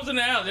 That's what I was in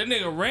the alley. That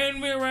nigga ran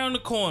me around the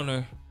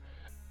corner.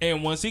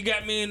 And once he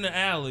got me in the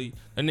alley,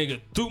 a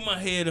nigga threw my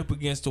head up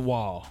against the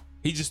wall.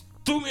 He just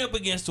threw me up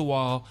against the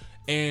wall.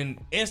 And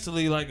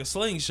instantly, like a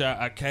slingshot,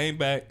 I came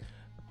back,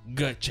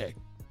 gut check.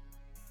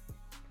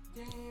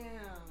 Damn.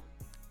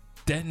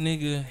 That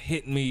nigga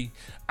hit me.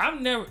 I've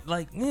never,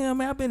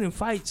 I've been in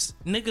fights.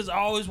 Niggas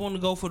always want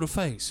to go for the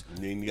face.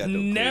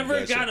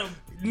 Never got him.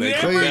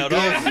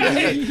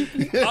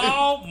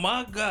 Oh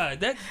my God.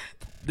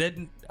 That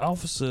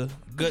officer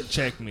gut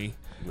checked me.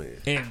 Man.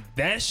 And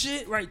that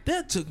shit right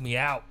there took me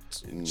out.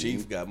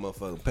 Chief got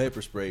motherfucking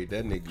pepper sprayed.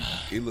 That nigga,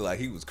 he looked like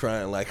he was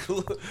crying like.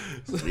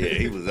 Yeah,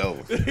 he was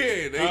over.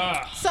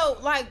 So,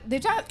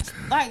 did y'all,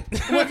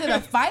 was it a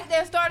fight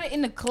that started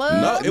in the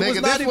club? No, it was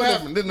not even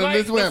happened.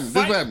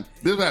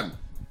 This happened.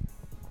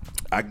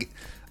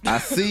 I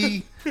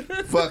see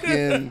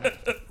fucking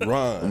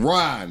Ron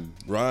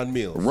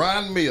Mills.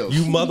 Ron Mills.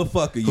 You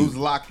motherfucker. Who's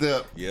locked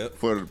up Yep.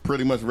 for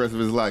pretty much the rest of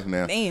his life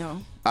now.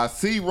 Damn. I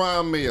see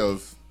Ron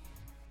Mills.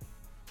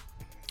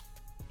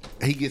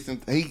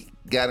 He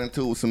got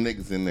into it with some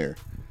niggas in there.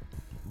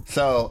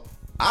 So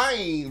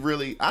I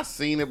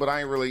seen it, but I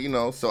ain't really,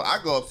 so I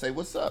go up and say,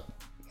 "What's up?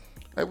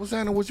 Hey, what's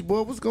happening with your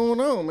boy? What's going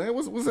on, man?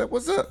 What's up?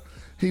 What's up?"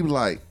 He was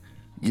like,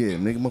 "Yeah,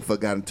 nigga,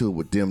 motherfucker got into it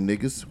with them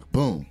niggas."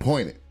 Boom,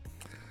 pointed.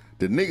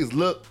 The niggas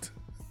looked.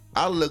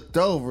 I looked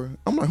over.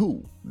 I'm like,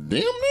 "Who?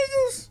 Them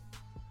niggas?"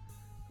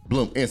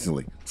 Bloom,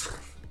 instantly.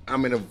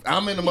 I'm in the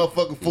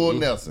motherfucking full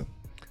Nelson.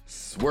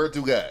 Swear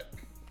to God.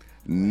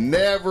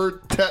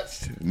 Never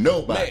touched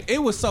nobody. Man,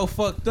 it was so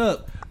fucked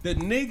up. The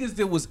niggas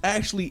that was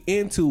actually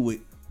into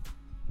it.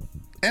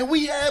 And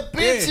we had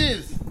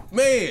bitches.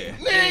 Man.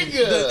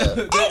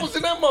 Nigga. I was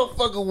in that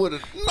motherfucker with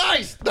a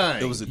nice thing.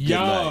 It was a good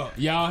night.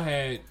 Y'all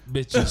had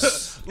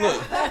bitches.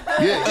 Look.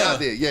 Yeah, y'all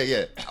did.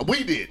 Yeah.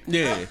 We did.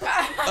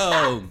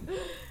 Yeah.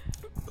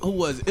 Who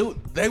was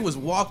it? They was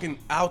walking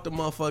out the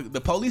motherfucker.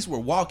 The police were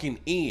walking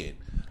in.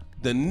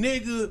 The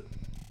nigga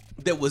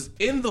that was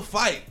in the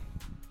fight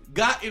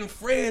got in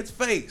Fred's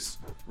face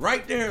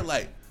right there,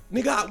 like,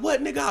 "Nigga,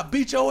 what? Nigga, I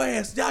beat your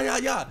ass."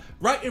 Yeah.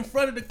 Right in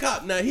front of the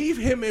cop. Now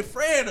him and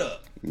Fred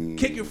up,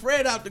 kicking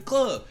Fred out the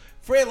club.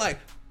 Fred like,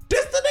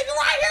 "This the nigga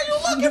right here you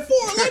looking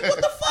for? Like,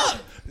 what the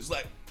fuck?" It's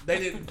like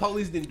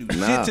police didn't do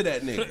shit to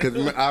that nigga.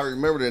 Because I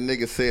remember that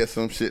nigga said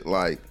some shit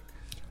like,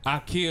 I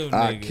killed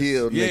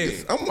niggas.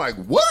 Niggas. I'm like,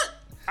 what?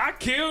 I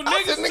killed I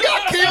niggas. said, nigga,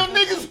 I killed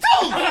niggas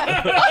too.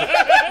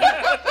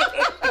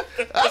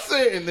 I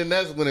said, And then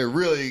that's when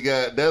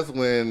that's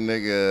when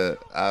nigga,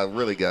 I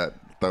really got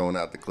thrown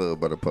out the club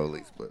by the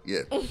police. But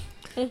yeah.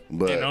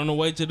 But And on the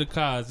way to the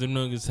cars, them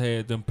niggas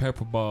had them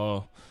pepper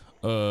ball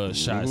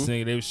shots.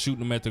 Nigga, they was shooting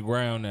them at the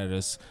ground at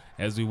us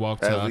as we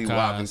walked to our cars.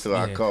 walk into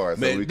our cars,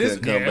 so Man, we this-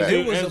 couldn't come yeah, back.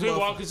 it was As a we motherf-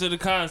 walk into the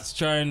cars to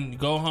try and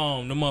go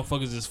home, the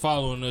motherfuckers is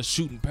following us,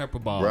 shooting pepper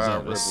balls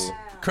at us.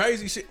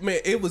 Crazy shit, man.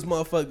 It was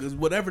motherfuckers.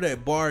 Whatever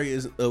that bar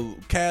is,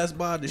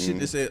 Casbah, the shit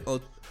that said,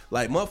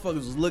 like motherfuckers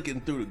was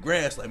looking through the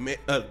grass, like man,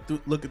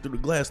 looking through the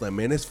glass, like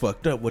man, it's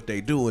fucked up what they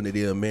doing to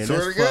them, man. Swear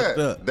That's to fucked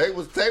God, up. they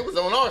was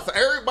on our side.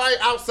 Everybody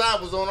outside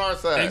was on our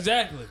side.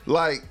 Exactly.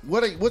 Like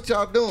what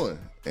y'all doing?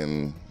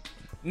 And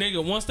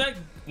Nigga, once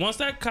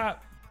that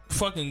cop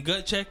fucking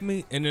gut checked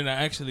me, and then I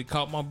actually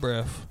caught my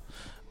breath.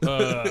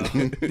 Yeah,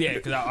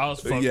 because I was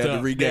fucked You had to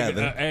up.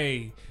 regather. Nigga,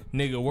 hey,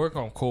 nigga, work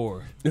on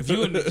core. If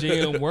you in the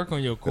gym, work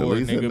on your at core,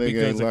 least that nigga, nigga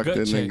because ain't the locked gut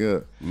that check. nigga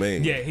up.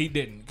 Man, Yeah, he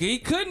didn't. He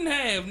couldn't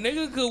have,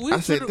 nigga. Cause we I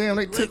said, could've- damn,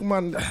 they took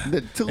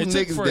the two They took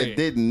niggas Fred. that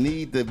didn't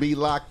need to be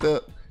locked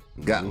up,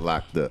 got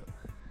locked up.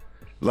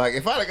 Like,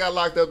 if I'd have got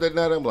locked up that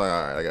night, I'm like,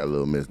 all right, I got a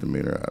little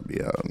misdemeanor, I'll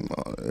be out. You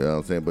know what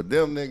I'm saying? But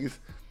them niggas,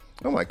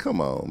 I'm like, come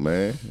on,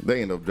 man.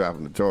 They end up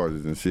dropping the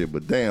charges and shit,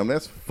 but damn,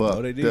 that's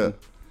fucked they up. didn't.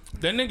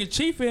 That nigga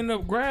Chief ended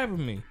up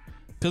grabbing me.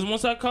 Cause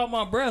once I caught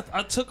my breath,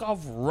 I took off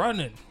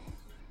running.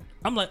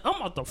 I'm like, I'm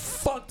about to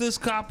fuck this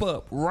cop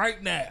up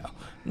right now.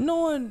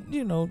 Knowing,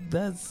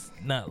 that's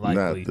not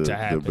likely the to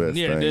happen. best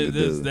Yeah, thing to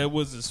do. that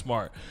wasn't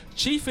smart.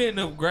 Chief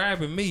ended up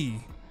grabbing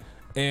me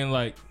and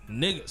like,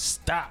 nigga,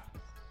 stop.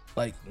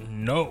 Like,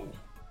 no.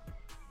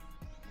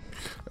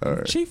 All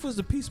right. Chief was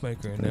the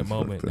peacemaker in that That's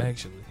moment, fucked up.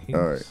 actually. He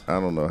All was- right, I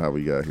don't know how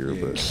we got here,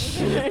 but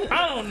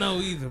I don't know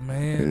either,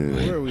 man.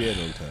 where are we at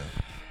on time?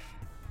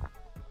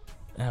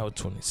 Hour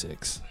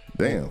 26.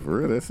 damn, for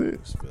real, that's it.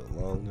 It's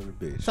been long than a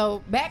bitch.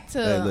 So back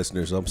to Hey,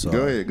 listeners, I'm sorry.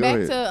 Go ahead, go back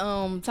ahead.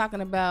 to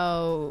talking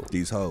about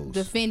These hoes.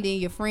 defending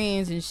your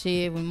friends and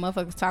shit when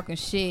motherfuckers talking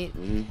shit.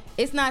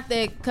 It's not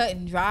that cut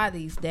and dry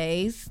these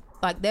days.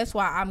 Like that's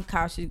why I'm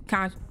cautious.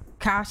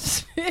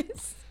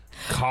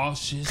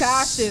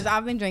 Cautious.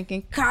 I've been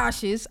drinking.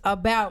 Cautious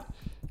about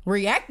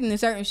reacting to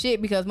certain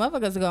shit because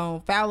motherfuckers are gonna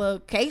file a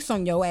case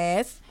on your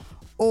ass,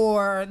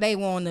 or they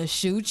want to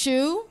shoot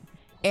you,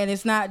 and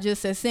it's not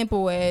just as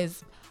simple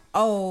as,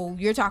 oh,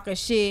 you're talking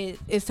shit,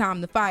 it's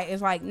time to fight.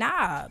 It's like,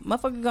 nah,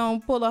 motherfucker gonna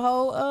pull a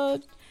whole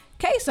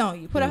case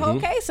on you, put a whole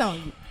case on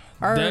you,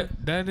 or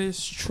That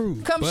is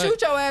true. come but-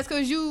 shoot your ass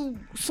because you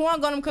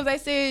swung on them because they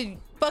said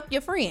fuck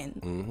your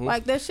friend.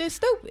 Like that shit's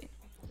stupid.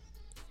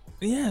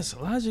 Yes,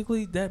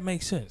 logically that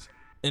makes sense.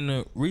 In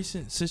the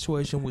recent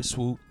situation with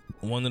Swoop,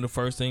 one of the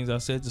first things I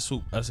said to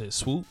Swoop, I said,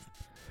 Swoop,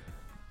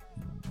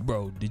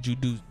 bro, did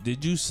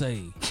you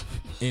say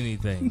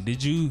anything?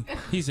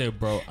 He said,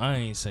 bro, I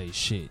ain't say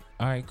shit.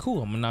 All right,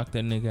 cool, I'm gonna knock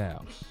that nigga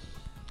out.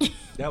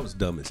 That was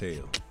dumb as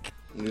hell.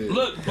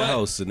 Look, That but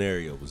whole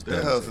scenario was dumb.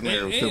 That whole as hell.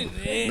 scenario was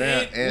stupid.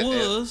 it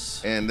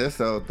was. And this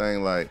whole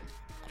thing, like,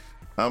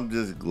 I'm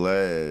just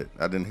glad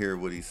I didn't hear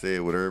what he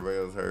said, what everybody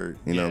else heard.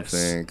 You know what I'm Yes.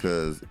 saying?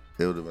 Because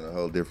it would have been a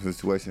whole different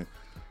situation.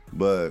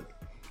 But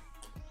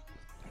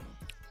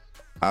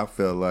I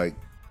felt like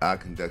I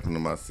conducted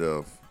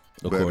myself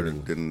better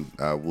Accordingly. than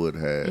I would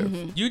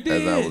have You as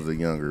did. I was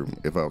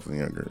if I was a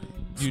younger.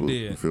 You swoop,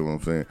 did. You feel what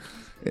I'm saying?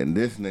 And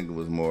this nigga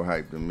was more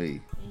hyped than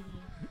me.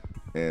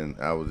 And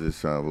I was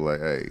just trying to be like,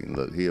 hey,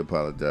 look, he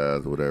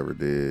apologized, whatever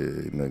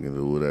did, nigga,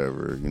 do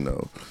whatever,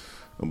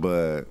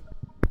 But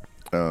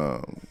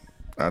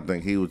I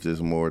think he was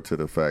just more to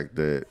the fact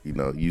that,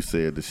 you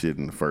said the shit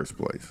in the first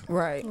place.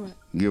 Right.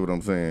 You get what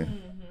I'm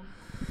saying?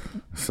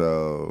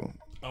 So,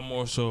 I'm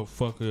more so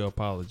fuck your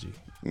apology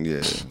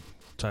yeah.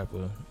 type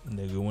of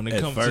nigga when it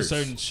At comes first. to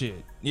certain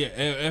shit. Yeah,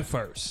 at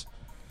first,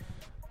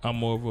 I'm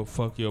more of a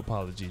fuck your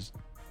apologies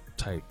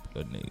type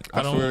of nigga.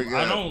 I swear to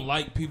God. I don't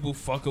like people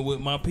fucking with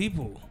my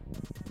people.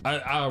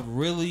 I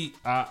really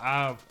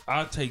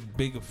take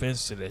big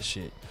offense to that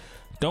shit.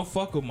 Don't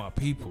fuck with my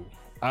people.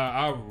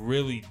 I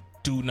really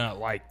do not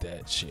like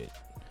that shit.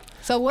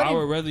 So what? I If,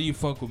 would rather you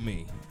fuck with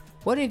me.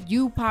 what if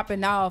you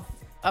popping off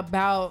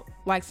about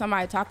like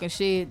somebody talking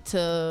shit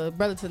to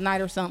Brother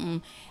Tonight or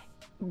something?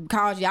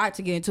 Cause you out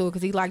to get into it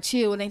because he like,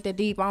 chill, it ain't that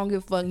deep, I don't give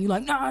a fuck. And you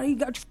like, nah, he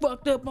got you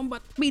fucked up, I'm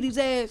about to beat his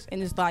ass.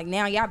 And it's like,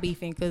 now y'all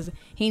beefing because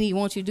he didn't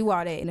want you to do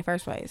all that in the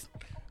first place.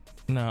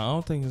 Nah, I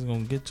don't think it's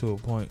gonna get to a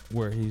point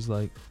where he's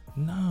like,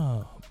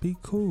 nah, be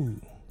cool.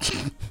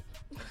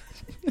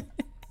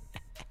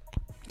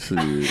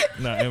 Shit.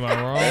 Nah, am I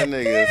That wrong?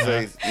 nigga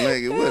say,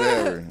 nigga,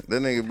 whatever.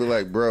 That nigga be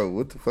like, bro,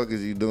 what the fuck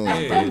is you doing,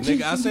 Hey, bro?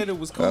 nigga, I said it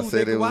was cool. I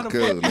said nigga. it Why was the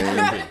cool, fuck?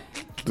 nigga.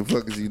 What the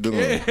fuck is you doing?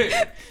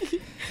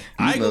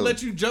 I ain't know. gonna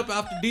let you jump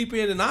out the deep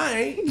end, and I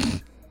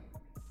ain't.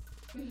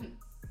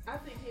 I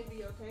think he'd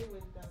be okay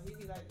with it though. He'd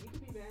be like, you can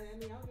be mad at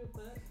me, I don't give a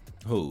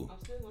fuck. Who?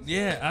 I'm still gonna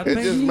Yeah, I It think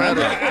just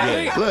matters. I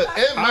think- Look,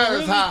 it I matters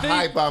really how think-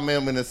 hype I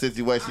am in a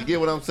situation. You get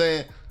what I'm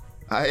saying?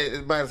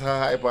 It matters how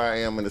hype I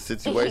am in a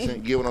situation.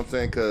 You get what I'm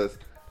saying? Because,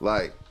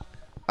 like,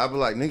 I be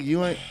like, nigga,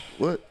 you ain't,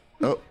 what?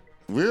 Oh,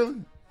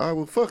 really? All right,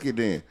 well, fuck it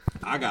then.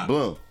 I got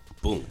Boom.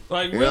 boom.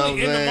 Like, You know really, what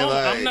in I'm the saying?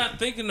 moment, Like- I'm not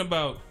thinking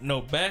about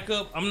no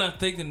backup. I'm not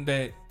thinking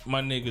that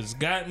my niggas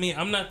got me.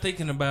 I'm not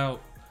thinking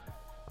about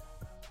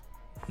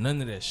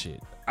none of that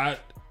shit. I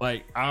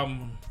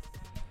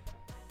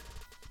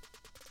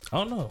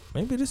don't know.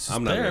 Maybe this is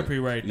I'm not therapy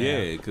gonna- right now.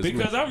 yeah,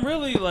 because I'm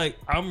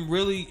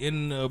really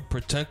in a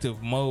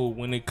protective mode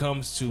when it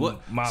comes to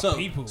my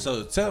people.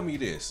 So tell me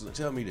this.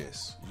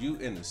 You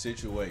in a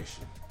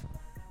situation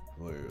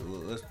where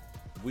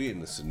we in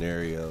the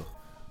scenario,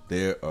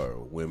 there are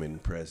women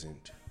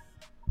present.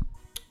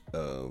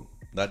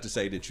 Not to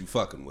say that you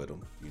fucking with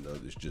them. You know,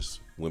 there's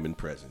just women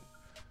present.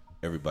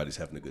 Everybody's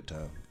having a good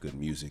time, good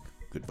music,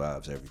 good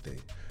vibes,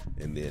 everything.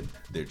 And then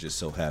there just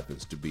so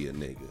happens to be a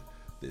nigga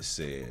that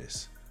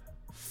says,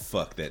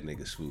 fuck that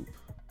nigga Swoop.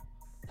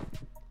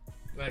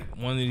 Like,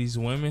 one of these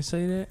women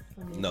say that?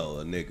 No,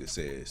 a nigga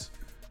says,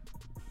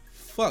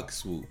 fuck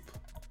Swoop.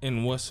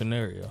 In what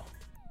scenario?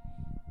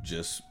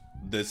 Just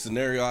the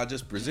scenario I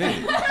just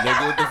presented.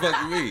 Nigga, what the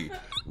fuck you mean?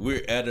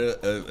 We're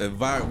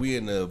at we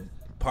in a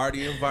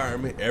party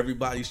environment.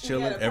 Everybody's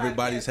chilling.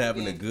 Everybody's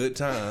having a good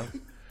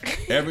time.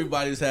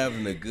 Everybody's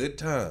having a good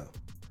time.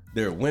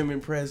 There are women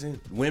present.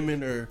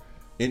 Women are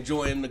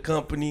enjoying the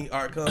company,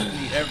 our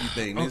company,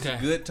 everything. It's a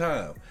good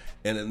time.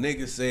 And a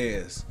nigga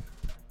says,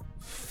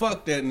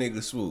 fuck that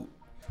nigga Swoop.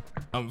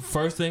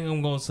 First thing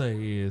I'm gonna say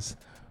is,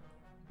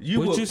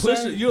 You'll What you push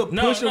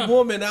say? a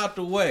woman out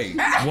the way.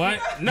 what?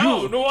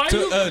 No, why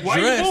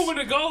you moving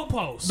the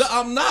goalposts? No,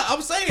 I'm not.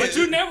 I'm saying. But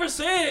you never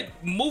said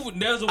moving.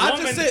 There's a I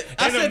woman just said-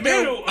 I in the said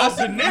middle there- I of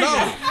the said- nigga.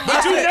 no.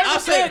 But you I never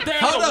said- said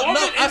there's a hold up, woman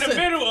no, I in the said-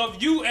 middle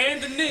of you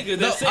and the nigga.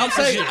 No, That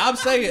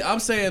said I'm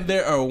saying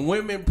there are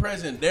women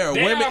present. There are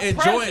they women are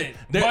enjoying. present,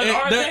 but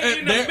are they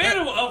in the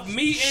middle of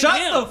me and Shut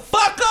him? the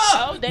fuck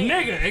up,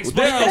 Nigga, explain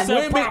There are yourself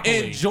women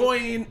properly.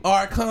 enjoying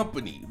our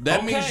company.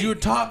 That means Okay. you're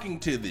talking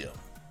to them,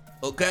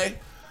 okay?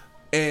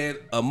 And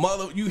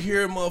you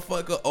hear a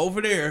motherfucker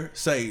over there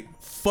say,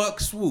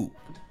 fuck Swoop.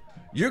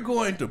 You're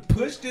going to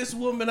push this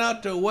woman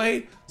out the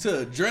way to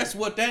address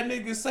what that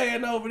nigga's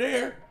saying over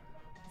there?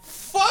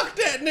 Fuck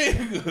that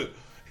nigga.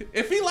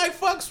 If he like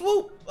fuck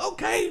Swoop,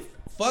 okay,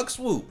 fuck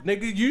Swoop.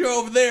 Nigga, you're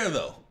over there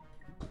though.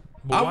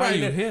 But why are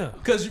you here?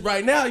 Because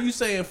right now you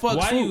saying fuck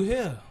Why Swoop. you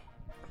here?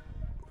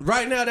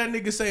 Right now that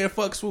nigga saying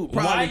fuck Swoop.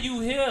 Probably. Why you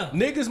here?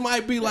 Niggas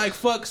might be like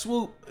fuck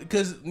Swoop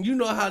because you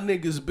know how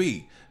niggas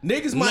be.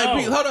 Niggas might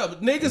be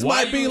Niggas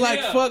Why might be you like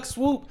here? fuck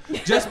Swoop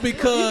just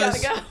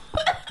because.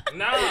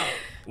 Nah.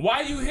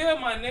 Why you here,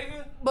 my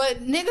nigga? But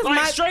niggas Like,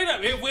 might. straight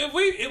up,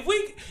 if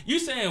we, you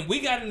saying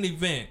we got an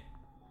event.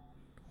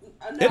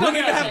 It don't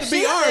even have to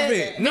be our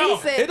event. No,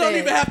 He said It don't that.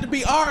 even have to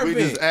be our We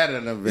event. just added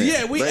an event.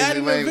 Yeah, we added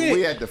an Basically, event.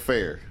 We at the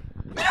fair.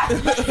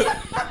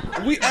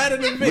 We at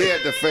an event. We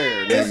at the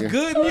fair, It's nigga.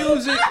 good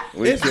music.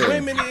 We It's chillin'.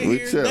 women in We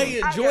here. chillin'. They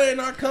enjoying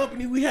our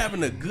company. We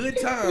having a good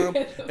time.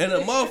 And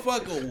a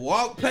motherfucker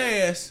walk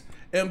past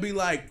and be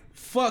like,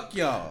 fuck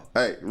y'all.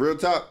 Hey, real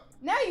talk.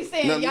 Now you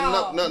saying No,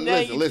 y'all. no, Now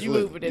you listen.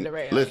 moving it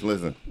around.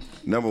 Listen.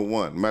 Number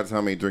one, no matter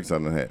how many drinks I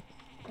done had.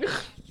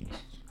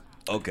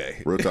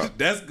 Okay. Real talk.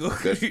 That's good.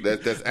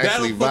 That's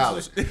actually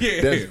valid.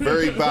 Yeah. That's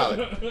very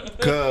valid.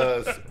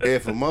 Cause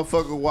if a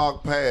motherfucker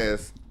walk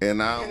past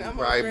and I'm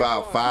probably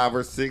about 5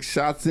 or 6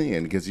 shots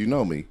in, because you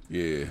know me,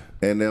 Yeah.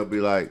 and they'll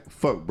be like,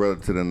 "Fuck, brother,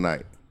 to the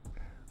night,"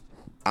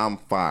 I'm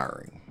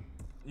firing.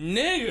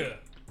 nigga.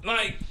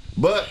 Like,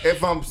 But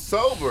if I'm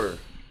sober,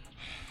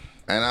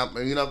 and I'm,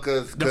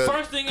 cause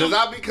first thing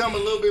I become a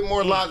little bit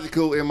more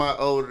logical in my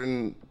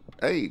older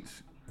age.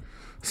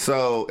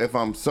 So if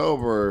I'm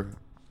sober,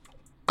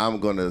 I'm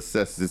gonna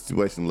assess the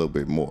situation a little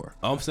bit more.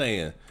 I'm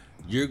saying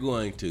you're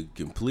going to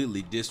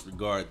completely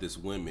disregard these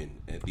women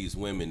and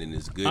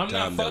this good I'm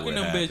time not that fucking we're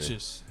them having.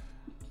 bitches.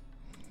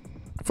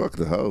 Fuck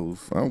the hoes.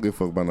 I don't give a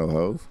fuck about no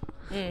hoes.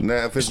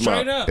 Now if it's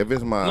Straight up.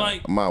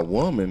 Like- my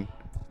woman,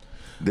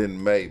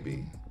 then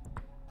maybe.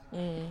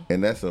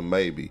 And that's a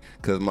maybe.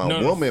 Cause my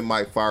No. woman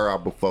might fire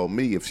out before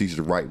me if she's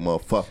the right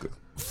motherfucker.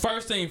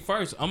 First thing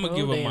first, I'm gonna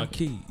give her damn. my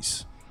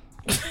keys.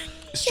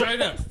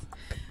 Straight up.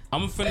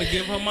 I'm finna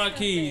give her my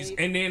keys,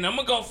 and then I'm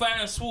gonna go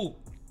find Swoop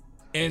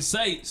and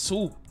say,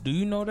 Swoop, do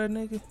you know that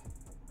nigga?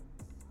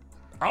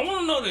 I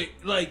want to know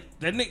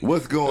that nigga.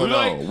 What's going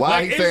like, on? Why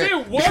like, he is saying?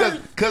 it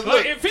worth? Because like,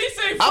 look, if he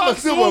say I'm a fuck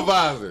Swoop,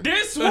 supervisor.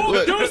 this Swoop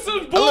Look, do some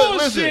Look, bullshit.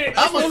 listen,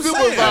 I'm a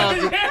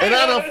supervisor, and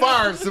I done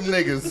fired some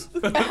niggas.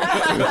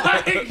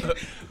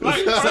 like,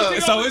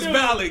 So it's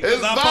valid. 'cause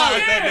It's I valid.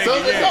 fired that So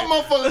nigga. there's some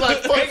motherfuckers like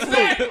fuck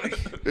Exactly.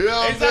 Swoop. You know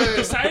what I'm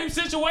Exactly. saying? Same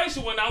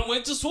situation when I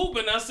went to Swoop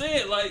and I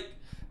said, like,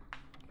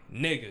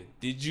 nigga,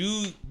 did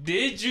you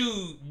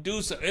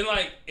do something? And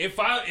like, if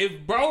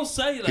bro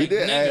say like, He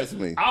did nigga, ask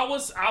me.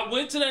 I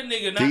went to that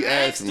nigga and He I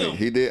asked asked me. him.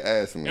 He did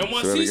ask me. And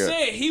once Swear he to God.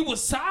 said he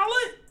was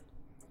solid,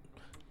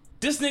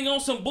 this nigga on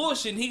some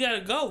bullshit and he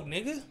gotta go,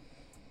 nigga.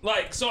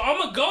 Like, so I'm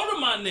gonna go to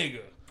my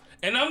nigga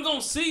and I'm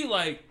gonna see,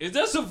 like, is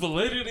there some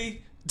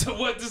validity to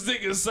what this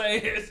nigga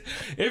says?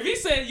 If he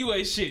said you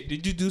ain't shit,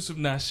 did you do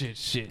some not shit?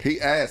 He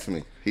asked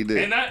me. He did.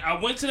 And I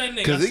went to that nigga.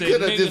 Because I he said,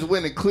 could have nigga, just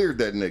went and cleared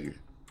that nigga.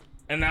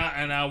 and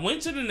I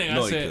went to the nigga.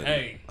 No, I he said, couldn't.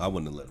 hey, I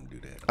wouldn't have let him do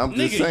that. I'm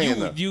just Nigga, saying.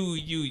 though.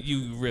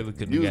 you really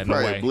couldn't You be was gotten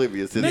probably away.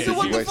 oblivious to the Nigga,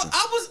 what the situation. fuck?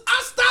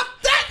 I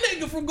stopped that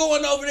nigga from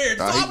going over there.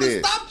 So Oh, he I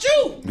did. stopped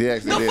you. He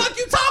actually the did. fuck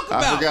you talking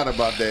about? I forgot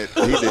about that.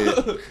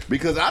 He did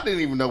because I didn't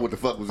even know what the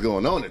fuck was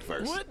going on at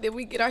first. What did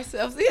we get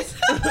ourselves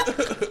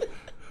into?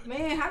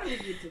 Man, how did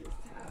we get to this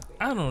topic?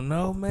 I don't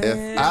know, man.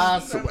 If I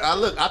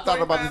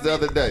thought about this the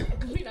other day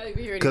We're not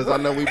even here because I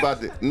anymore. know we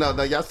about to.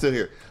 No, y'all still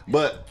here.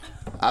 But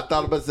I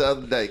thought about this the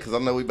other day because I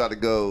know we about to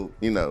go,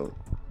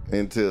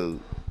 into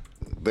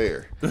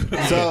there.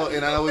 So,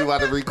 and I know we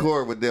about to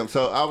record with them.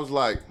 So I was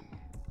like,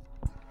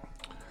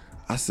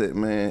 I said,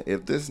 man,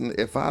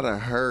 if I'd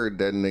have heard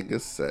that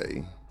nigga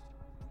say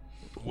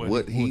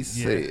what he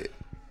said,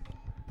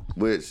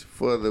 which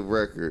for the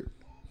record,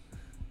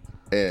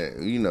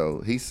 and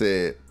he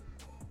said,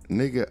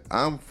 nigga,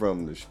 I'm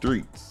from the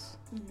streets.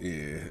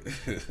 Yeah.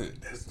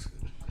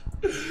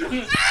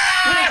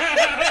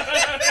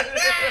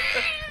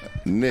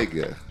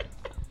 Nigga.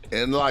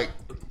 And like,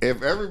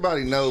 if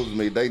everybody knows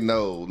me, they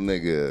know,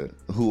 nigga,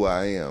 who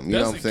I am. You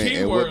know what I'm saying?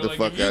 And what the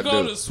fuck if you I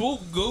go do. to Swoop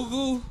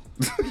Google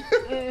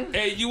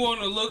and you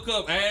want to look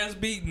up ass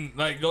beating,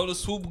 like go to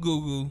Swoop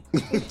Google,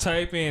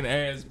 type in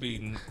ass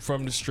beating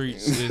from the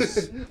streets.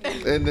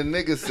 And the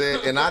nigga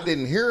said, and I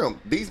didn't hear him.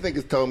 These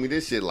niggas told me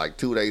this shit like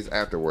 2 days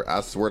afterward.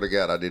 I swear to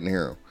God, I didn't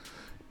hear him.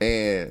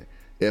 And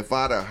if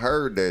I'd have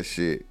heard that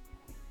shit,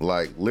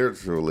 like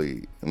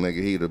literally,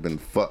 nigga, he'd have been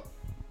fucked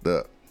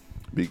up.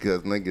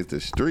 Because nigga, it's the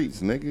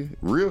streets, nigga.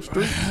 Real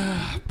streets.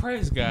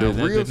 Praise God. The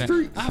real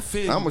streets. I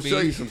feel I'm gonna B. show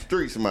you some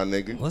streets, my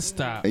nigga. Let's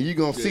stop. And you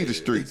gonna see the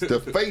streets. The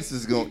face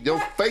is your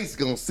face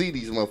gonna see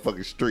these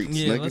motherfucking streets,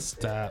 Yeah, nigga. let's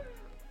stop.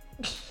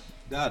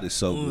 God is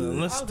so good.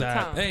 Let's All the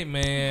stop. time. Hey,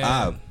 man.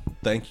 I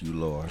thank you,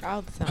 Lord.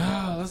 All the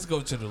time. Let's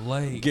go to the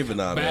lake. Giving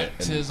honor and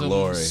Baptisms.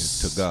 glory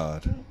to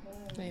God.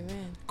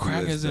 Amen.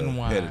 Crackers and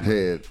wine.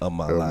 Head of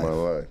my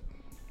life.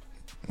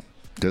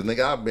 Cause nigga,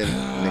 I've been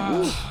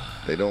nigga, ooh,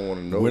 they don't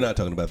want to know. We're not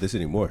talking about this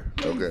anymore.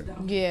 Okay.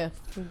 Yeah.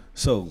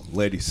 So,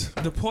 ladies,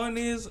 The point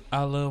is,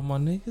 I love my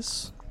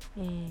niggas.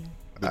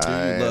 but do you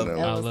love know.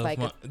 I was love like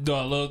do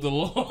I love the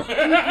Lord?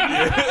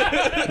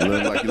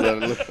 Look like you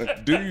love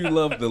it. do you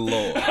love the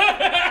Lord?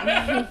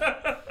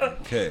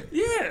 Okay.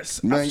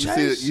 Yes. Man, I've you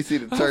changed. see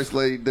the church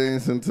lady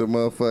dancing to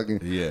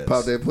motherfucking Yes.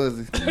 pop that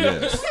pussy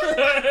Yes.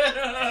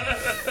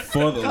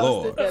 For the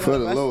Lord. for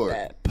the Lord.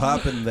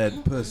 Popping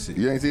that pussy.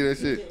 You ain't see that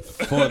shit?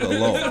 For the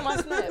Lord. My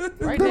snap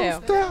right now.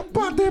 Stop,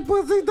 pop that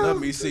pussy, Let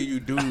me see you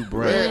do,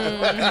 bro.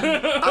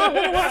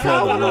 I For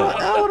the Lord.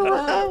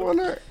 I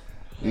wanna work.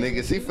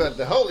 Nigga, she felt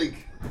the holy.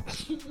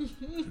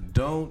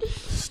 Don't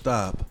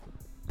stop.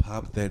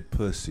 Pop that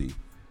pussy.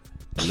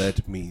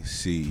 Let me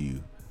see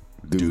you.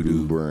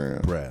 Doo-doo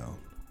brown. Brown.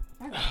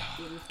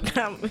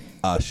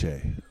 Ashe.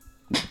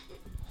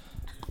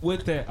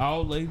 With that,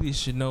 all ladies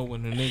should know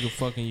when a nigga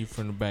fucking you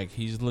from the back,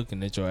 he's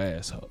looking at your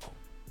asshole.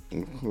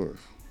 Of course.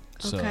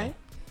 So, Okay.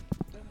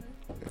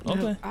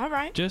 Okay. All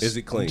right. Just, Is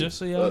it clean? Just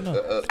so y'all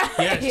know.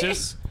 Yeah,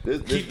 just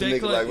This keep that nigga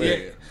clean. like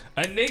Yeah.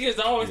 that. A nigga is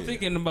always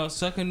thinking about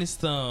sucking his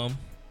thumb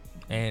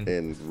and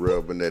And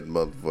rubbing that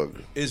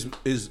motherfucker.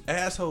 Is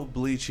asshole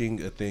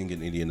bleaching a thing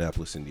in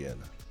Indianapolis,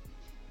 Indiana?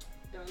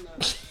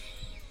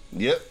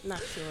 Yep.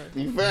 Not sure.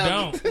 You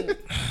found it. don't.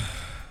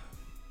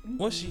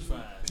 What she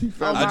find?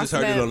 I just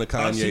heard it on the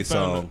Oh, she Kanye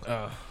song,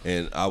 found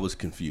and I was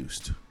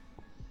confused.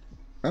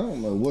 I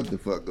don't know what the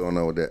fuck going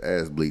on with that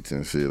ass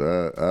bleaching shit.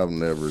 I've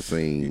never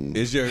seen.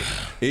 Is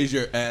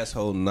your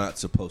asshole not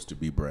supposed to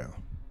be brown?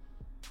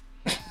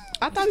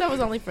 I thought that was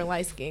only for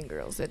light skinned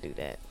girls that do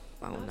that.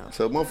 I don't know.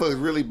 So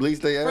motherfuckers really bleach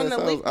their From the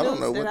assholes? leaked I don't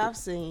know news what. that The, I've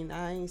seen,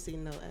 I ain't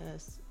seen no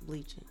ass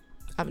bleaching.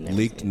 I've never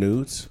Leaked seen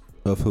nudes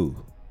of who?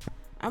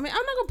 I mean,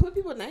 I'm not gonna put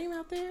people's name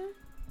out there.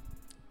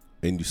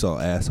 And you saw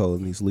asshole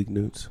in these leaked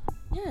nudes?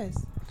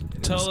 Yes.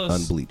 Tell It's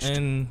us unbleached.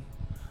 and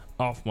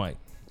off mic.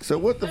 so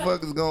what the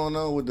fuck is going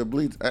on with the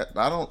bleach?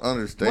 I don't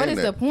understand What is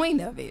that. the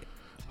point of it?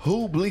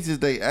 Who bleaches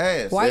their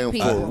ass White and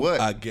people. for what?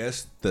 I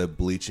guess the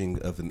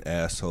bleaching of an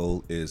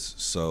asshole is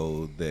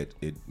so that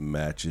it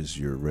matches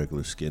your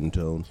regular skin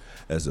tone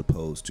as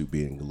opposed to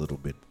being a little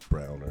bit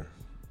browner.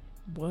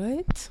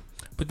 What?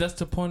 But that's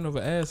the point of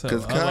an asshole.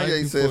 Because I like Kanye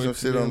you said for some it to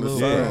shit be a on the little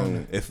song.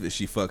 brown. If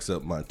she fucks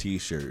up my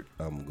t-shirt,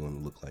 I'm going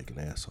to look like an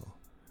asshole.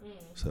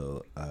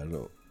 So I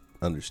don't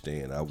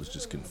understand. I was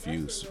just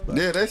confused. About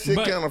Yeah, that shit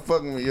But- kind of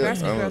fucking me up.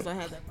 Rest of girls don't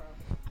have that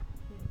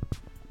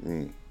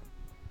problem.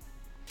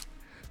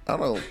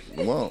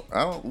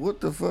 I don't.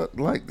 What the fuck?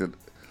 Like the.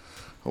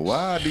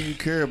 Why do you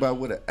care about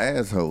what an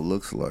asshole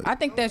looks like? I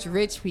think that's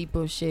rich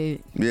people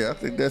shit. Yeah, I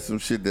think that's some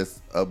shit that's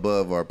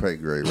above our pay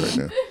grade right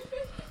now.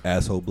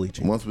 asshole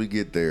bleaching. Once we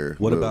get there,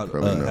 What we'll about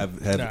probably know.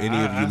 have Nah, any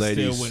of I you still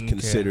ladies wouldn't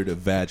considered a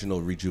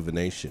vaginal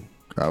rejuvenation?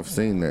 I've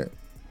seen that.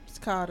 It's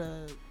called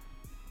a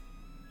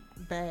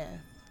bath.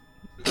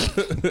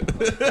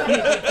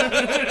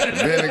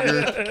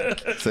 Vinegar.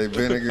 Say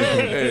vinegar.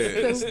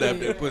 Hey, snap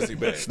that pussy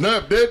back.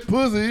 Snap that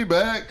pussy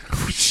back.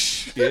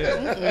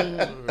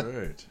 Yeah. All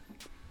right.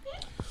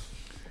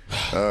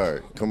 All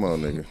right, come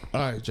on, nigga.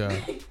 All right, y'all.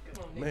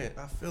 Man,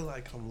 I feel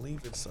like I'm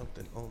leaving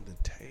something on the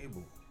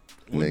table.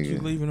 What Nigga. you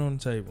leaving on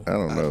the table? I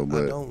don't know,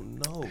 but I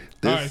don't know.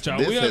 this, All right, y'all.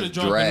 this We on has the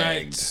Drunken dragged.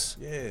 Nights.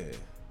 Yeah.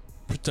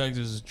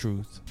 Protectors of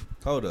truth.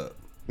 Hold up.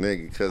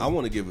 Nigga, because I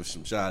want to give us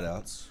some shout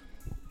outs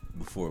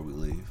before we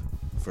leave.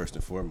 First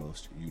and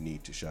foremost, you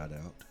need to shout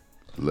out.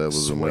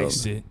 levels of melon.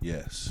 Wasted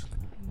Yes.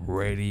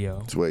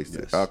 Radio. It's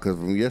wasted. Yes. Oh, because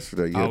from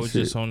yesterday, you I had was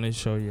shit. just on this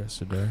show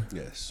yesterday,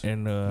 Yes.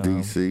 and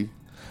DC.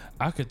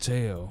 I could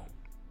tell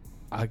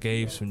I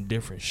gave some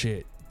different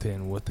shit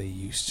than what they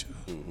used to.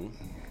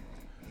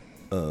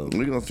 We're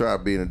going to try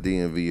being a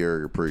DMV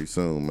area pretty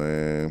soon,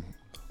 man.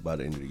 By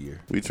the end of the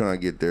year. We trying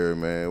to get there,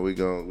 man. We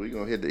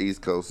gonna hit the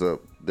East Coast up,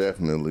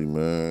 definitely,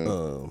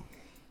 man.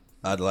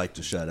 I'd like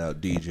to shout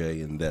out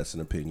DJ and That's an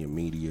Opinion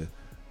Media,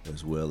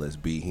 as well as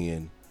B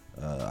Hen.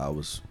 I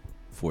was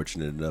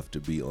fortunate enough to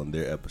be on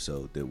their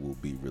episode that will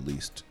be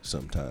released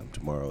sometime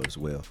tomorrow as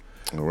well.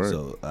 All right.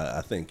 So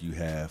I think you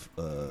have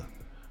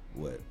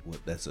what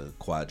that's a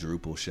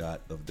quadruple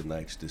shot of the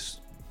nights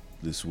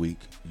this week.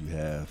 You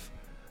have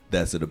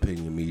That's an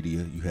Opinion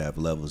Media. You have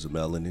Levels of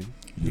Melanin.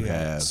 You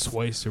have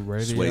Wasted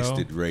Radio.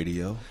 Wasted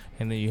Radio.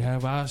 And then you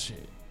have our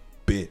shit.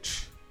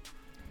 Bitch.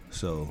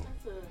 So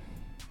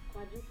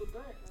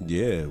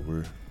yeah,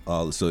 we're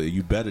all so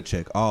you better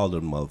check all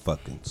them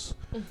motherfuckings.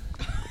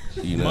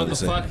 You know what I'm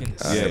saying?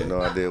 MuthaPhukins. I have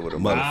no idea what a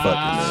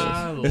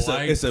motherfucking is.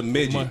 It's a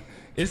midget.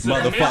 It's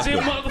Motherfucker.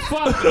 a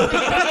motherfucker.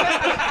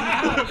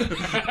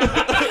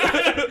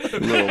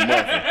 Little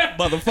muffin.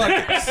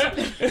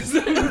 Motherfuckers. It's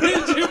a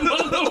midget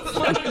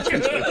motherfucker.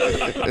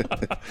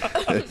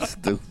 That's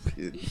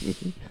stupid.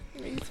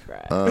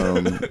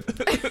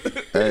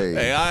 Hey,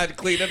 Hey, I had to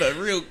clean that up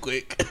real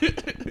quick.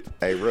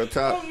 hey, real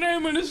talk. I'm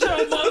naming the show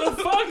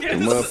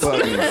motherfuckers.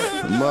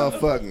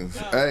 Motherfuckers.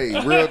 Hey,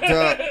 real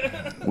talk.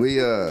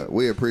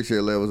 We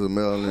appreciate Levels of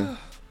Melanin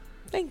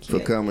Thank you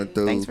for coming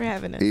through. Thanks for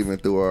having us. Even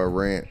through our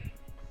rant,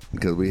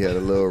 because we had a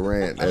little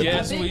rant.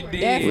 Yes, we did.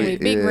 Definitely.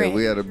 Big rant.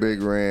 We had a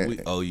big rant. We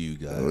owe you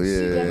guys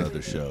Yeah.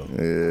 another show.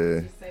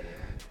 Yeah,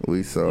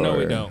 we saw. No,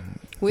 we don't.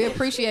 We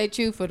appreciate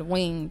you for the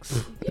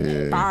wings.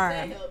 Yeah.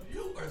 Fire.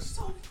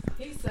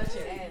 He's such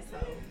an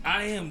asshole.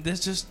 I am.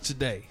 That's just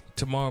today.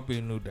 Tomorrow be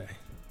a new day.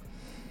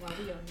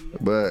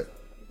 But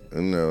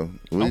you know,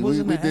 I we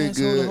wasn't an did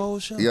asshole good. the whole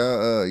show.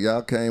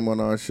 Y'all came on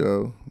our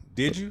show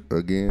Did you?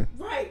 again.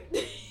 Right.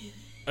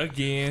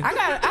 Again. I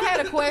had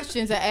a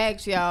question to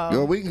ask y'all.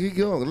 Yo, we can keep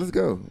going. Let's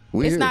go.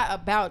 We It's here. not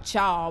about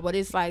y'all, but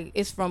it's like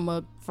it's from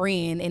a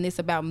friend and it's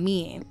about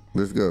men.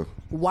 Let's go.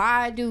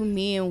 Why do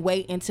men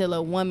wait until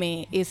a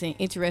woman isn't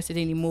interested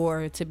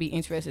anymore to be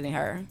interested in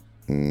her?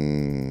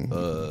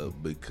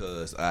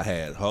 Because I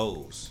had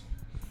hoes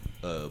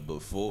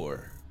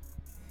before.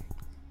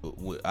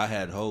 I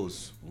had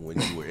hoes when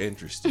you were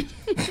interested,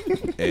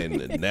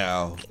 and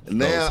now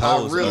those I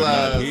hoes are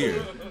realize not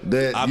here.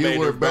 that I you made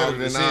were the better wrong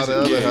than all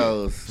the decision. other Yeah.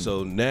 hoes,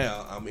 So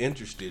now I'm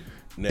interested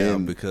now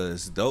And-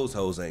 because those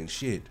hoes ain't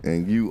shit.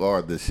 and you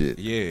are the shit.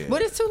 Yeah.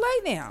 But it's too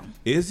late now.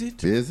 Is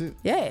it? Is it?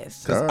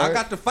 Yes. Because All I right.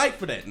 got to fight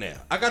for that now.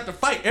 I got to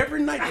fight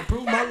every night to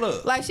prove my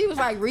love. Like she was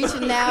like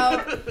reaching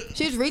out.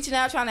 She was reaching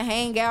out trying to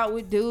hang out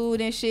with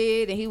dude and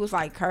shit, and he was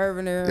like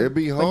curving her. It'd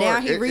be hard. But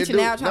now he reaching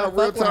out trying to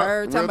fuck with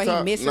her, real talking about he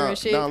talk. miss her and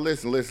shit. No,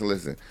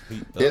 listen.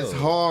 It's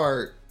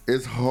hard.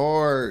 It's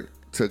hard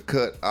to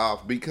cut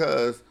off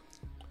because,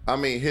 I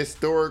mean,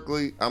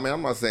 historically, I'm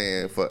not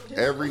saying for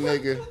every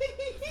nigga,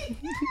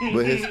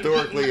 but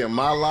historically in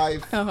my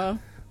life,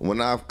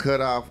 when I've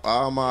cut off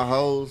all my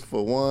hoes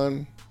for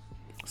one,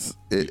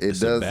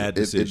 It's a bad it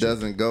decision.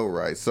 doesn't go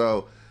right.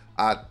 So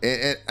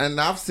and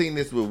I've seen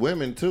this with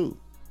women too.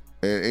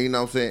 And you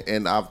know what I'm saying?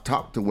 And I've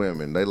talked to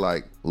women. They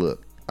like,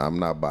 look, I'm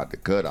not about to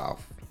cut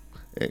off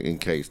in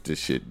case this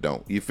shit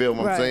don't. You feel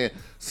what I'm Right. saying?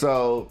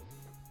 So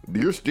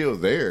you're still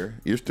there.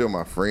 You're still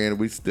my friend.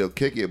 We still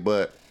kick it,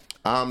 but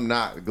I'm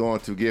not going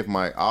to give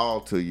my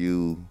all to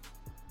you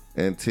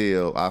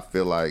until I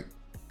feel like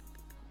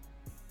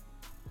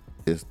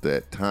it's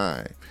that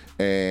time.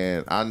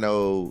 And I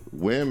know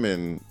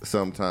women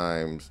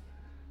sometimes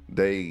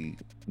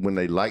when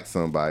they like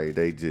somebody,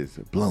 they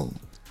just bloom.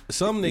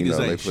 Some niggas You know,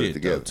 they ain't put it shit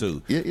together. though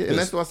too. Yeah, and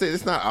that's what I said.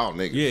 It's not all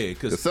niggas. Yeah,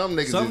 because some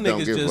niggas just don't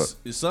give a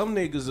fuck. Some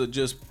niggas are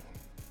just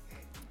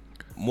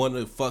want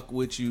to fuck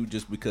with you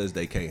just because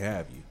they can't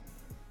have you.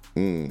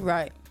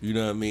 Right. You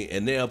know what I mean?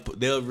 And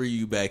they'll reel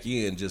you back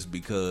in just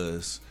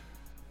because,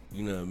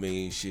 you know what I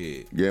mean?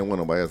 Shit. You ain't want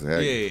nobody else to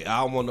have you. Yeah,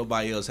 I don't want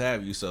nobody else to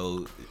have you,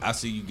 so I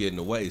see you getting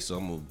away, so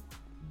I'm gonna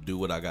do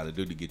what I gotta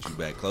do to get you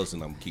back close,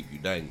 and I'm gonna keep you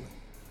dangling.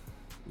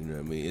 You know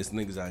what I mean? It's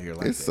niggas out here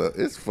like that.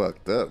 It's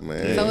fucked up,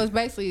 man. So it's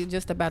basically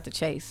just about the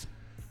chase.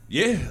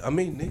 Yeah, I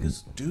mean,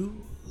 niggas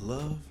do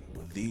love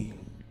the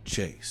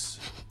chase.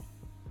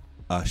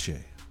 Ashe.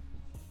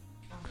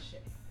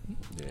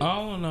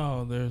 Oh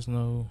no, there's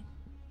no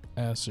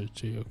answer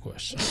to your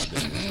question.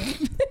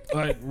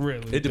 Like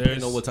really, It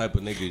depends on what type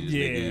of nigga,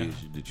 Yeah, nigga is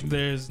that you.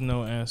 there's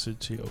no answer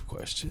to your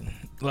question.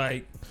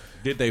 Like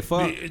Did they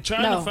fuck?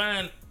 trying No. to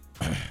find,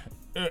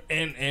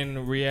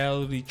 in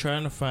reality,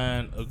 trying to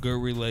find a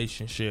good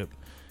relationship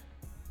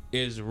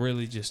is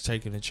really just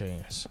taking a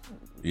chance.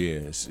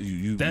 Yes,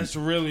 you That's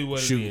really what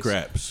it shooting is.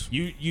 craps.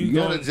 You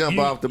gotta jump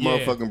off the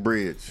motherfucking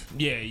bridge.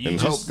 Yeah, you and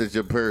just hope that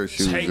your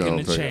parachute is taking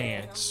gonna the take.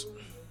 chance.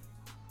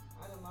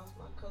 I done lost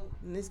my coat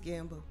in this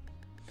gamble.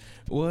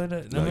 What?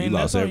 I No, you mean,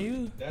 lost that's on every-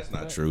 you. That's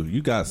not true.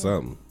 You got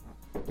something.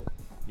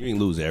 You ain't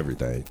lose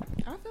everything.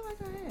 I feel like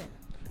I had.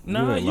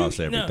 You ain't lost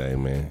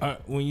everything, man.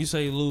 When you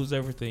say lose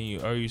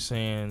everything, are you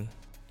saying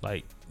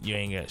like you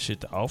ain't got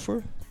shit to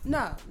offer?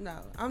 No.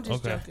 I'm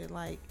just Okay. joking.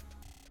 Like,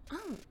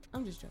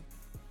 I'm just joking.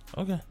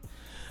 Okay.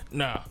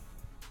 Nah.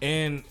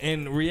 And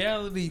in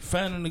reality,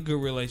 finding a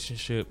good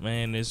relationship,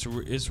 man, it's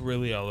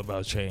really all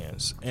about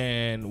chance.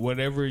 And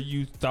whatever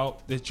you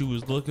thought that you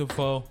was looking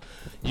for,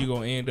 you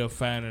gonna end up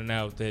finding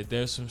out that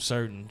there's some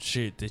certain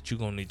shit that you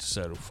gonna need to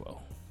settle for.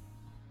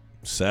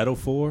 Settle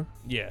for?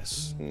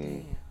 Yes.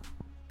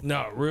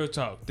 No, real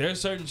talk.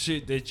 There's certain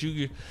shit that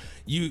you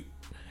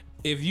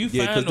if you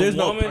Yeah, 'cause find a there's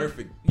no woman,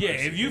 perfect yeah,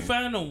 person,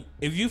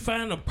 if you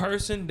find a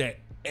person that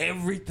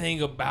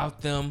everything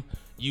about them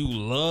you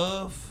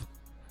love,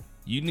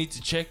 you need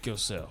to check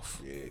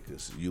yourself Yeah,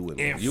 because you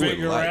wouldn't. and You wouldn't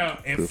figure like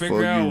out Before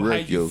you how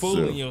wreck you yourself.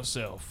 fooling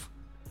yourself.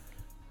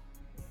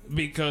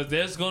 Because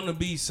there's gonna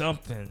be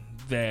something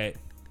that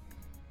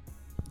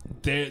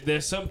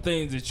there's some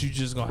things that you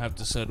just gonna have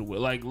to settle with.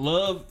 Like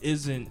love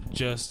isn't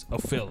just a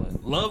feeling.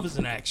 Love is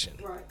an action.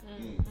 Right.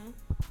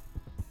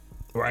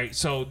 Right?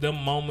 So the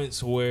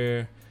moments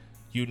where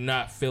you're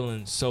not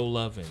feeling so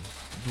loving,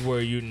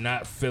 where you're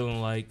not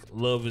feeling like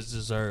love is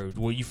deserved,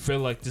 where you feel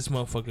like this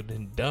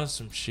motherfucker done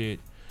some shit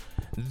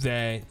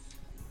that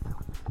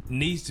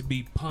needs to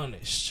be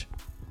punished,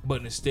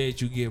 but instead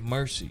you give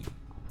mercy.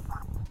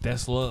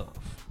 That's love.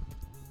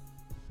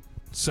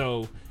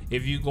 So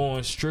if you're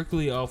going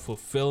strictly off of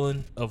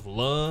feeling of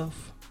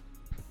love,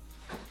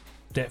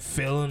 that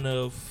feeling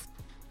of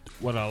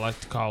what I like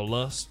to call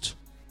lust,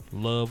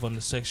 love on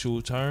the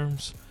sexual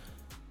terms,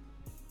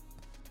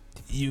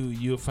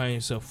 you'll find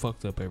yourself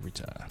fucked up every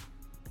time.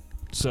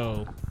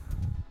 So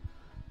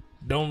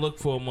don't look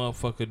for a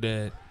motherfucker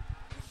that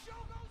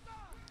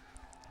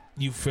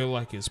you feel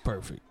like is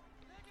perfect.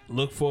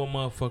 Look for a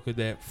motherfucker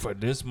that for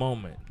this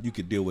moment You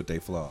could deal with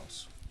their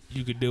flaws.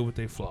 you could deal with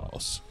their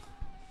flaws.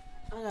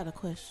 I got a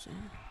question.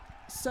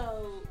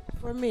 So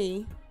for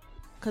me,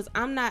 because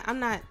I'm not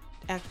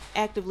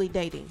actively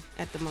dating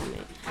at the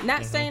moment.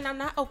 Not saying I'm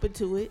not open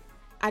to it.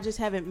 I just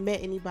haven't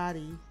met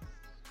anybody.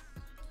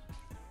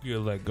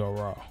 You'll let go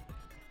raw.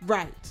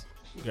 Right.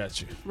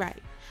 Got you. Right.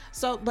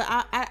 So, but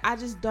I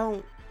just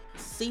don't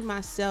see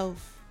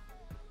myself.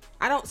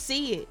 I don't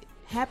see it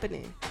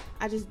happening.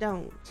 I just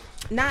don't.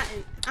 Not.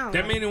 I don't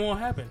That know. mean it won't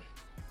happen.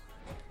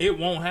 It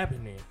won't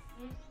happen then.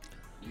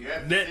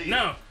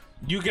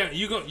 You're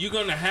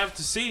gonna have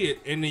to see it,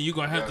 and then you're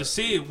gonna have to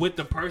see it with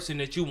the person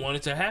that you want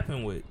it to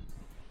happen with.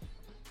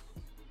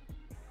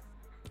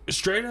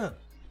 Straight up.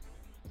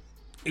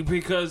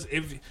 Because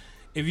if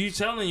you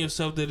telling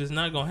yourself that it's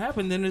not gonna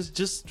happen, then it's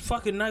just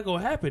fucking not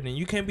gonna happen, and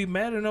you can't be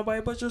mad at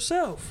nobody but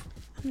yourself.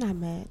 I'm not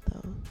mad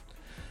though.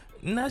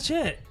 Not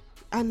yet.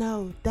 I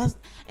know that's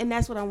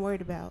what I'm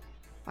worried about.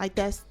 Like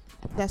that's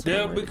what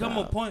There'll I'm worried become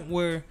about. a point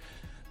where,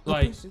 I'm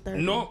like, pushing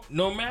 30.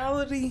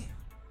 normality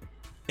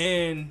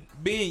and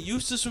being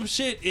used to some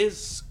shit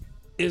is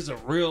a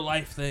real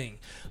life thing.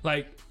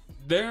 Like,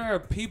 there are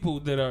people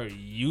that are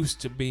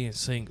used to being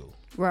single,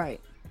 Right.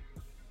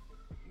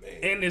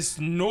 and it's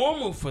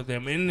normal for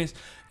them, and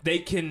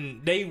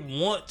they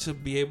want to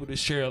be able to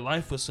share a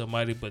life with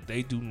somebody, but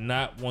they do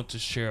not want to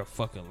share a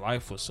fucking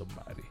life with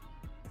somebody.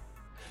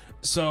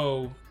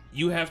 So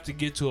you have to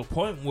get to a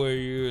point where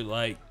you're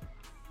like,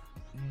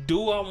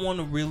 do I want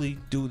to really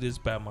do this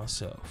by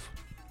myself?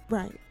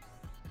 Right.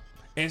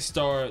 And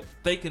start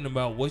thinking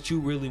about what you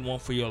really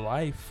want for your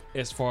life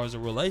as far as a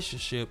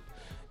relationship,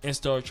 and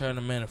start trying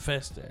to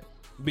manifest that.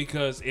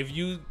 Because if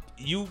you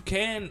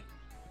can,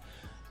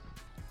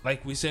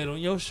 like we said on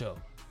your show,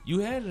 you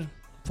had a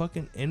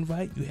fucking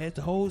invite, you had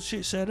the whole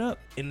shit set up,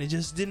 and it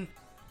just didn't.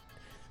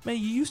 Man,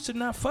 you used to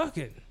not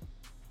fucking.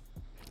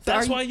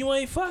 That's why you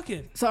ain't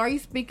fucking. So are you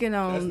speaking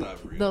on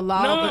not real. the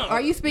law? No, are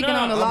you speaking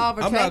on the no, law of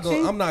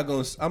attraction? I'm not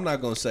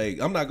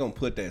gonna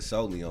put that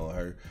solely on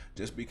her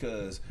just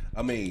because.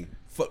 I mean,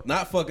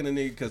 not fucking a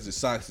nigga because his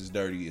socks is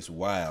dirty. It's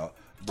wild.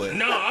 But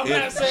No, I'm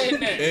not saying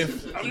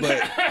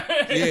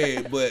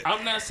that. But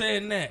I'm not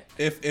saying that.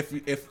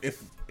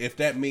 If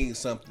that means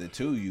something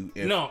to you,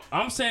 No,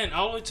 I'm saying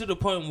all the way to the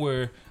point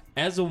where,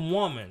 as a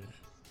woman,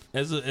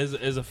 as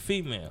a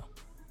female,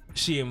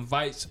 she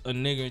invites a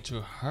nigga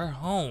into her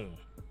home.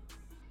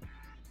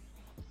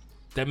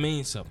 That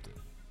means something.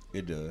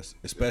 it does,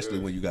 especially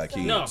when you got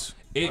kids. No,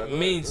 it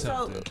means So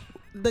something.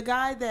 the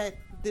guy that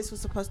this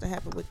was supposed to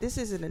happen with, this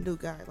isn't a new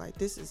guy. Like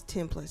this is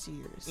 10 plus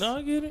years. No,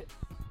 I get it.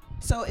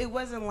 So it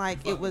wasn't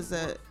like it was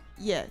a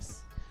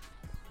yes.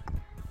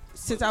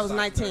 Since I was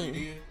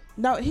 19.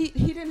 No, he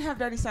didn't have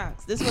dirty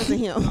socks. This wasn't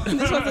him.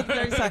 This wasn't the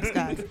dirty socks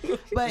guy.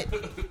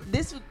 But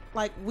this was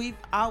like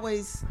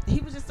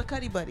he was just a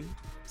cuddy buddy.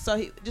 So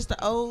he just an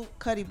old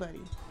cuddy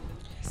buddy.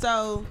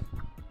 So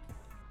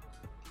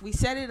we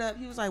set it up.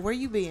 He was like, "Where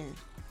you been?"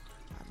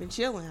 I've been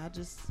chilling. I've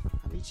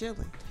We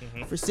chilling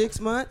for 6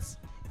 months.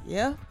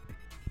 Yeah,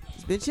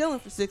 he's been chilling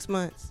for 6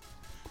 months.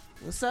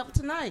 What's up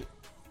tonight?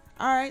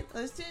 All right,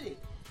 let's hit it.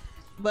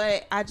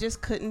 But I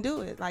just couldn't do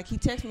it. Like, he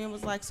texted me and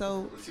was like,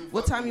 so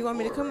what time you want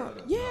me to come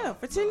up? Yeah,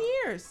 for 10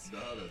 years.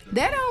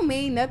 That don't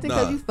mean nothing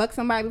because you fucked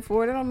somebody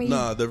before. That don't mean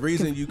the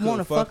reason you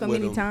couldn't fuck them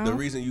with anytime. him, the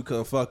reason you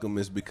couldn't fuck him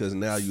is because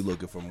now you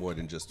looking for more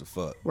than just a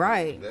fuck.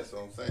 Right. That's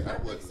what I'm saying. I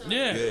wasn't.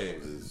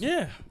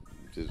 Yeah.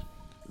 Just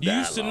You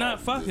used to dialogue. not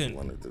Just fucking.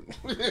 wanted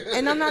to-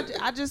 And I'm not,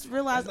 I just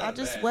realized I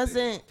just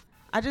wasn't,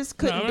 I just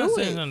couldn't I'm not do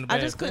saying it. nothing I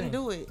bad just couldn't thing.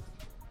 do it.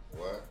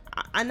 What?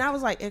 And I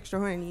was like extra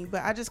horny,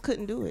 but I just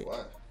couldn't do it.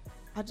 What?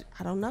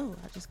 I don't know.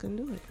 I just couldn't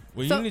do it.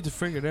 Well, So- you need to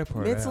figure that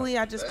part Mentally,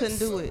 out. I just couldn't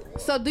do it.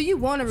 So do you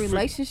want a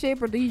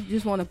relationship or do you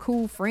just want a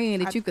cool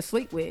friend that you could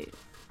sleep with?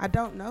 I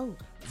don't know.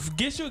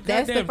 Get you a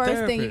That's goddamn the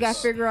first thing you got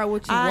to therapist. figure out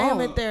what you I want.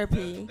 am in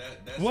therapy.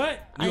 What?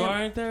 I You am-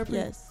 are in therapy?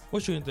 Yes.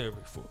 What you in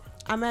therapy for?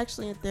 I'm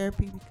actually in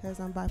therapy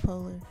because I'm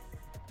bipolar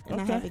and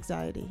I Okay. have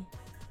anxiety.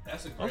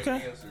 That's a great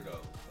Okay. answer though.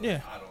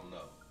 Yeah. I don't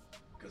know.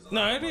 'Cause a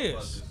No, lot it of is.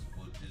 motherfuckers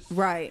will just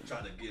Right.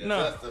 try to get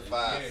No.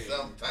 Justify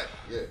some type.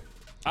 Yeah.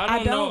 I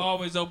don't know don't,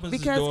 always opens the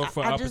because door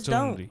for I just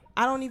opportunity. don't.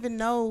 I don't even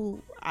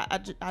know. I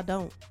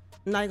don't.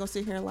 I'm not even gonna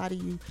sit here and lie to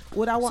you.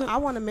 Would I want? So- I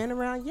want a man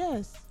around.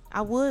 Yes,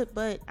 I would,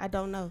 but I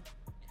don't know.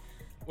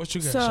 What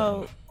you got?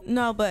 So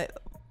no,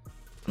 but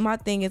my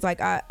thing is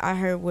like I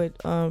heard what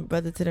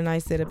Brother to the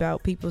Night said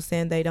about people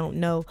saying they don't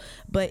know.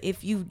 But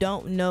if you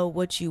don't know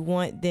what you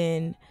want,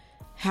 then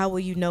how will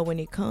you know when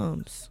it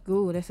comes?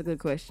 Ooh, that's a good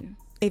question.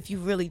 If you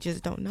really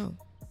just don't know.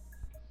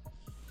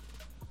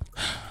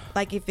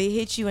 Like if it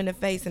hits you in the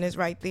face and it's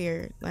right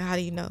there, like how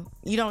do you know?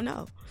 You don't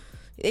know.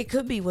 It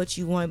could be what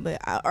you want, but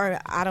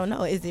I don't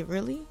know. Is it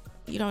really?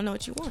 You don't know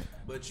what you want.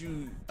 But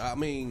I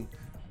mean,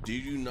 do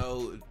you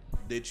know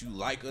that you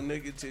like a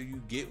nigga till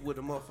you get with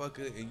a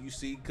motherfucker and you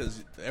see?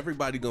 Because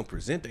everybody gonna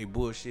present their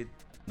bullshit.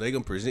 They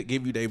gonna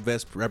give you their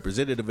best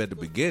representative at the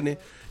beginning.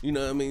 You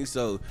know what I mean?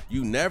 So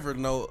you never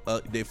know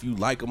if you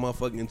like a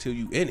motherfucker until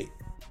you in it.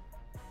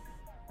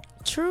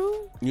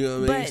 True. You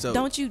know what I mean? But So,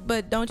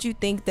 don't you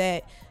think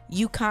that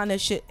you kind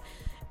of should,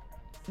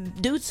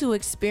 due to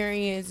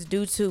experience,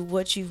 due to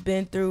what you've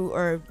been through,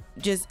 or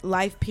just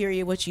life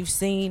period, what you've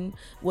seen,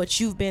 what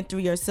you've been through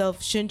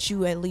yourself, shouldn't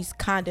you at least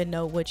kind of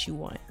know what you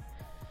want?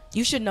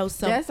 You should know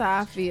something. That's how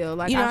I feel.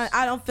 Like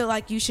I don't feel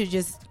like you should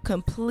just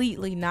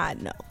completely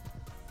not know.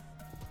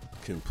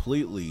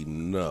 completely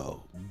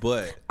no.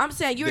 But I'm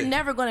saying you're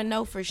never gonna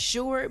know for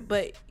sure,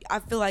 but I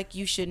feel like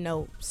you should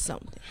know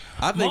something.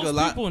 I think most a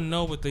lot people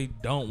know what they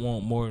don't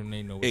want more than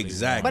they know what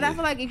Exactly. But I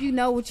feel like if you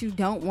know what you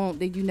don't want,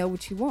 then you know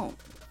what you want.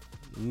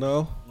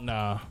 no. they want.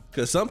 Nah.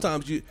 Cause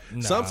sometimes you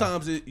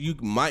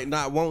might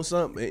not want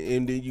something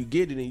and then you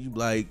get it and you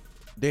like,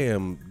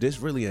 damn, this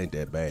really ain't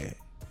that bad.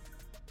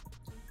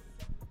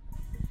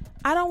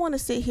 I don't want to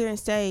sit here and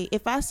say,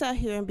 if I sat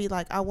here and be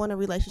like, I want a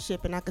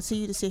relationship, and I could see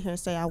you to sit here and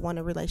say, I want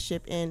a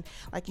relationship, and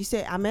like you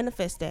said, I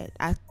manifest that.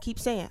 I keep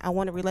saying, I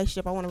want a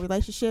relationship, I want a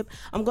relationship.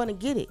 I'm going to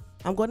get it.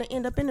 I'm going to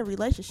end up in a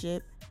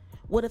relationship.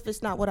 What if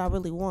it's not what I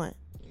really want?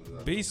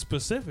 Be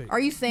specific. Are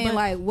you saying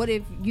like, what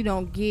if you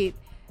don't get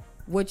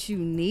what you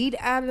need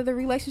out of the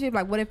relationship?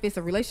 Like, what if it's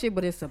a relationship,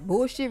 but it's a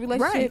bullshit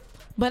relationship? Right.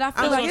 But I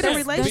feel I'm like in a that's-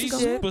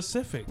 relationship. Be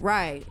specific.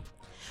 Right.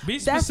 Be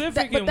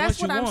specific but in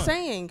that's what you I'm want.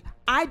 saying.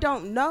 I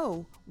don't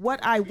know what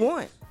I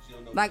want.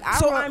 Like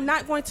I'm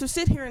not going to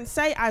sit here and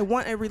say I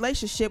want a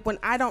relationship when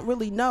I don't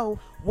really know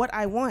what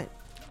I want.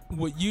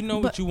 Well, you know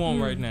what you want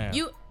right now.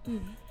 You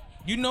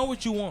You know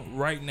what you want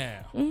right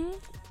now.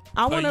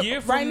 I want A year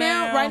to from right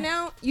now. now- Right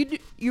now,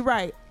 you're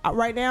right.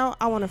 Right now,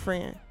 I want a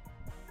friend.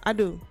 I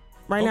do.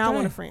 Right now, I Okay.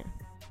 want a friend.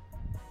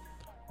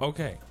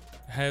 Okay.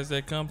 Has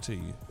that come to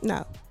you?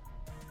 No.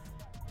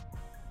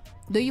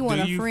 Do you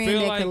want Do a you friend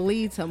feel that like- could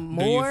lead to Do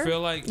more? you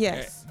feel like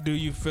Yes. Do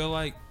you feel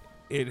like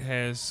it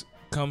has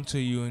come to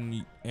you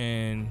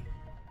and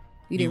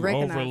you didn't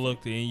recognize it?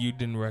 overlooked it and you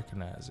didn't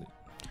recognize it?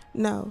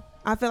 No.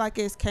 I feel like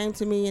it came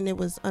to me and it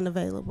was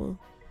unavailable.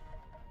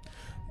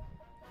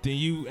 Then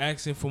you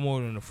asking for more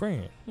than a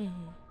friend.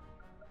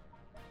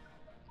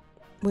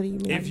 What do you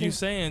mean? If you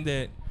saying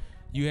that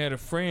you had a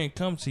friend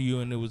come to you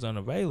and it was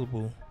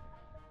unavailable,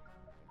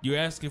 you're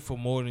asking for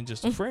more than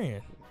just a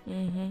friend.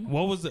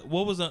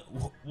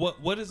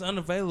 What is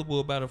unavailable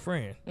about a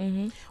friend?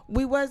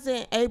 We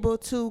wasn't able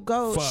to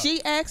go. Fuck.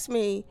 She asked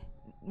me,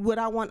 would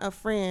I want a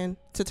friend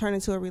to turn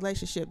into a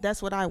relationship?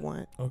 That's what I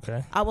want.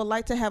 Okay. I would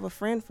like to have a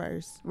friend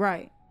first,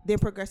 Right. then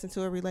progress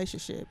into a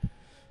relationship.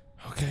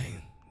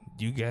 Okay.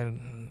 You gotta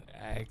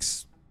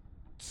ask.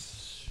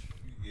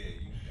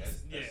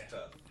 That's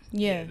tough.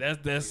 yeah. That's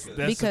Because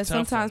a tough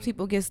sometimes one.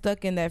 people get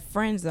stuck in that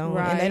friend zone and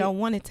Right. they don't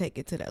want to take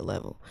it to that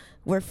level.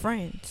 We're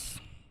friends,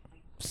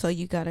 so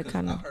you gotta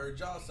kind I of. heard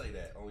y'all say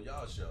that on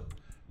y'all show,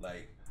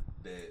 like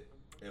that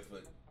if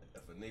a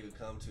nigga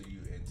come to you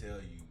and tell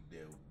you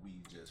that we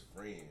just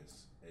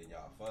friends and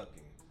y'all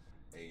fucking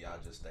and y'all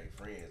just stay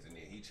friends and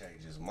then he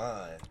changed his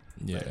mind,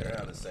 later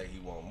on and say he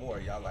want more,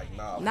 y'all like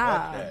fuck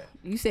that.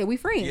 You said we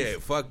friends. Yeah,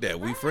 fuck that.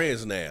 We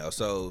friends now.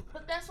 So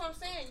But that's what I'm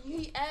saying.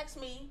 He asked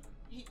me,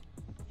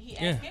 He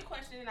asked me a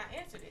question and I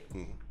answered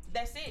it.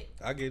 That's it.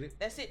 I get it.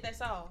 That's it.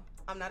 That's all.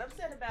 I'm not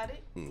upset about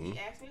it. He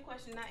asked me a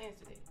question and I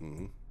answered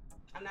it.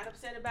 I'm not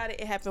upset about it.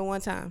 It happened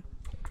one time.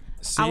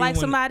 See, I like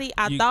somebody.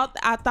 I you- thought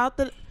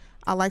that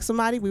I like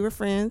somebody. We were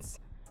friends.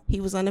 He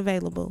was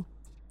unavailable,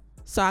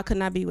 so I could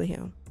not be with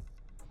him.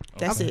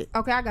 That's it.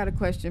 Okay, I got a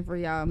question for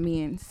y'all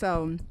men.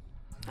 So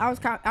I was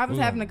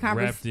having a Wrap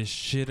conversation. this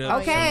shit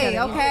up. Okay.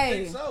 Y'all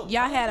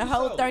had a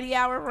whole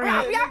 30-hour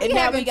run. Y'all be and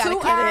now we having gotta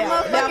cut it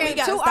out. Now we 2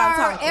 gotta hour stop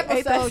talking.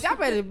 episodes. Y'all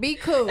better be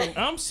cool.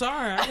 I'm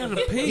sorry, I gotta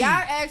pee. Y'all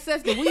asked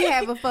us that we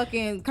have a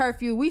fucking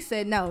curfew. We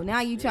said no.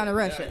 Now you trying to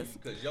rush us.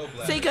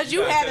 See, because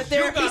you had a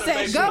therapy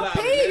session. Go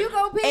pee. You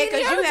go pee. And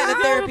because you had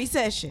a therapy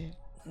session.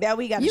 Now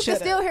we got to You can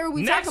shut still up. hear what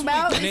we Next talking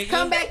about. week, Just nigga.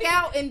 come back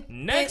out and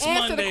Next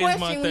answer Monday the is my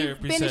question when you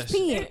therapy finish session.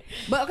 peeing.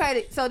 But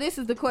okay, so this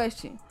is the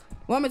question.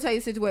 Well, I'm gonna tell you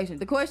the situation.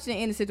 The question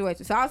in the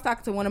situation. So I was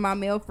talking to one of my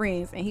male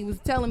friends, and he was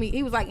telling me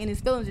he was like in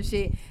his feelings and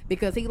shit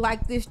because he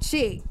liked this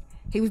chick.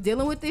 He was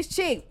dealing with this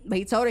chick, but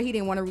he told her he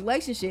didn't want a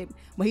relationship.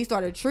 But he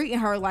started treating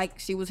her like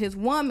she was his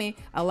woman,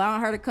 allowing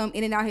her to come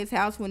in and out his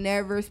house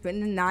whenever,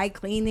 spending the night,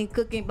 cleaning,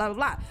 cooking, blah, blah,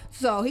 blah.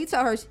 So he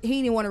told her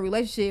he didn't want a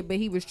relationship, but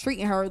he was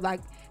treating her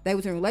like they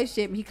was in a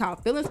relationship, and he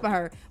caught feelings for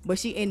her, but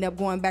she ended up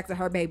going back to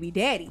her baby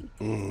daddy.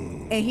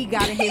 And he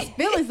got in his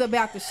feelings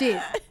about the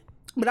shit.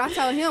 But I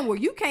told him, well,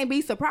 you can't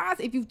be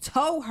surprised if you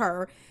told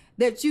her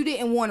that you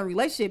didn't want a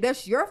relationship.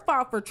 That's your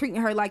fault for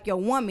treating her like your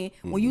woman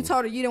when you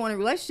told her you didn't want a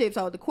relationship.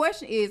 So the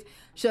question is,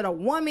 should a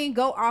woman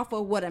go off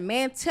of what a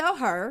man tell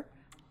her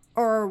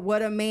or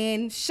what a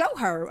man show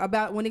her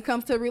about when it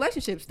comes to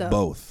relationship stuff?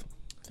 Both.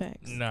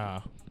 Facts.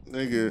 Nah.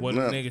 Nigga, What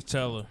nah. the niggas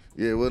tell her?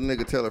 Yeah, what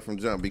nigga tell her from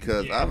jump?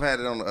 Because I've had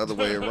it on the other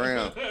way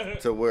around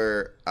to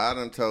where I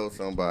done told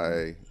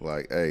somebody,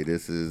 like, hey,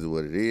 this is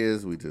what it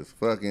is. We just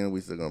fucking.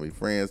 We still gonna be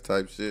friends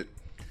type shit.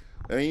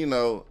 And, you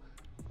know,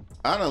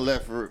 I done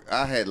left her.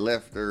 I had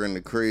left her in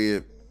the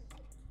crib,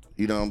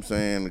 you know what I'm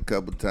saying, a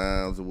couple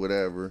times or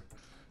whatever.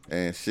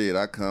 And shit,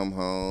 I come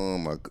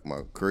home,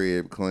 my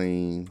crib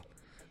clean.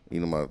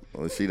 You know,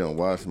 she done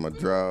wash my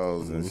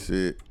drawers and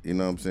shit. You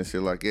know what I'm saying?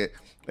 Shit like that.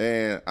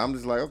 And I'm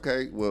just like,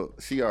 okay, well,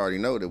 she already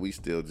know that we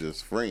still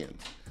just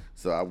friends.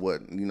 So I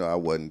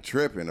wasn't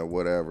tripping or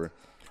whatever.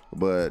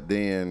 But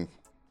then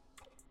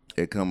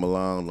it come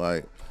along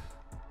like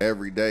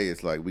every day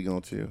it's like, we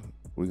gonna chill.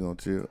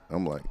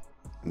 I'm like,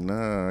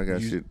 nah, I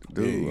got shit to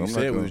do. Yeah, you I'm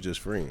said not we was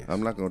just friends.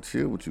 I'm not gonna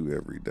chill with you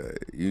every day.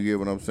 You get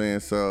what I'm saying?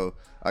 So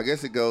I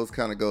guess it goes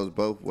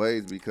both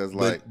ways because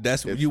like But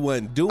that's what you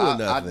wasn't doing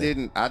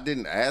nothing. I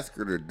didn't ask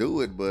her to do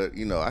it, but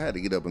you know I had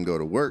to get up and go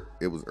to work.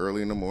 It was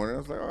early in the morning. I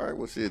was like, all right,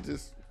 well shit,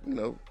 just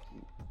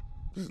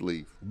just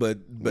leave. But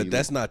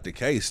that's not the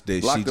case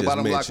that Lock she the just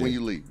bottom mentioned. lock when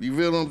you leave. You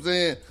feel what I'm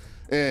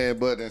saying?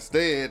 But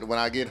instead, when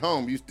I get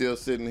home, you still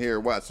sitting here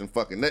watching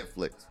fucking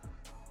Netflix.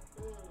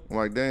 I'm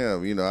like,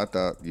 damn, I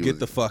thought you Get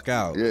the fuck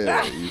out.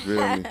 Yeah, you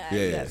feel me?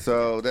 Yeah.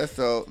 So that's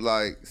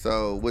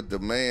so with the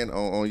man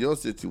on your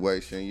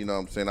situation, you know what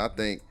I'm saying? I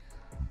think,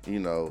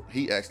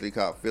 he actually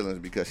caught feelings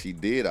because she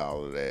did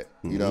all of that.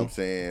 You know what I'm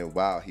saying?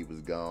 While he was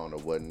gone or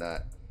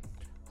whatnot.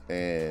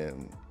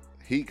 And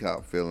he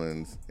caught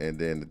feelings and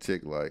then the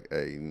chick like,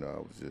 hey, I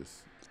was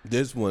just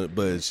This one,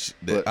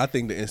 but I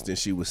think the instance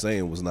she was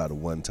saying was not a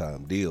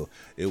one-time deal.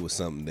 It was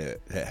something that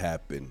had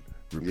happened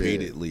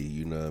repeatedly,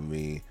 you know what I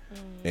mean?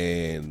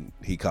 And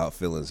he caught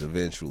feelings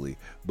eventually.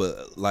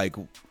 But like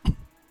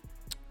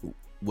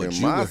what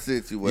in my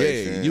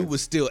situation, yeah, you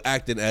was still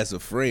acting as a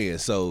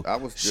friend. So I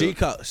was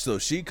still,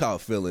 she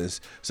caught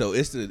feelings. So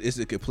it's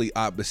the complete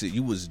opposite.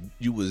 You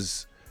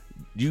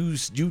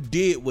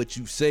did what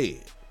you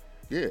said.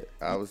 Yeah,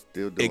 I was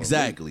still doing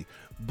exactly.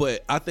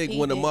 But I think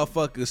when a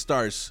motherfucker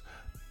starts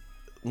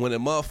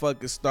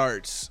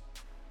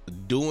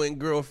doing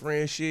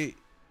girlfriend shit,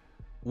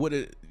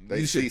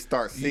 they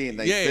start seeing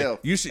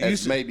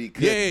themselves maybe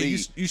could be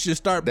you should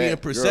start being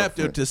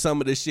perceptive to some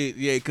of the shit.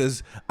 Yeah,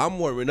 because I'm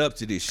warming up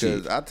to this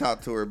shit. Because I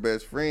talked to her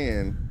best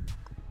friend,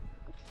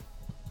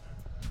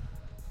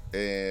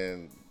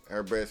 and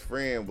her best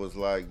friend was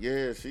like,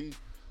 yeah, she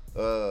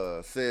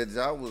said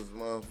y'all was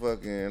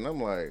motherfucking, and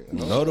I'm like,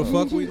 no the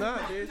fuck we not,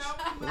 bitch.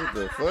 What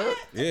the fuck?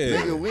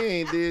 Yeah. Nigga, we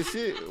ain't did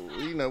shit.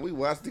 We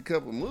watched a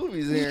couple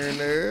movies here and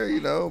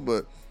there,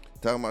 but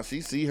talking about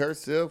she see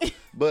herself.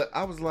 But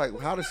I was like,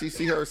 how does she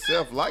see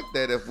herself like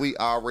that if we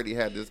already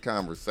had this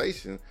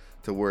conversation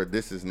to where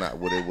this is not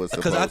what it was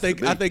supposed to be?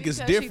 Because I think it's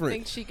different. She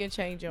thinks she can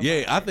change your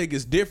mind. mind. I think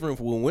it's different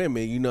for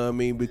women, you know what I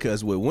mean?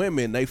 Because with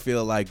women, they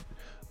feel like,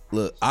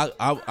 look,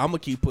 I'm gonna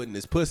keep putting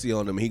this pussy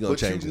on him. He gonna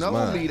change his mind.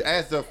 But you know me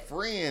as a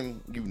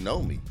friend. You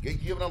know me. You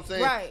get what I'm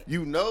saying? Right.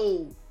 You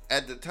know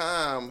at the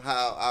time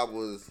how I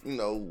was.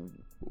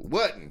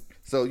 Wasn't.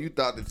 So you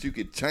thought that you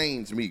could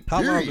change me.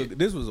 How long ago?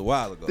 This was a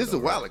while ago. This is a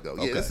while ago.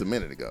 Okay. Yeah, this is a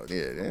minute ago.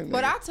 Yeah.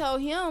 But I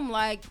told him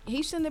like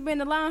he shouldn't have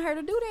been allowing her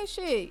to do that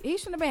shit. He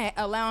shouldn't have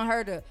been allowing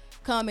her to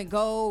come and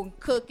go,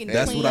 cook and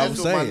That's clean. what I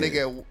was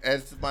saying.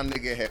 As my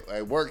nigga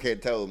at work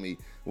had told me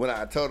when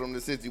I told him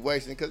the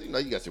situation, because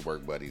you got your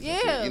work buddies. Yeah.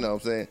 And shit, you know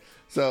what I'm saying?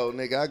 So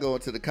nigga, I go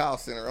into the call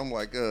center. I'm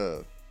like,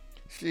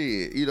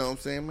 Shit, you know what I'm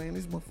saying, man?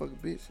 This motherfucker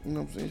bitch, you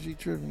know what I'm saying? She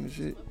tripping and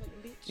shit.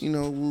 You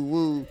know, woo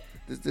woo.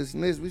 This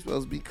and this, we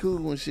supposed to be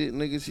cool and shit,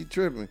 nigga. She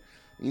tripping.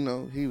 You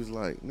know, he was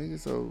like, nigga,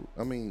 so,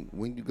 I mean,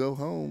 when you go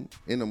home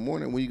in the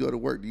morning, when you go to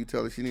work, do you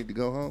tell her she need to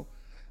go home?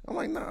 I'm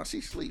like, nah,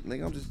 she sleep,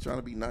 nigga. I'm just trying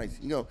to be nice,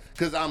 you know,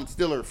 because I'm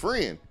still her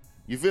friend.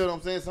 You feel what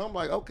I'm saying? So I'm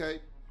like, okay,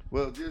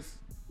 well, just,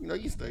 you know,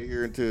 you stay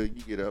here until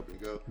you get up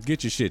and go.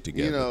 Get your shit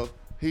together. You know,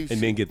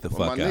 then get the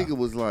fuck out. My nigga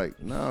was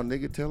like, nah,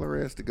 nigga, tell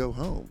her ass to go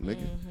home,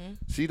 nigga.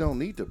 She don't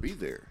need to be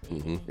there.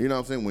 You know what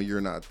I'm saying? When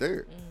you're not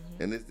there.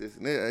 And this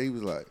and that. He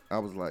was like, I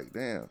was like,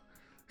 damn.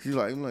 She's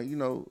like, I'm like, you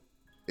know,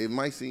 it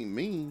might seem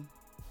mean,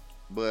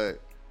 but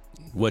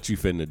what you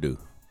finna do?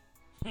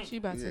 She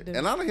about to do.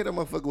 And I don't hit a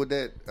motherfucker with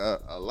that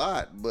a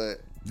lot, but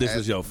this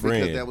was your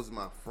friend. Because that was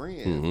my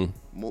friend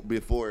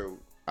before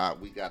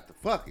we got the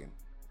fucking.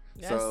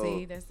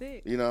 See, that's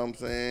it. You know what I'm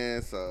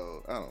saying?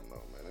 So I don't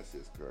know, man. That's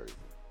just crazy.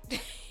 What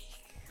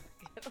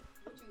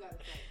you gotta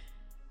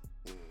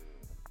say?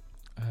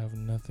 I have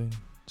nothing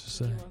to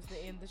say. He wants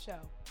to end the show.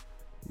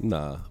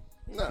 Nah.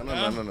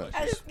 No.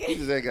 He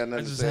just ain't got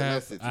nothing to say in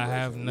that situation. I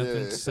have nothing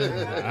to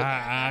say.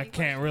 I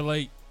can't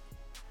relate.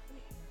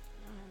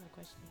 I don't have no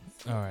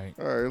questions. All right.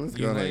 All right, let's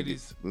You go ahead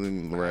ladies,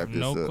 and wrap this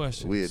no up.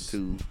 questions. We had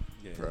two,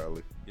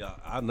 probably. Yeah,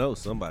 I know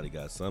somebody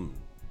got something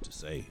to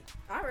say.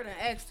 I already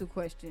asked 2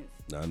 questions.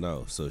 I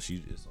know. So it's on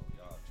y'all.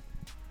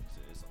 She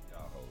said it's on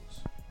y'all hoes.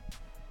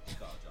 She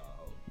called y'all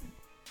hoes.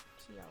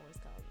 She always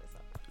calls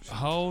us up.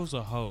 Hoes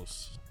or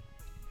hosts?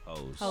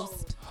 Hoes.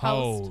 Host.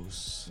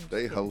 Hoes.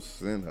 They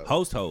hosts and hoes.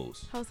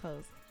 Host. Host.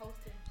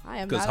 I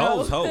am Because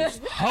not hoes.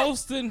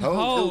 Hosting Hoes do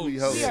hoes. be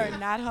hosting. We are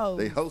not hoes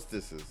They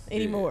hostesses.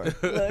 anymore.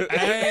 Look.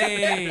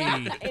 Hey.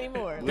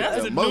 Anymore.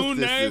 That's The a new mostesses.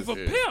 name for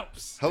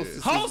pimps.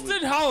 Hostesses.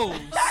 Hosting hoes.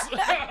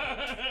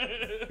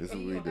 This is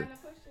what we do.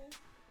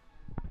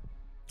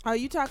 Oh,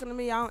 you talking to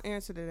me? I don't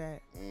answer to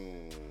that.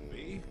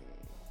 Me?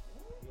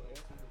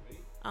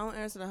 I don't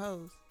answer the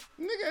hoes.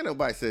 Nigga, ain't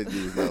nobody said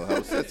you was no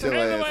host. Shut your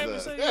Ain't nobody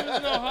ass say up. you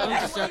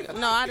was no hoe.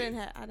 No, I didn't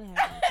have. No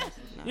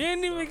questions, You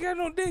ain't even got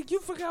no dick. You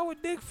forgot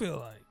what dick feel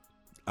like.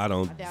 I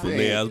don't. doubt For it.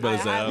 me, I was about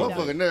to say. I I'm, don't.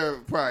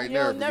 Motherfucker probably You'll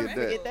never never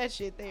forget forget that. that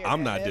shit there.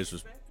 I'm not That's-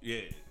 disrespectful.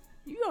 Yeah.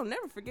 You don't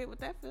never forget what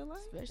that feel like.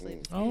 Especially if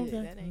it's Oh, good.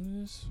 okay. That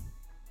ain't.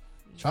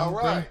 Just All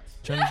right.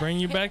 Trying to bring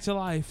you back to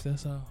life.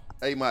 That's all.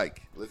 Hey,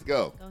 Mike, let's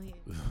go. Go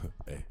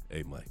ahead.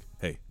 Hey, Mike.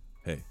 Hey.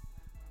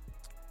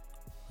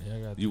 Yeah, I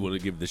got You want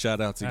to give the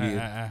shout outs again?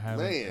 I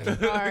haven't. Man.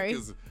 Sorry.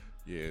 'Cause,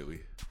 yeah,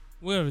 we.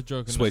 We're the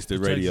Drunken. Wasted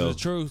We tell you Radio. The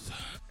truth,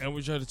 and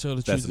we try to tell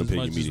the That's truth an as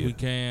much opinion as media. we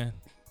can.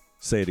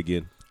 Say it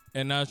again.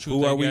 And our truth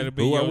Who are ain't we? gotta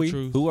be Who your are we?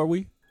 truth. Who are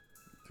we?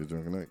 Two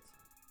Drunken Nights.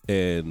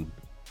 And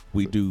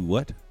we do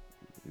what?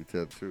 You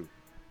tell the truth.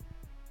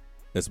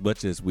 As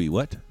much as we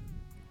what?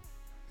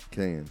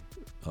 Can.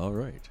 All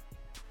right.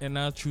 And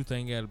our truth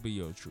ain't gotta be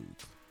your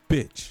truth.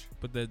 Bitch.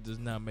 But that does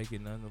not make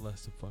it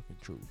nonetheless the fucking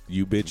truth.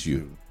 You bitch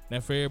you. Now,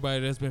 for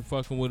everybody that's been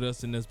fucking with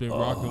us and that's been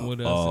rocking with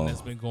us and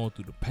that's been going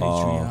through the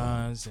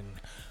Patreons and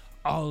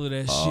all of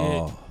that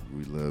shit,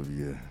 We love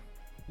you.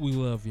 we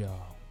love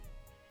y'all.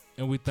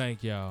 And we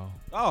thank y'all.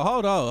 Oh,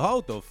 hold on.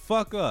 Hold the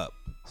fuck up.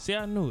 See,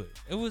 I knew it.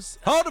 It was,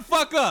 Hold the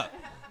fuck up.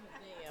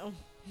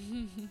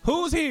 Damn.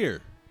 Who's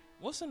here?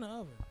 what's in the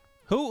oven?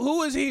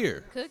 Who is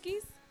here?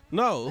 Cookies?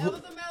 No. That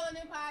was a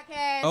Melanin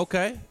podcast.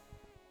 Okay.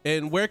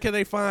 And where can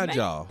they find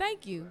y'all?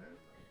 Thank you.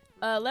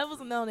 Levels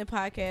of Melanin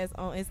podcast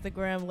on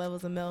Instagram,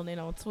 Levels of Melanin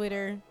on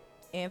Twitter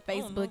and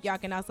Facebook. Y'all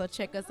can also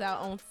check us out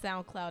on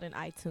SoundCloud and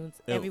iTunes.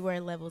 Yeah.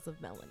 Everywhere, Levels of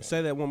Melanin.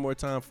 Say that one more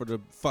time for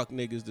the fuck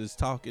niggas that's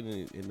talking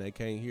and they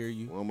can't hear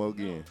you. One more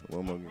again.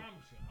 One more I again.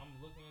 promise you,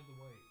 I'm looking at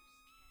the waves.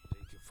 They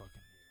can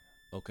fucking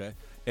hear. Okay.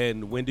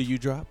 And when do you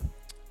drop?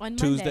 On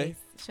Tuesday? Mondays.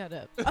 Shut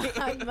up.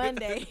 On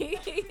Monday.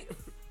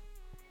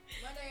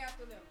 Monday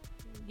afternoon.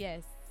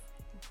 Yes.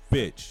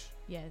 Bitch.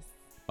 Yes.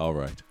 All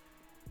right.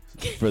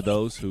 For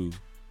those who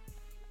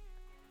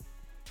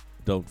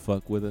don't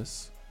fuck with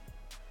us.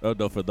 Oh,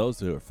 no, for those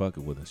who are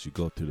fucking with us, you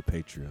go to the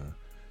Patreon.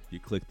 You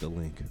click the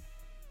link.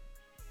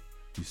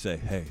 You say,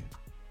 hey,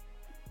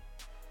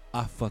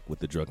 I fuck with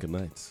the Drunken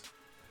Nights.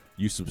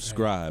 You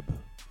subscribe.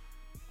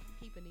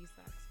 Keeping these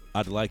socks.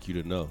 I'd like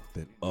you to know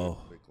that,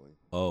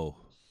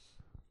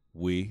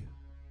 we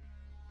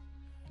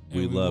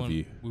And love want-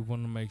 you. We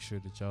want to make sure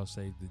that y'all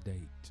save the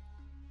date.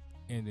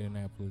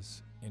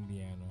 Indianapolis,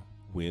 Indiana,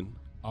 When?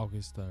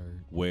 August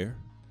 3rd, Where?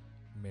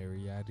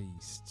 Marriott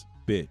East.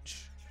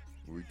 Bitch.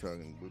 We'll be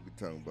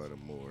talking about it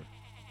more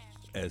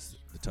As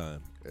the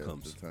time as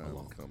comes the time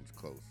along. comes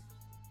close.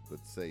 But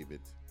save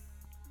it.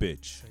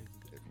 Bitch.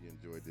 If you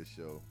enjoyed this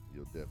show,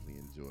 you'll definitely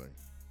enjoy.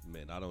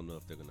 Man, I don't know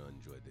if they're going to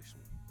enjoy this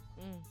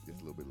one. It's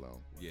a little bit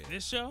long. Yeah.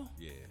 This show?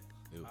 Yeah.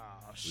 Oh,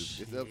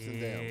 shit. It's ups and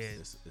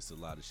downs. It's a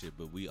lot of shit,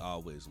 but we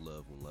always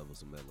love when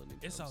Levels of Melanin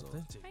It's comes on.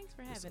 authentic. Thanks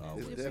for It's having us.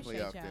 always- It's We definitely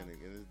appreciate y'all.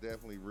 authentic and it's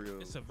definitely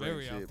real. It's a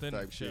very friendship authentic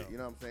type shit. show. You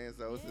know what I'm saying?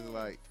 So it's just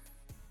like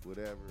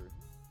whatever.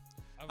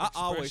 I've I expressed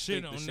always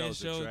shit think the on shows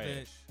this are show trash.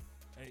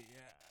 that. Hey,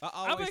 I I've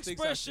always think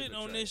expressed some shit are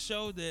on trash. this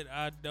show that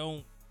I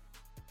don't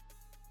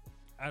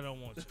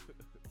want to.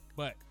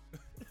 But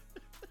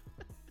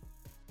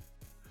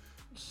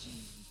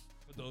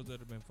those that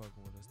have been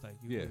fucking with us, thank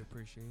you. Yeah. We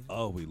appreciate it.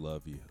 Oh, we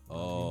love you.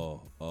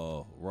 Oh,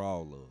 raw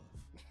love.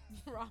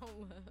 Wrong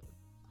love.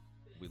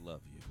 We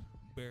love you.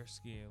 Bare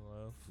skin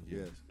love.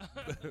 Yes.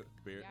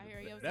 Bear- Y'all hear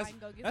yo, so I that's can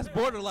go get that's some.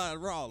 borderline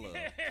raw love.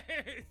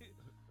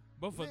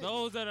 But for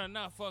those that are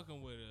not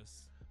fucking with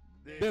us,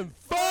 Then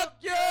fuck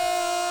you!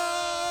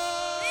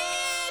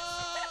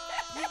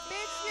 You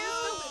bitch, you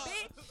stupid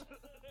bitch.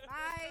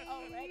 Bye.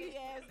 Oh, raggedy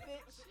ass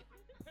bitch.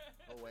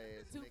 Oh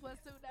ass. 2 nigga. plus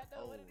 2, not know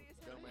Oh, what it is.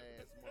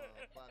 dumbass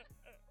motherfucker.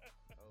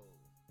 Oh.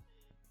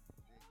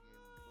 Dick in booty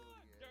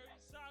ass. dirty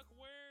sock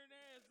wearing.